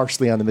ourselves too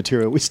harshly on the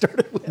material we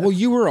started with. Well,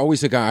 you were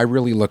always a guy I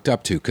really looked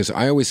up to because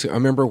I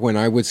remember when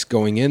I was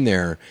going in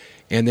there,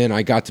 and then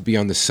I got to be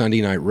on the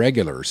Sunday night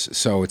regulars.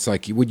 So it's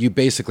like, I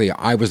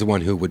was the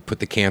one who would put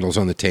the candles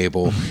on the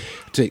table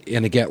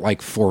and to get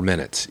like 4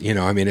 minutes.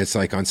 It's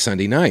like on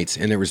Sunday nights,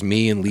 and there was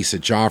me and Lisa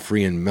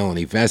Joffrey and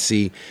Melanie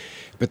Vesey.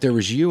 But there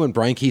was you and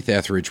Brian Keith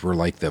Etheridge were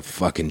like the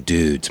fucking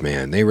dudes,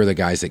 man. They were the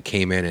guys that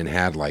came in and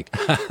had like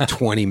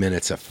 20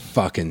 minutes of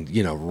fucking,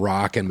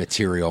 rockin'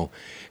 material.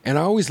 And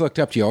I always looked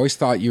up to you. I always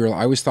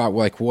thought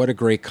like, what a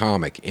great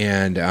comic.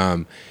 And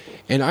I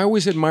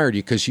always admired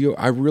you because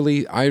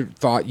I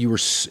thought you were,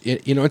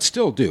 and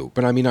still do.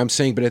 But I'm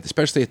saying, but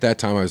especially at that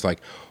time, I was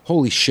like,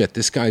 holy shit,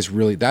 this guy's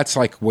really, that's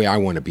like the way I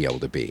want to be able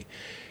to be.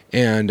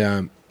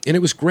 And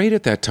it was great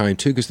at that time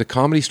too, because the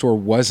Comedy Store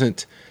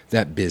wasn't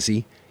that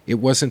busy. It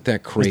wasn't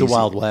that crazy. It was the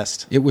Wild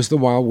West. It was the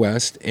Wild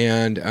West.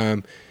 And,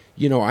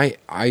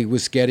 I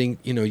was getting,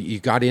 you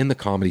got in the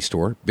Comedy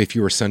Store. If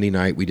you were Sunday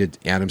night, we did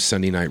Adam's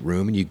Sunday night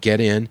room, and you get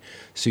in.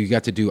 So you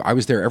got to do, I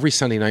was there every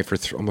Sunday night for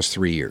almost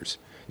 3 years,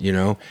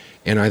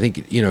 And I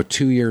think,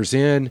 2 years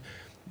in,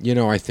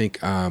 I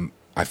think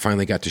I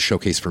finally got to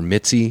showcase for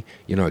Mitzi.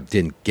 It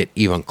didn't get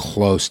even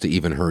close to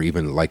even her,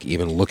 even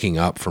looking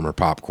up from her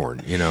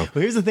popcorn, Well,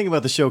 here's the thing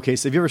about the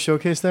showcase. Have you ever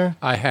showcased there?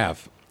 I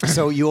have.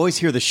 So you always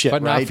hear the shit,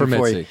 But not right? for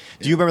before Mitzi.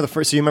 Do you remember the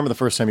first? So you remember the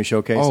first time you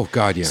showcased? Oh,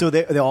 God, yeah. So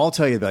they'll all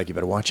tell you, like, you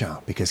better watch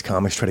out because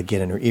comics try to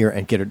get in her ear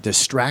and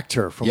distract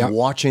her from Yep.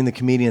 watching the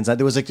comedians. There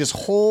was like this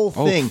whole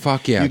Oh, thing.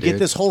 fuck yeah, You get dude.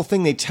 this whole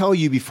thing they tell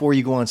you before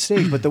you go on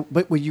stage,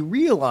 but what you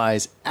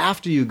realize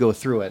after you go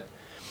through it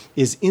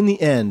is in the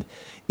end,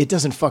 it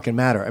doesn't fucking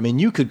matter.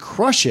 You could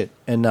crush it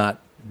and not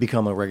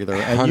become a regular,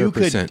 and you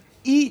 100%. could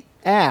eat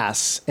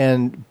ass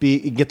and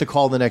get the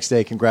call the next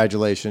day.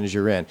 Congratulations,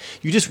 you're in.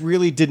 You just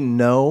really didn't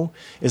know.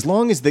 As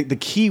long as the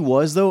key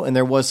was though, and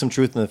there was some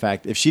truth in the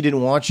fact, if she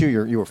didn't want you,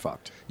 you were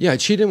fucked. Yeah,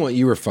 she didn't want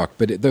you were fucked.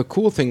 But the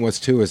cool thing was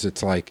too is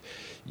it's like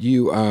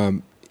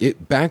you.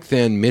 Back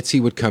then, Mitzi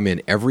would come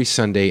in every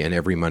Sunday and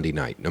every Monday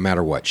night, no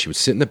matter what. She would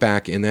sit in the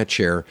back in that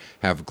chair,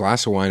 have a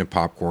glass of wine and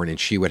popcorn, and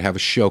she would have a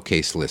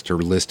showcase list, her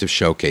list of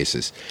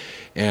showcases.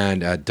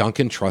 And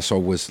Duncan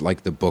Trussell was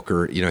like the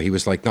booker. He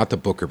was like not the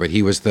booker, but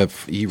he was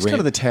He's kind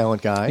of the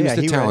talent guy. He was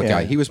the talent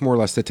guy. Yeah. He was more or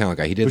less the talent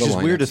guy. He did Which the is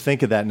weird to lineups.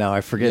 think of that now. I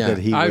forget Yeah. that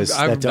he was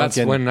that That's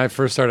Duncan. when I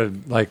first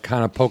started like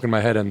kind of poking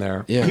my head in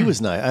there. Yeah. He was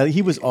nice.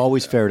 He was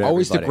always fair to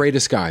Always everybody. the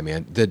greatest guy,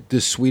 man.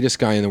 The sweetest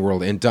guy in the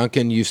world. And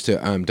Duncan used to.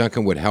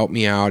 Duncan would help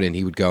me out, and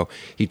he would go.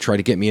 He'd try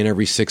to get me in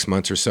every 6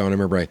 months or so. And I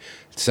remember,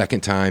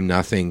 second time,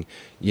 nothing.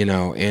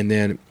 And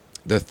then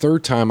the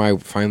third time I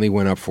finally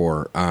went up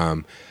for.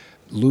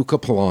 Luca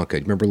Polanca.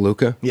 You remember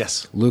Luca?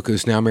 Yes. Luca,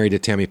 who's now married to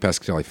Tammy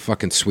Pescatelli.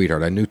 Fucking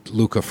sweetheart. I knew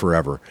Luca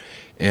forever.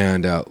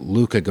 And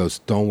Luca goes,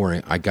 don't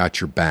worry, I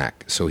got your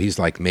back. So he's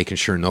like making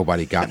sure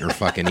nobody got in her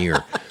fucking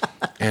ear.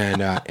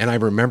 And I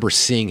remember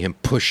seeing him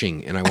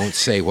pushing, and I won't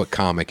say what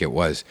comic it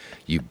was,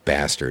 you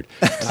bastard,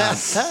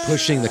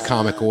 pushing the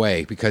comic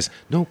away because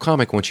no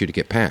comic wants you to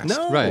get past.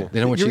 No. Right. They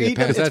don't want you to get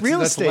past. It's real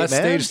that's estate, less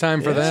man. stage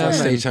time for them. It's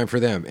stage time for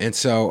them. And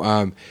so,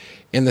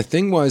 and the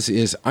thing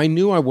is I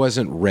knew I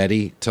wasn't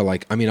ready to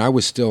I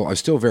was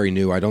still very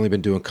new. I'd only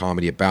been doing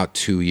comedy about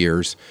 2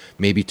 years,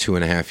 maybe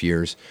 2.5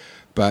 years.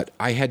 But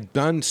I had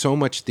done so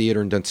much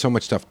theater and done so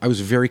much stuff. I was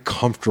very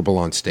comfortable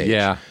on stage.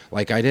 Yeah.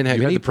 Like I didn't have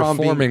You had any the problem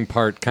performing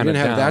part kind of I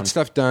didn't have down. that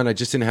stuff done. I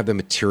just didn't have the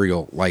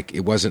material. Like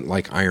it wasn't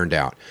like ironed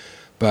out.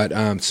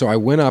 But so I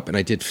went up and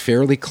I did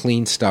fairly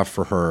clean stuff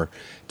for her.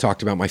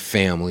 Talked about my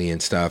family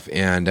and stuff.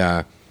 And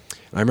I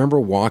remember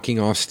walking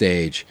off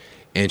stage,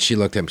 and she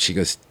looked at me. She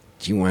goes,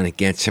 "Do you want to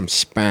get some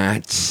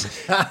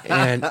spots?"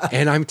 and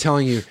I'm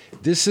telling you,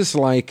 this is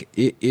like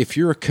if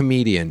you're a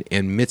comedian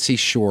and Mitzi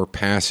Shore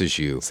passes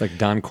you. It's like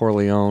Don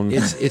Corleone.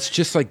 It's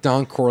just like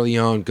Don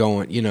Corleone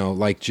going,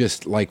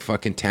 just like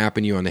fucking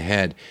tapping you on the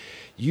head.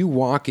 You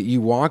walk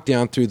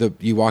down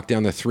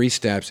the 3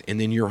 steps, and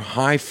then you're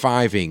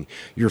high-fiving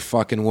your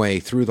fucking way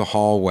through the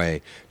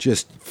hallway.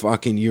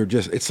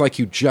 It's like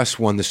you just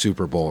won the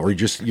Super Bowl, or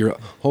you're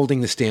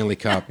holding the Stanley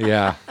Cup.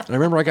 Yeah. And I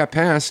remember I got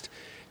passed,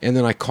 and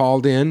then I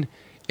called in,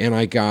 and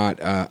I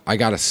got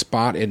a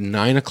spot at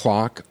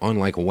 9:00 on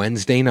like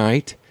Wednesday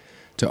night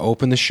to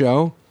open the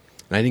show,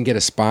 and I didn't get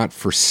a spot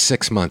for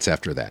 6 months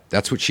after that.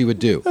 That's what she would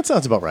do. That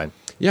sounds about right.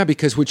 Yeah,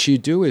 because what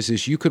she'd do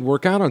is you could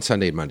work out on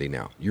Sunday and Monday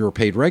now. You're a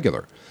paid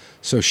regular.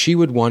 So she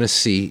would want to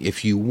see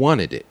if you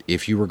wanted it,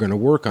 if you were going to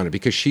work on it.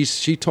 Because she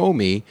told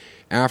me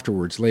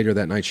afterwards, later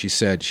that night, she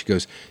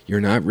goes,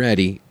 "You're not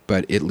ready,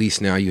 but at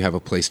least now you have a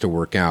place to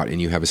work out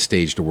and you have a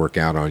stage to work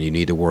out on. You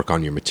need to work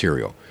on your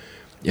material."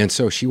 And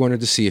so she wanted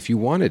to see if you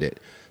wanted it.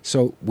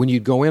 So when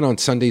you'd go in on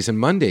Sundays and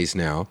Mondays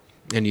now,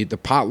 and the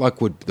potluck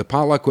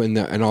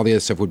and all the other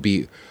stuff would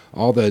be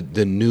all the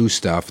new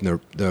stuff, and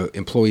the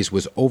employees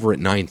was over at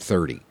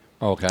 9:30.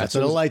 Okay. So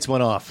the lights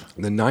went off.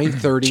 The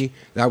 9:30,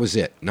 that was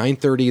it.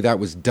 9:30, that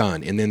was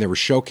done. And then there were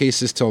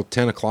showcases till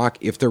 10 o'clock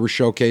if there were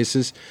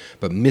showcases.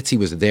 But Mitzi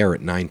was there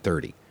at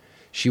 9:30.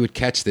 She would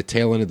catch the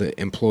tail end of the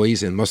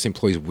employees, and most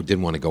employees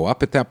didn't want to go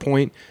up at that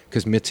point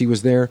because Mitzi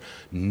was there.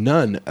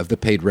 None of the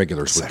paid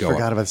regulars would go up. I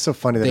forgot about it. It's so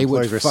funny that They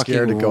would employees were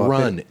scared to go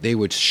run. up. They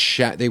would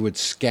they would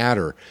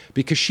scatter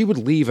because she would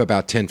leave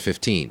about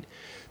 10:15.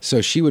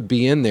 So she would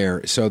be in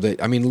there so that,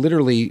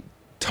 literally,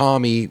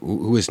 Tommy,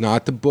 who is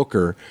not the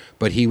booker,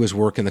 but he was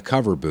working the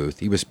cover booth.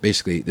 He was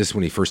basically, this is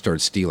when he first started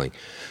stealing.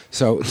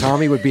 So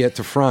Tommy would be at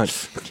the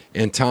front,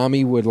 and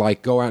Tommy would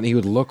go out and he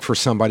would look for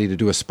somebody to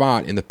do a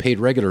spot, and the paid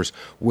regulars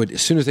would,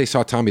 as soon as they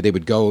saw Tommy, they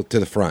would go to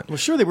the front. Well,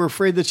 sure, they were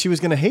afraid that she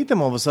was going to hate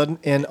them all of a sudden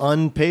and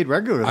unpaid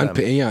regular them.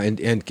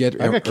 And get...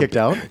 I got kicked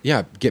out.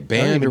 Yeah, get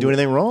banned. I didn't even do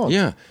anything wrong.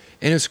 Yeah,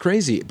 and it's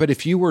crazy. But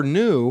if you were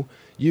new,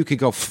 you could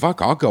go,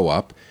 fuck, I'll go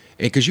up.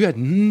 Because you had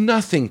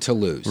nothing to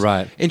lose.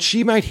 Right. And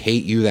she might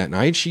hate you that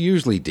night. She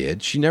usually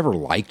did. She never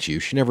liked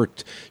you.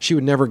 She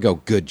would never go,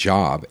 good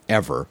job,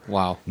 ever.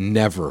 Wow.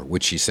 Never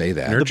would she say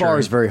that. The bar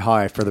is very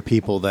high for the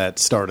people that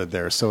started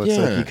there. So it's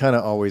Yeah. like you kind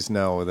of always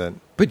know that.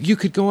 But you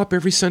could go up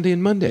every Sunday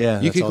and Monday. Yeah,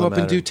 you that's could all go that up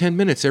and do mattered. 10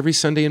 minutes every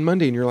Sunday and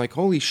Monday, and you're like,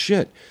 holy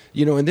shit.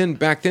 And then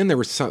back then there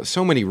were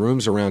so many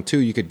rooms around, too.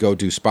 You could go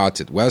do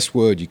spots at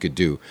Westwood. You could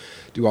do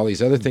all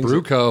these other things.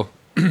 Bruco.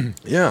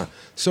 Yeah.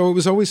 So it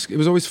was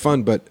always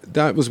fun, but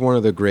that was one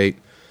of the great...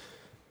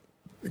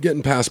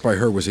 Getting passed by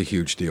her was a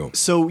huge deal.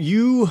 So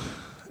you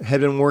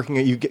had been working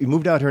at, you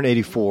moved out here in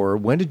 84.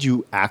 When did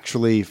you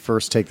actually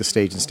first take the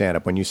stage and stand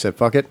up? When you said,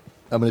 fuck it,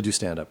 I'm going to do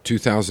stand up?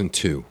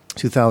 2002.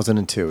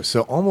 2002.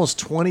 So almost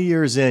 20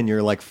 years in,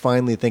 you're like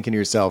finally thinking to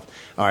yourself,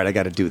 all right, I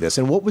got to do this.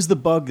 And what was the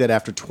bug that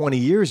after 20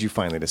 years you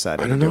finally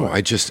decided I don't to do know.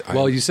 it?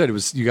 Well, you said it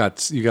was you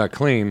got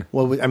clean.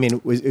 Well, was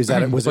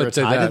there a But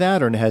tie to that-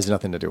 that, or it has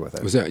nothing to do with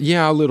it? Was that?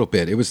 Yeah, a little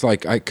bit. It was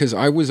like, because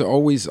I was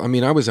always, I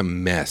was a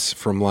mess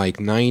from like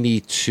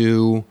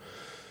 92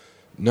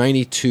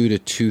 to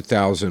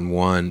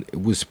 2001.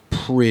 It was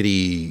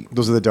pretty.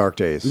 Those are the dark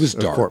days. It was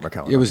of dark. Fort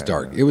McCollum. It was Okay,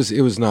 dark. yeah.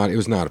 It was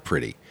not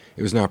pretty.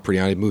 It was not pretty.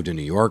 I had moved to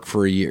New York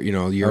for a year,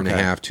 a year and a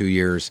Okay. half, 2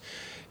 years,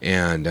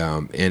 and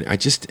I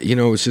just, it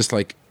was just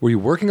like, Were you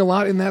working a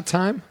lot in that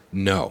time?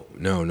 no,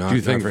 not. Do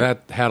you think not very-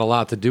 that had a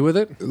lot to do with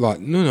it? No.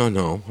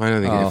 I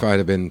don't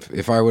think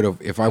if I would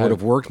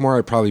have worked more,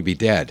 I'd probably be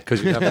dead.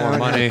 Because you have more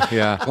money.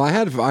 Yeah.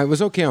 Well, I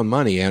was okay on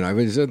money, and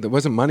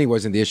money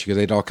wasn't the issue because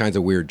I had all kinds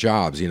of weird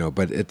jobs,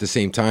 But at the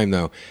same time,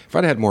 though, if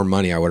I'd had more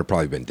money, I would have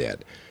probably been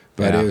dead.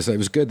 But Yeah. it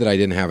was good that I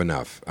didn't have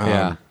enough.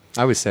 Yeah.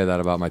 I always say that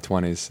about my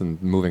 20s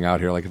and moving out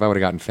here. Like if I would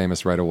have gotten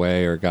famous right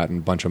away or gotten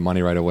a bunch of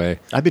money right away,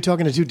 I'd be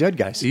talking to two dead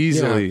guys.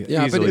 easily.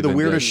 Yeah, but easily the been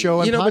weirdest dead. show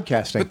on but-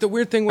 podcasting. But the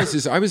weird thing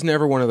was, I was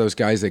never one of those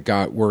guys that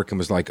got work and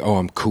was like, "Oh,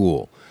 I'm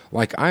cool."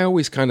 Like I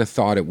always kind of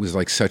thought it was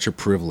like such a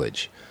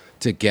privilege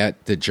to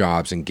get the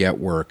jobs and get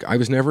work. I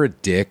was never a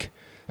dick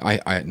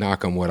I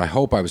knock on wood. I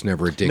hope I was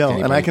never addicted. No, to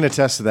and anybody. I can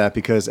attest to that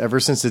because ever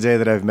since the day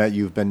that I've met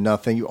you, you've been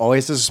nothing. You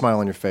always have a smile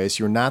on your face.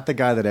 You're not the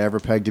guy that I ever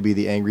pegged to be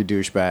the angry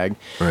douchebag.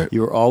 Right. You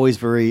were always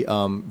very,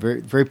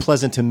 very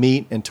pleasant to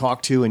meet and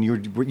talk to, and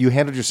you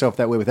handled yourself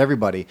that way with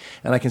everybody.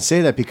 And I can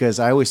say that because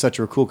I always thought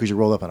you were cool because you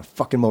rolled up on a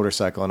fucking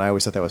motorcycle, and I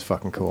always thought that was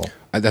fucking cool.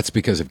 That's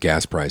because of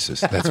gas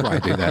prices. That's why I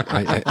do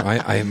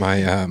that.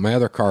 My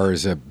other car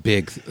is a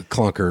big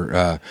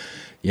clunker.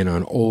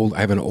 I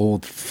have an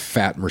old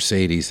fat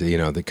Mercedes,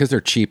 because they're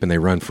cheap and they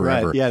run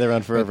forever. Right. Yeah, they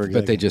run forever.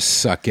 But they just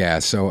suck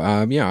gas. So,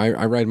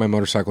 I ride my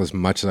motorcycle as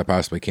much as I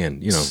possibly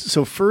can,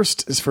 So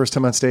first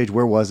time on stage,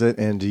 where was it?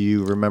 And do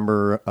you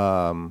remember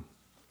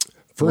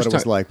what it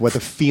was like, what the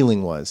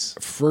feeling was?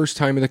 First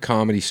time at the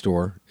Comedy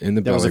Store in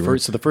the Belly Room.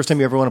 So the first time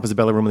you ever went up was the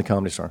Belly Room in the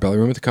Comedy Store? Belly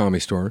Room at the Comedy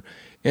Store.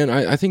 And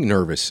I think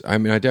nervous. I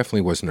mean, I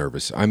definitely was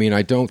nervous. I mean,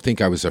 I don't think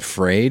I was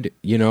afraid.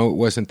 It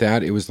wasn't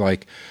that. It was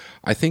like...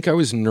 I think I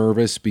was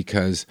nervous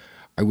because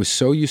I was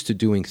so used to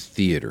doing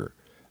theater.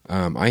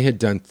 I had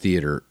done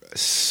theater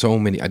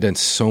I'd done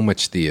so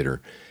much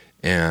theater.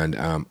 And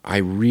I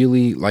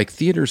really, like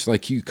theater's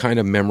like you kind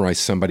of memorize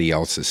somebody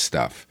else's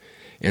stuff.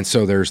 And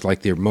so there's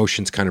like the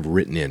emotions kind of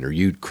written in, or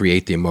you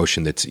create the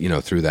emotion that's,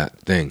 through that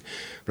thing.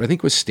 But I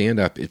think with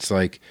stand-up, it's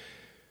like,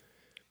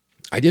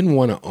 I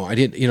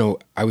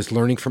was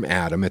learning from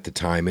Adam at the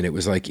time, and it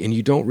was like, and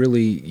you don't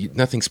really,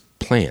 nothing's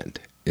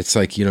planned. It's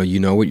like, you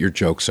know what your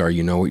jokes are,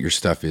 you know what your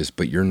stuff is,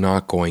 but you're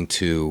not going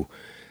to,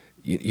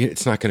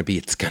 it's going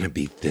to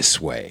be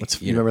this way.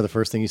 You remember the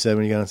first thing you said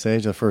when you got on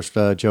stage, the first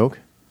joke?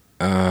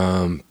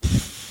 I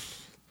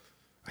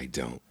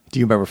don't. Do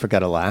you remember forgot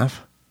to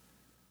laugh?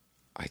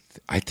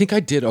 I think I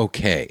did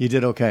okay. You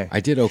did okay.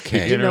 I did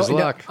okay. Beginner's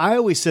luck. I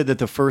always said that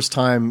the first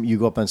time you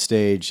go up on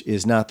stage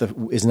is not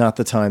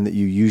the time that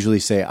you usually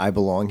say I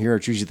belong here.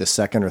 It's usually the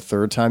second or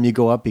third time you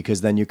go up because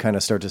then you kind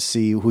of start to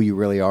see who you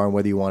really are and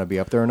whether you want to be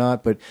up there or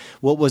not. But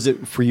what was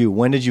it for you?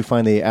 When did you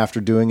finally,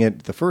 after doing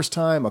it the first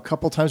time, a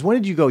couple times, when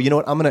did you go, you know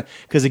what, I'm going to,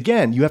 because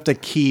again, you have to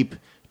keep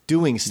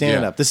doing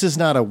stand-up. Yeah. This is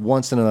not a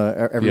once in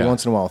a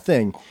while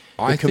thing.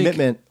 The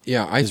commitment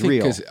is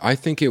real. I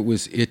think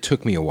it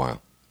took me a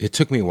while. It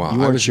took me a while. You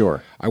weren't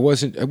sure. I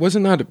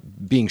wasn't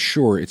not being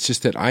sure. It's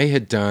just that I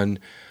had done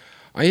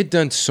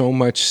so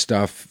much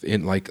stuff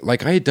in like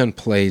I had done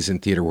plays in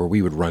theater where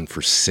we would run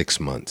for 6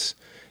 months,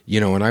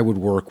 and I would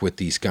work with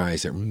these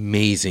guys, they're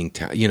amazing,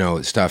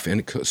 stuff.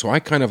 And so I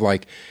kind of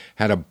like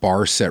had a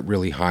bar set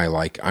really high.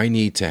 Like I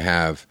need to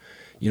have,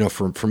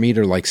 for me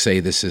to like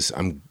say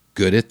I'm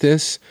good at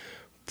this,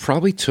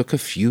 probably took a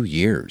few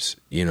years,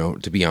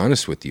 to be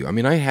honest with you. I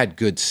mean, I had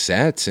good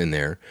sets in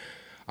there.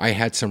 I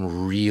had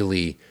some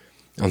really,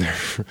 I'll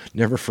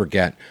never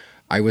forget,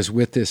 I was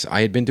with this,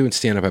 I had been doing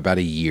stand-up about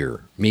a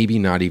year, maybe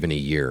not even a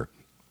year,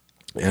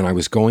 and I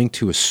was going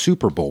to a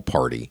Super Bowl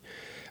party.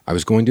 I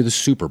was going to the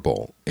Super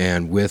Bowl,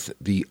 and with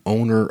the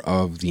owner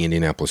of the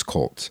Indianapolis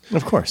Colts.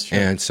 Of course. Sure.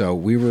 And so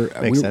we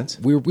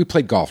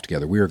played golf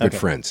together. We were good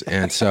friends.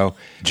 And so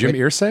Jim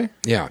Irsay?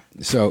 Yeah.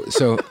 So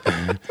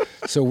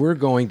we're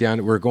going down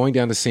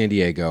to San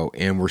Diego,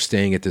 and we're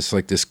staying at this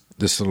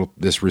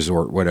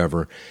resort,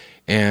 whatever.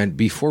 And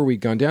before we'd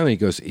gone down, he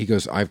goes,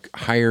 I've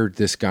hired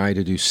this guy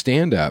to do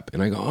stand-up.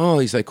 And I go, oh,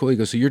 he's like, cool. He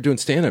goes, so you're doing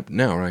stand-up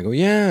now? And I go,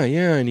 yeah.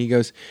 And he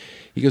goes,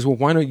 well,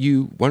 why don't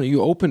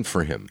you open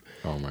for him?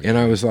 Oh my God. And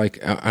I was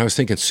like, I was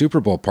thinking Super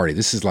Bowl party.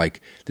 This is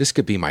like, this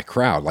could be my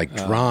crowd, like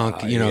drunk,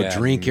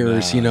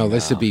 drinkers,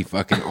 this would be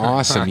fucking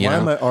awesome. Why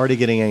am I already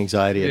getting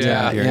anxiety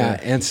attack here? Yeah.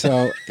 And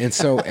so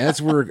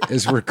as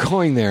we're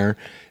going there,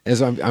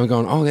 as I'm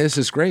going, oh, this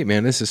is great,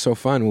 man. This is so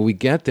fun. When we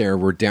get there,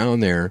 we're down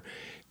there,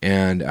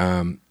 and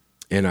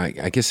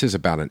I guess it's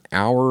about an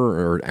hour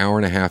or an hour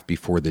and a half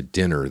before the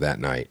dinner that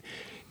night.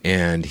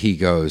 And he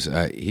goes,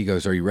 are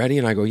you ready?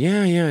 And I go,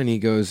 yeah. And he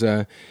goes,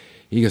 all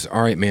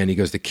right, man. He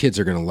goes, the kids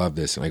are going to love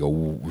this. And I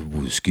go,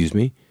 excuse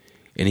me?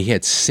 And he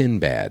had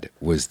Sinbad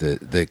was the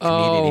comedian.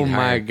 Oh,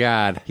 my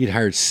God. He'd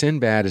hired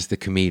Sinbad as the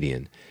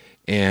comedian.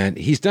 And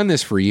he's done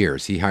this for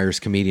years. He hires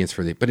comedians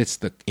but it's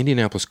the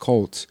Indianapolis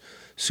Colts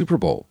Super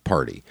Bowl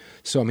party.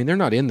 So I mean, they're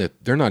not in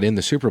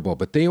the Super Bowl,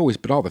 but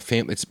all the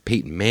family. It's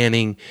Peyton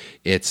Manning.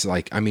 It's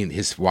like, I mean,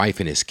 his wife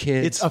and his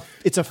kids.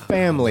 It's a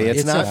family.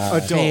 It's not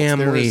adults.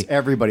 Family. There's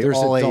everybody. There's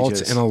all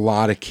adults ages. and a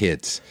lot of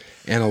kids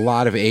and a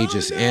lot of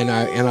ages. Oh, no.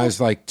 And I was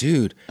like,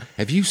 dude,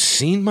 have you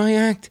seen my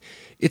act?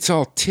 It's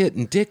all tit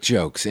and dick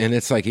jokes. And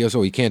it's like, he goes,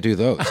 oh, you can't do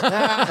those. And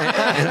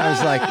I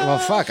was like, well,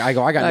 fuck. I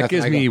got that nothing. That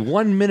gives me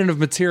 1 minute of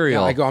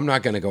material. I go, I'm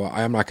not going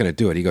to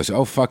do it. He goes,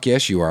 oh, fuck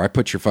yes, you are. I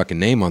put your fucking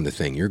name on the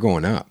thing. You're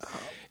going up.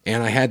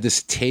 And I had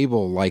this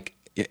table, like,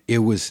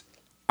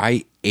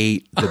 I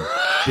ate the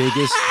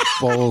biggest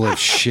bowl of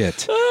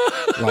shit.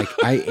 Like,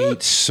 I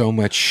ate so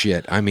much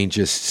shit. I mean,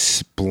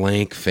 just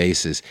blank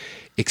faces.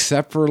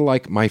 Except for,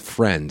 like, my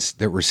friends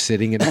that were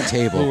sitting at a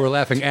table. Who were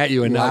laughing at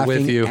you and not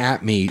with you.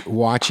 At me,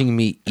 watching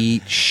me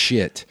eat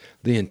shit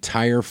the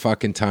entire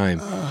fucking time.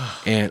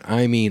 And,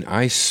 I mean,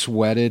 I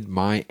sweated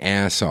my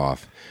ass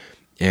off.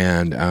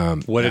 And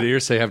what did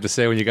Earsay have to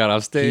say when you got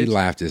off stage? he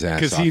laughed his ass off.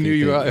 Because he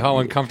knew how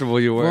uncomfortable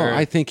you were. Well,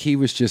 I think he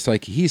was just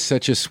like, he's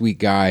such a sweet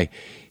guy.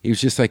 He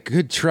was just like,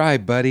 good try,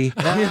 buddy. You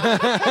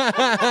got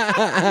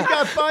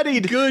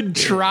buddied. Good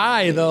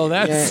try, though.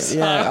 That's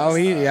yeah. Oh,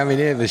 I mean,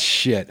 it was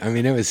shit. I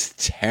mean, it was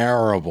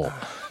terrible.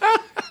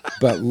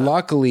 But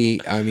luckily,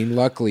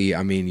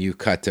 you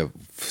cut to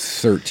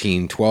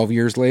 12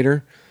 years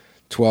later.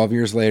 12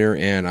 years later,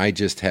 and I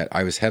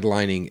was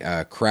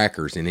headlining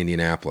Crackers in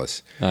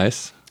Indianapolis.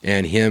 Nice.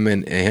 And him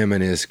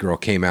and his girl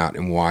came out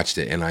and watched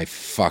it, and I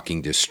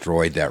fucking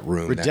destroyed that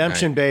room.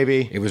 Redemption,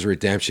 baby. It was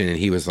redemption, and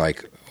he was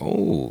like,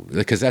 "Oh,"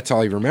 because that's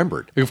all he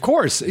remembered. Of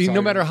course, no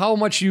matter how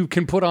much you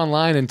can put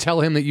online and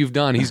tell him that you've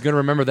done, he's going to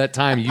remember that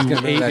time you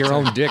ate your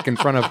own dick in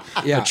front of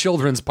a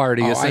children's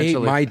party. Essentially, I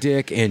ate my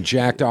dick and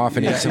jacked off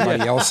and ate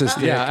somebody else's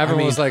dick. Yeah,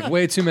 everyone was like,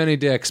 way too many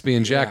dicks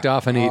being jacked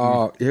off and eaten.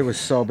 Oh, it was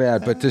so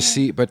bad. But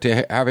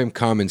to have him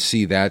come and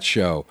see that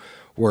show.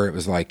 Where it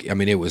was like, I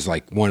mean, it was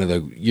like one of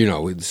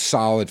the,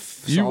 solid.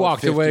 You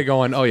walked 50, away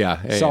going, oh,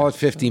 yeah. Solid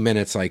 50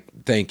 minutes, like,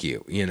 thank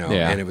you,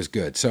 and it was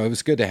good. So it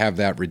was good to have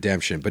that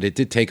redemption, but it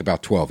did take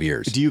about 12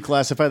 years. Do you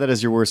classify that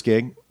as your worst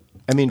gig?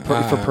 I mean,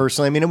 for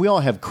personally, I mean, we all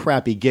have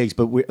crappy gigs,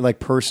 but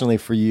personally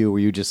for you, were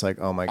you just like,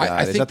 oh my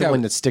God, is that the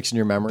one that sticks in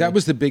your memory? That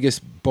was the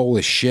biggest bowl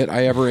of shit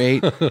I ever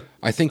ate.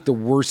 I think the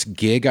worst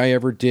gig I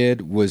ever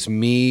did was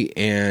me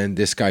and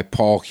this guy,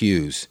 Paul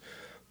Hughes.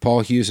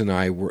 Paul Hughes and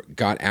I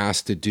got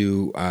asked to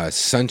do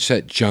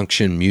Sunset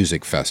Junction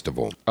Music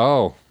Festival.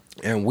 Oh,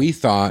 and we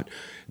thought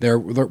we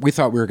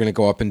were going to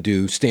go up and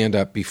do stand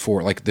up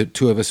before, like the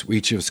two of us,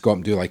 each of us go up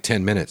and do like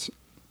 10 minutes.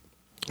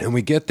 And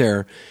we get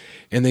there,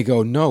 and they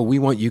go, "No, we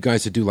want you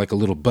guys to do like a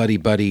little buddy,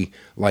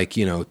 like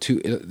kind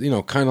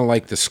of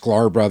like the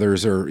Sklar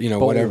Brothers or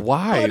whatever."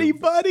 Why,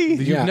 buddy?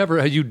 You've never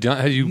had you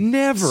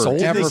never sold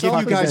Did ever they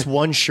give you guys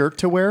one shirt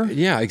to wear?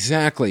 Yeah,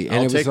 exactly. And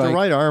I'll it was take the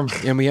right arm.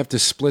 And we have to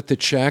split the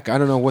check. I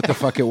don't know what the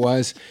fuck it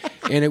was.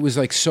 And it was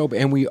like so.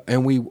 And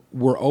we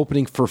were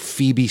opening for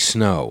Phoebe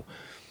Snow,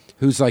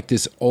 who's like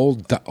this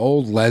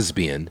old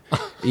lesbian,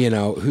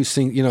 who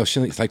sings, she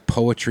sings like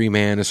Poetry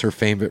Man is her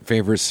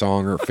favorite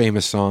song or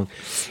famous song.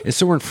 And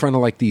so we're in front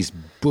of like these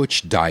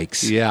butch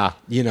dykes,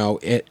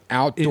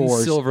 outdoors, in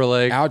Silver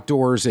Lake,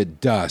 outdoors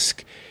at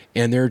dusk.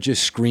 And they're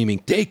just screaming,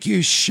 "Take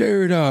your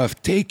shirt off,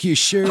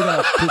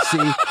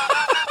 pussy."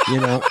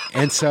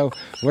 And so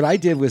what I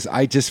did was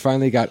I just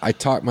finally I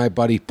talked my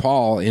buddy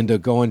Paul into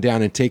going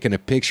down and taking a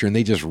picture, and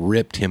they just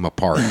ripped him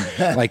apart.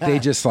 Like they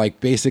just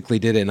basically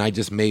did it, and I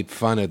just made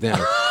fun of them.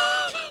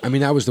 I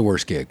mean, that was the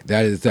worst gig.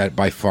 That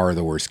by far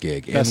the worst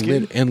gig.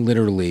 And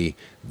literally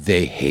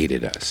they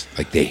hated us.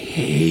 Like they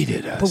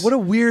hated us. But what a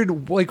weird,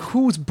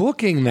 who's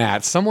booking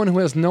that? Someone who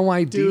has no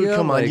idea? Dude,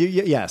 come on.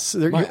 Yes.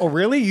 Oh,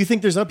 really? You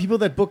think there's people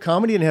that book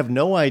comedy and have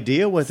no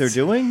idea what they're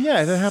doing?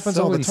 Yeah, that happens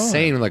all the time.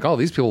 Insane. Like,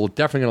 these people are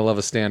definitely going to love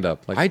a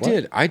stand-up. Like, I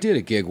did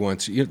a gig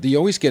once. You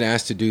always get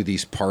asked to do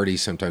these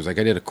parties sometimes. Like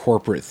I did a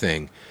corporate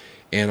thing.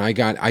 And I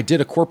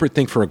did a corporate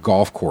thing for a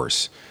golf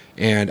course.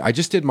 And I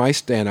just did my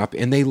stand-up,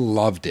 and they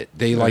loved it.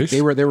 They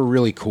were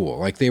really cool.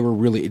 Like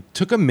it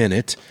took a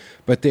minute,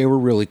 but they were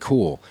really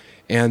cool.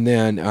 And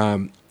then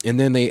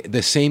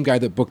the same guy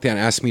that booked that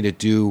asked me to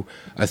do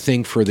a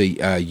thing for the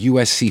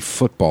USC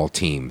football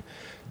team.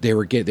 They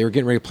were getting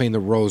ready to play in the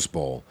Rose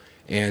Bowl,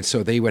 and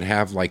so they would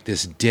have like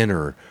this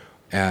dinner.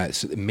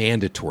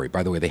 Mandatory,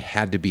 by the way, they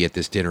had to be at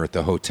this dinner at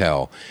the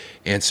hotel,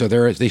 and so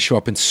they show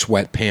up in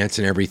sweatpants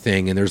and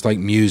everything, and there's like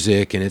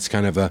music, and it's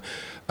kind of a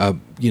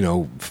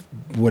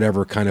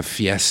whatever kind of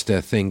fiesta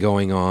thing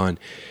going on,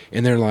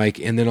 and they're like,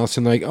 and then all of a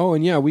sudden like, "Oh,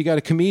 and yeah, we got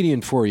a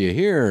comedian for you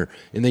here,"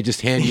 and they just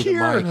hand you the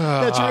mic.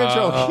 That's your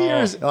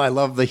intro. I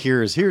love the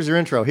here's your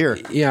intro here.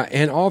 Yeah,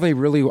 and all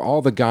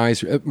the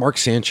guys, Mark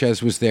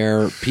Sanchez was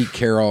there, Pete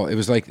Carroll. It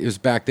was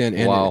back then,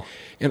 and wow.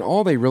 And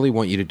all they really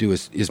want you to do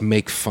is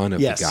make fun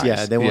of the guys.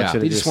 Yeah, they want you to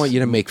They just want you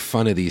to make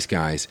fun of these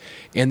guys.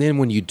 And then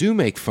when you do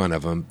make fun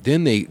of them,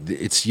 then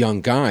it's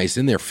young guys,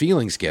 then their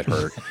feelings get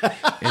hurt.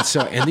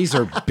 and these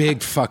are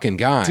big fucking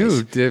guys.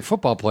 Dude,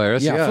 football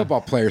players. Yeah,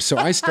 football players. So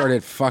I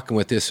started fucking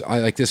with this.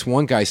 This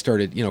one guy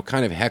started,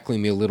 kind of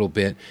heckling me a little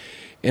bit.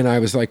 And I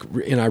was like,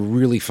 and I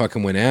really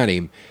fucking went at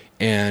him.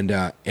 And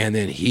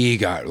then he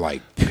got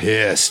like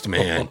pissed,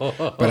 man.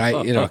 But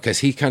I, because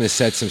he kind of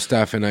said some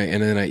stuff, and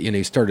then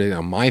he started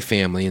on my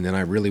family, and then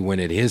I really went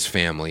at his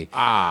family.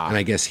 And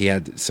I guess he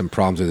had some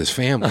problems with his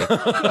family.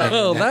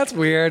 That's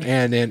weird.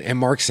 And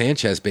Mark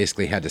Sanchez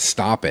basically had to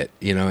stop it,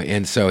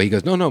 And so he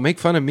goes, no, make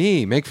fun of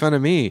me.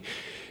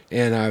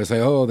 And I was like,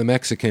 oh, the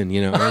Mexican,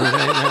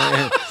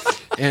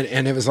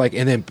 and it was like,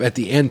 and then at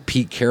the end,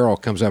 Pete Carroll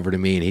comes over to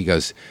me and he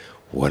goes,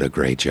 "What a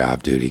great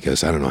job, dude." He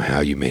goes, "I don't know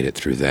how you made it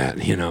through that."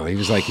 He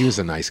was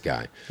a nice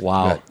guy.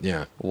 Wow. But,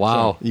 yeah.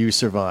 Wow. So you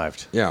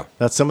survived. Yeah.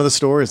 That's some of the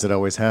stories that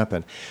always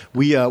happen.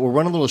 We're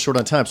running a little short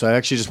on time, so I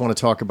actually just want to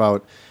talk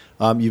about,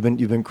 you've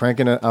been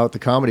cranking out the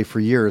comedy for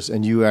years,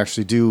 and you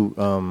actually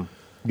do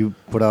You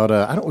put out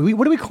a, I don't.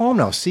 What do we call them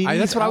now? CDs.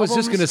 That's what I was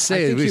just going to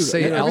say. We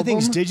say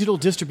everything's album? digital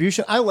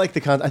distribution. I like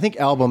the concept. I think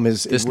album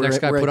is. This we're, next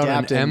guy we're put out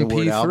an adapting the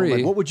word album. MP3.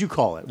 Like, what would you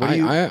call it? What do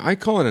you, I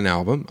call it an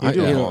album. You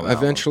do call it an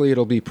Eventually,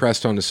 it'll be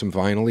pressed onto some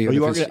vinyl. Are you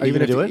going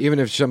to do it? Even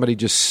if somebody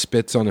just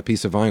spits on a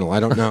piece of vinyl, I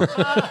don't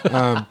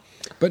know.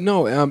 But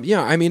no,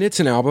 yeah. I mean, it's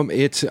an album.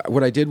 It's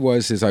what I did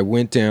was I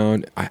went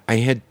down. I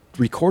had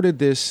recorded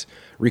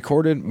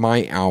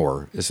my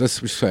hour.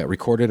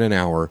 Recorded an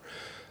hour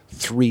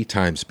 3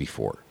 times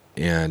before.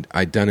 And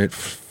I'd done it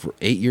for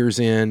 8 years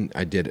in.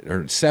 I did it,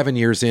 or 7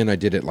 years in. I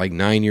did it like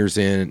 9 years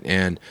in,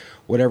 and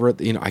whatever.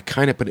 But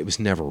it was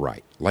never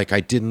right. Like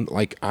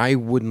I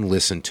wouldn't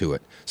listen to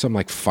it. So I'm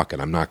like, fuck it,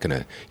 I'm not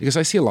gonna. Because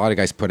I see a lot of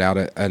guys put out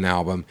an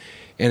album,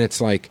 and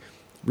it's like,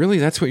 really,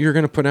 that's what you're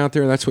going to put out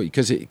there? That's what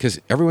because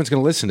everyone's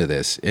going to listen to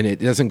this, and it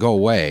doesn't go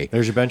away.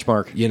 There's your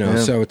benchmark. Yeah.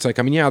 So it's like,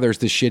 I mean, yeah, there's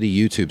this shitty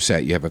YouTube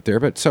set you have up there,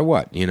 but so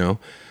what?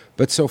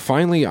 But so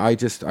finally, I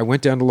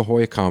went down to La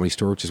Jolla Comedy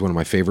Store, which is one of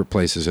my favorite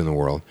places in the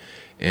world,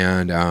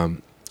 and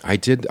I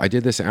did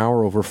this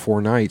hour over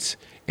 4 nights,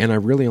 and I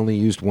really only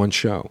used one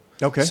show.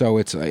 Okay. So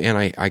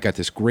I got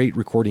this great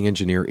recording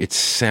engineer. It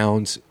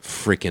sounds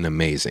freaking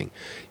amazing,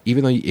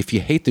 even though if you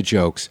hate the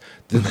jokes,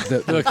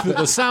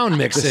 the sound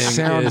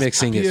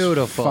mixing, is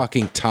beautiful.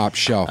 Fucking top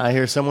shelf. I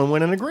hear someone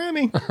winning a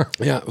Grammy.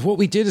 Yeah. What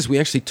we did is we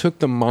actually took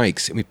the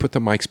mics and we put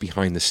the mics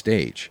behind the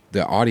stage,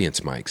 the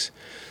audience mics.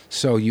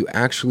 So you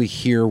actually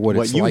hear what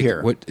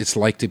it's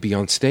like to be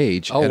on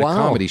stage at a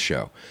comedy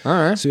show. All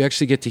right. So you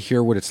actually get to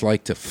hear what it's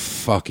like to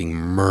fucking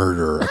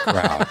murder a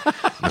crowd.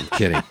 I'm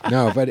kidding.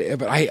 No, but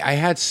I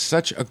had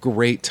such a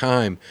great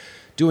time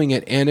doing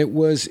it, and it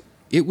was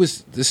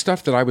the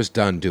stuff that I was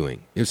done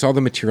doing. It was all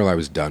the material I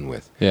was done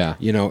with. Yeah.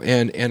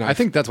 And I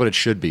think that's what it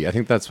should be. I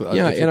think that's what.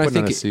 Yeah, if you're and I putting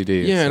think on a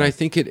CD. Yeah, and I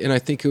think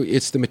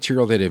it's the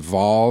material that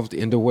evolved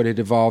into what it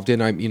evolved in.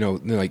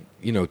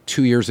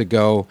 2 years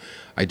ago,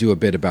 I do a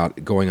bit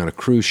about going on a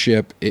cruise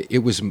ship. It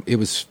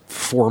was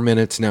 4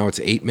 minutes. Now it's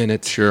 8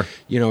 minutes. Sure.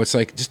 It's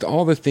like just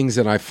all the things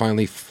that I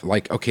finally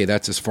like. Okay,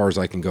 that's as far as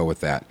I can go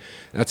with that.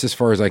 That's as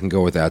far as I can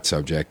go with that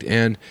subject.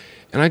 And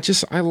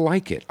I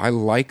like it. I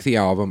like the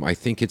album. I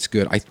think it's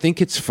good. I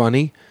think it's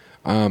funny.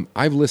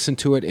 I've listened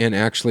to it and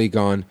actually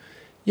gone,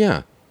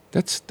 yeah,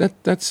 that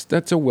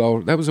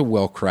was a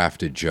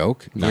well-crafted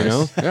joke.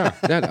 Nice. Yeah.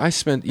 That I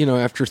spent,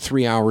 after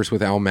 3 hours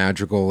with Al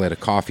Madrigal at a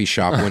coffee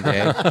shop one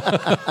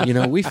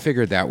day, we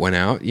figured that one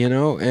out,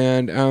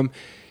 and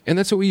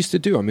that's what we used to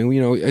do. I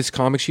mean, as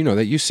comics,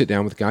 that you sit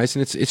down with guys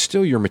and it's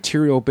still your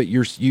material, but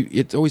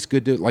it's always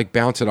good to like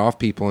bounce it off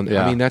people. And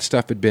I mean, that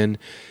stuff had been,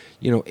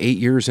 8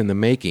 years in the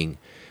making.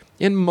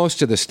 And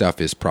most of the stuff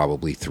is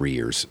probably 3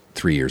 years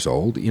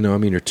old,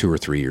 or 2 or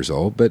 3 years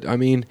old. But I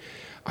mean,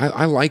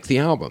 I like the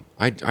album.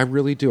 I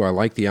really do. I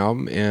like the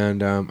album,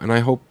 and I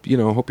hope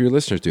hope your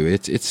listeners do.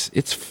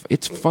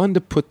 It's fun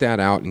to put that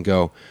out and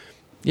go,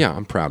 yeah,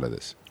 I'm proud of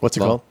this. What's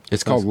it called?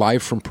 It's called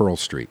Live from Pearl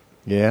Street.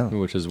 Yeah,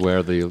 which is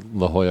where the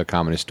La Jolla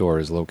Comedy Store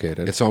is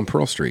located. It's on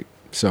Pearl Street.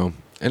 So,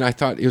 and I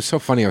thought it was so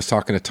funny. I was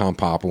talking to Tom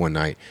Papa one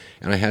night,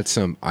 and I had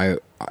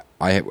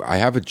I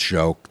have a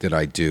joke that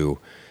I do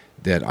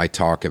that I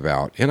talk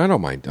about, and I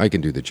don't mind. I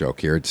can do the joke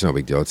here. It's no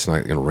big deal. It's not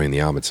going to ruin the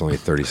album. It's only a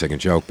 30-second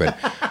joke, but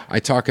I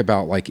talk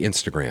about like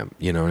Instagram,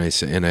 and I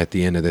say, and at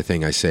the end of the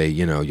thing, I say,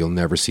 you'll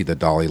never see the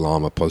Dalai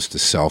Lama post a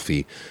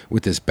selfie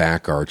with his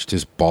back arched,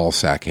 his ball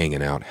sack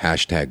hanging out.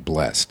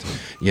 #blessed,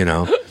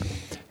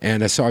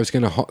 And so I was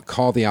going to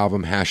call the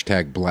album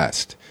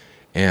 #blessed.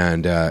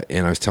 And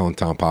I was telling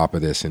Tom Papa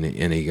this, and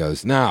he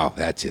goes, "No,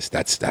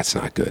 that's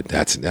not good.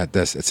 That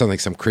sounds like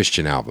some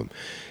Christian album."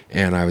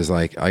 And I was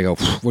like, I go,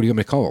 "What do you want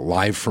me to call it?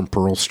 Live from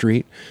Pearl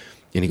Street?"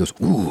 And he goes,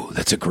 "Ooh,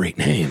 that's a great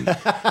name."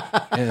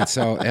 And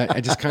so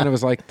I just kind of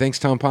was like, "Thanks,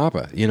 Tom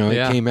Papa."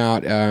 It came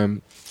out.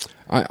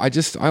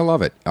 I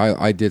love it.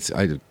 I had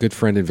a good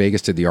friend in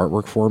Vegas did the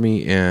artwork for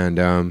me,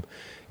 and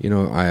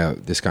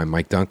this guy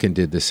Mike Duncan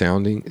did the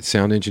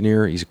sound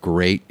engineer. He's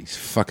great. He's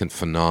fucking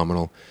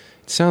phenomenal.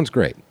 It sounds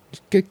great.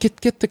 Get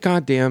the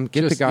goddamn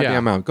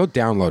out. Go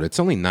download it. It's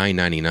only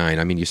 $9.99.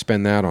 I mean, you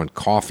spend that on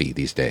coffee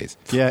these days.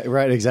 Yeah,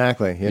 right.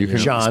 Exactly. Yeah, you can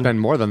spend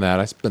more than that.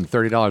 I spend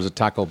 $30 at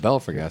Taco Bell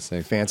for gas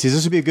sake. Fancy.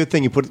 This would be a good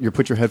thing. You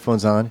put your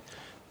headphones on,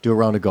 do a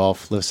round of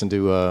golf, listen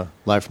to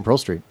Live from Pearl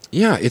Street.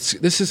 Yeah,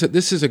 this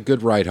is a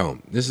good ride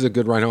home. This is a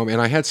good ride home.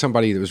 And I had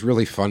somebody that was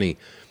really funny.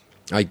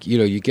 Like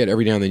you get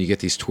every now and then you get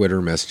these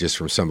Twitter messages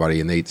from somebody,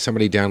 and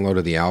somebody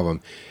downloaded the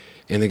album.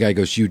 And the guy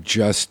goes, "You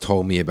just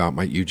told me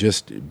about you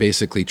just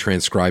basically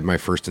transcribed my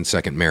first and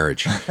second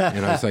marriage."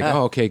 And I was like,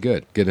 "Oh, okay,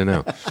 good to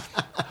know."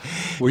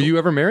 Were you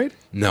ever married?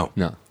 No.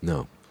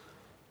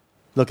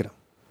 Look at him.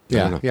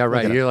 Yeah,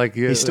 right.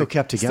 He's still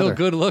kept together. Still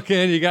good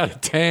looking. You got a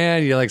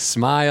tan. You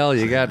smile.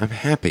 I'm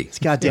happy. It's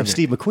goddamn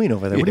Steve McQueen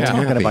over there. What are you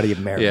talking about? You're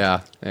married.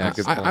 Yeah.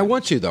 I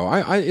want you though.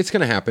 It's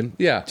going to happen.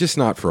 Yeah, just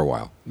not for a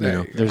while.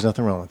 There's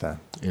nothing wrong with that.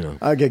 You know.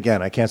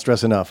 Again, I can't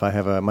stress enough.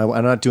 I'm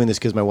not doing this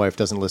because my wife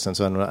doesn't listen,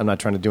 so I'm not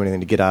trying to do anything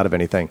to get out of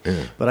anything.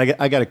 Yeah. But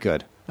I got it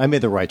good. I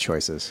made the right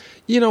choices.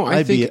 You know,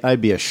 I'd be a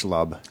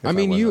schlub. I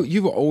mean,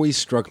 you've always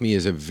struck me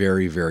as a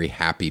very, very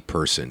happy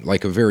person,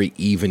 like a very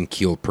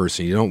even-keeled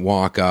person. You don't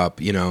walk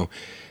up, you know.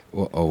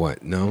 Well, oh,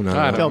 what? No.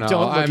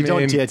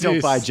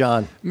 Don't buy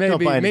John.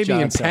 Maybe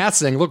in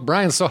passing. Look,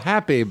 Brian's so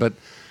happy, but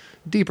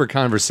deeper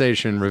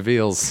conversation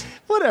reveals.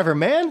 Whatever,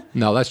 man.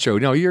 No, that's true.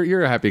 No,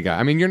 you're a happy guy.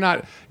 I mean,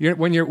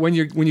 when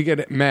you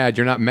get mad,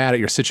 you're not mad at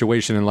your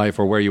situation in life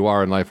or where you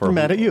are in life, or I'm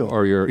mad at you,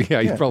 or you're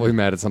probably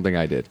mad at something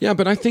I did. Yeah,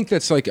 but I think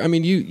that's like, I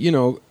mean, you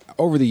know,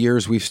 over the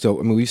years we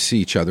see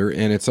each other,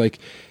 and it's like,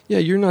 yeah,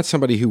 you're not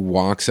somebody who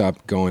walks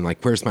up going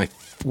like, where's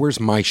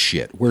my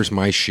shit? Where's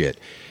my shit?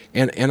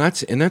 And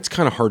that's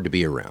kind of hard to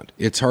be around.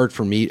 It's hard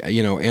for me,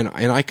 you know, and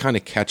I kind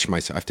of I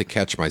have to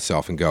catch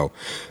myself and go,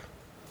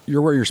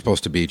 you're where you're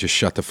supposed to be. Just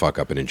shut the fuck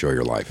up and enjoy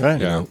your life.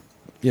 Right.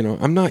 You know,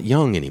 I'm not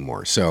young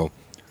anymore, so.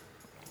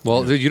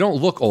 Well, dude, you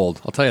don't look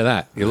old. I'll tell you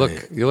that. You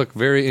look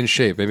very in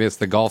shape. Maybe it's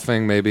the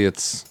golfing. Maybe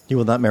it's. He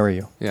will not marry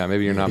you. Yeah,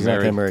 maybe you're not he's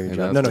married. He's not going to marry you,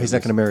 John. No, he's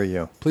not going to marry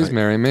you. Please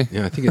marry me.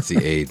 Yeah, I think it's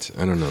the AIDS.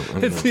 I don't know.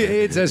 It's the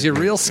AIDS as you're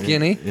real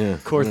skinny. Yeah.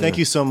 Court, thank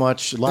you so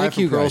much. Live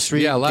from Pearl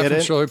Street. Yeah, live from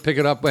Pearl Street. Pick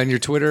it up, and your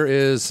Twitter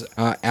is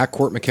at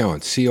Court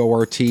McCowan.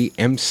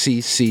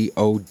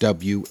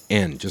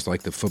 CORTMCCOWN, just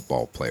like the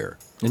football player.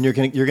 And you're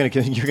going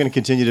to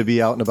continue to be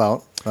out and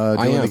about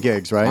doing the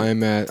gigs, right?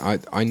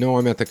 I know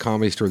I'm at the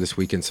Comedy Store this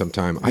weekend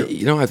sometime. I've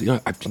been going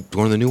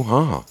to the new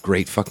Ha.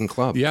 Great fucking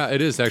club. Yeah, it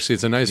is actually.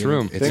 It's a nice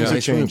room. Things are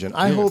changing.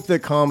 I hope that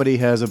comedy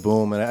has a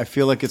boom, and I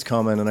feel like it's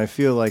coming. And I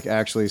feel like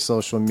actually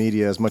social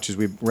media, as much as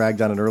we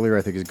ragged on it earlier,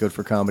 I think is good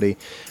for comedy.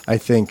 I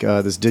think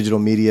this digital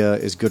media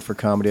is good for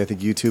comedy. I think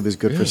YouTube is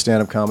good for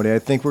stand-up comedy. I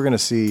think we're going to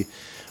see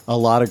a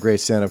lot of great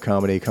stand-up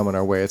comedy coming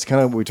our way. It's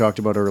kind of what we talked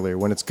about earlier.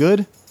 When it's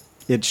good,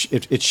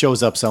 it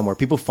shows up somewhere.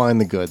 People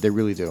find the good. They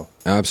really do.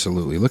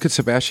 Absolutely. Look at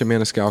Sebastian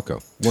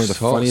Maniscalco. One of the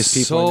funniest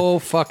people.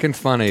 So fucking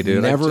funny,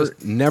 dude.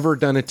 Never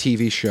done a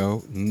TV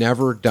show.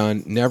 Never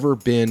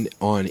been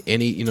on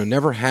any,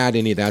 never had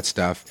any of that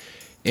stuff.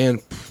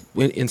 And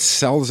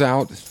sells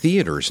out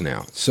theaters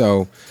now.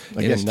 So,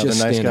 again, another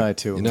nice guy,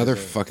 too. Another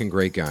fucking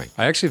great guy.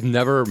 I actually have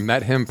never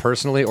met him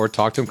personally or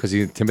talked to him because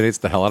he intimidates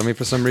the hell out of me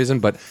for some reason.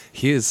 But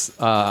he is,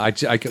 I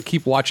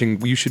keep watching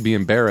You Should Be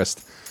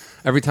Embarrassed.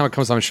 Every time it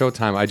comes on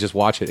Showtime, I just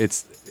watch it.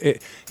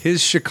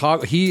 His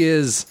Chicago. He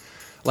is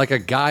like a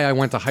guy I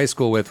went to high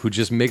school with who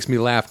just makes me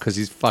laugh because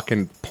he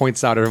fucking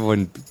points out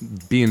everyone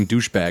being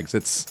douchebags.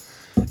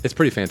 It's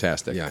pretty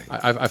fantastic. Yeah,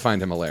 I find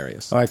him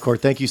hilarious. All right,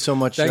 Court. Thank you so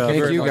much. Thank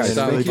you guys.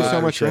 Thank you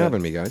so much for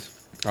having me, guys.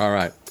 All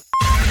right.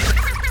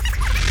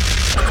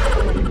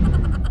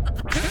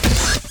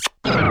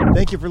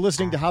 Thank you for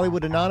listening to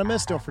Hollywood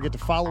Anonymous. Don't forget to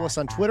follow us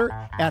on Twitter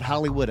at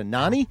Hollywood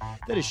Anani.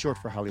 That is short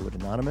for Hollywood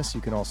Anonymous. You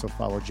can also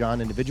follow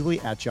John individually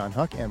at John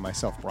Huck and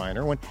myself, Brian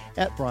Irwin,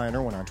 at Brian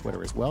Irwin on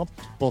Twitter as well.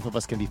 Both of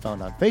us can be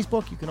found on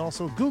Facebook. You can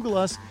also Google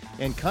us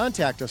and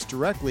contact us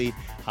directly,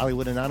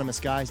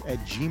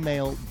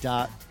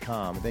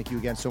 HollywoodAnonymousGuys@gmail.com. Thank you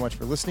again so much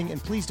for listening,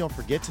 and please don't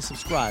forget to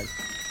subscribe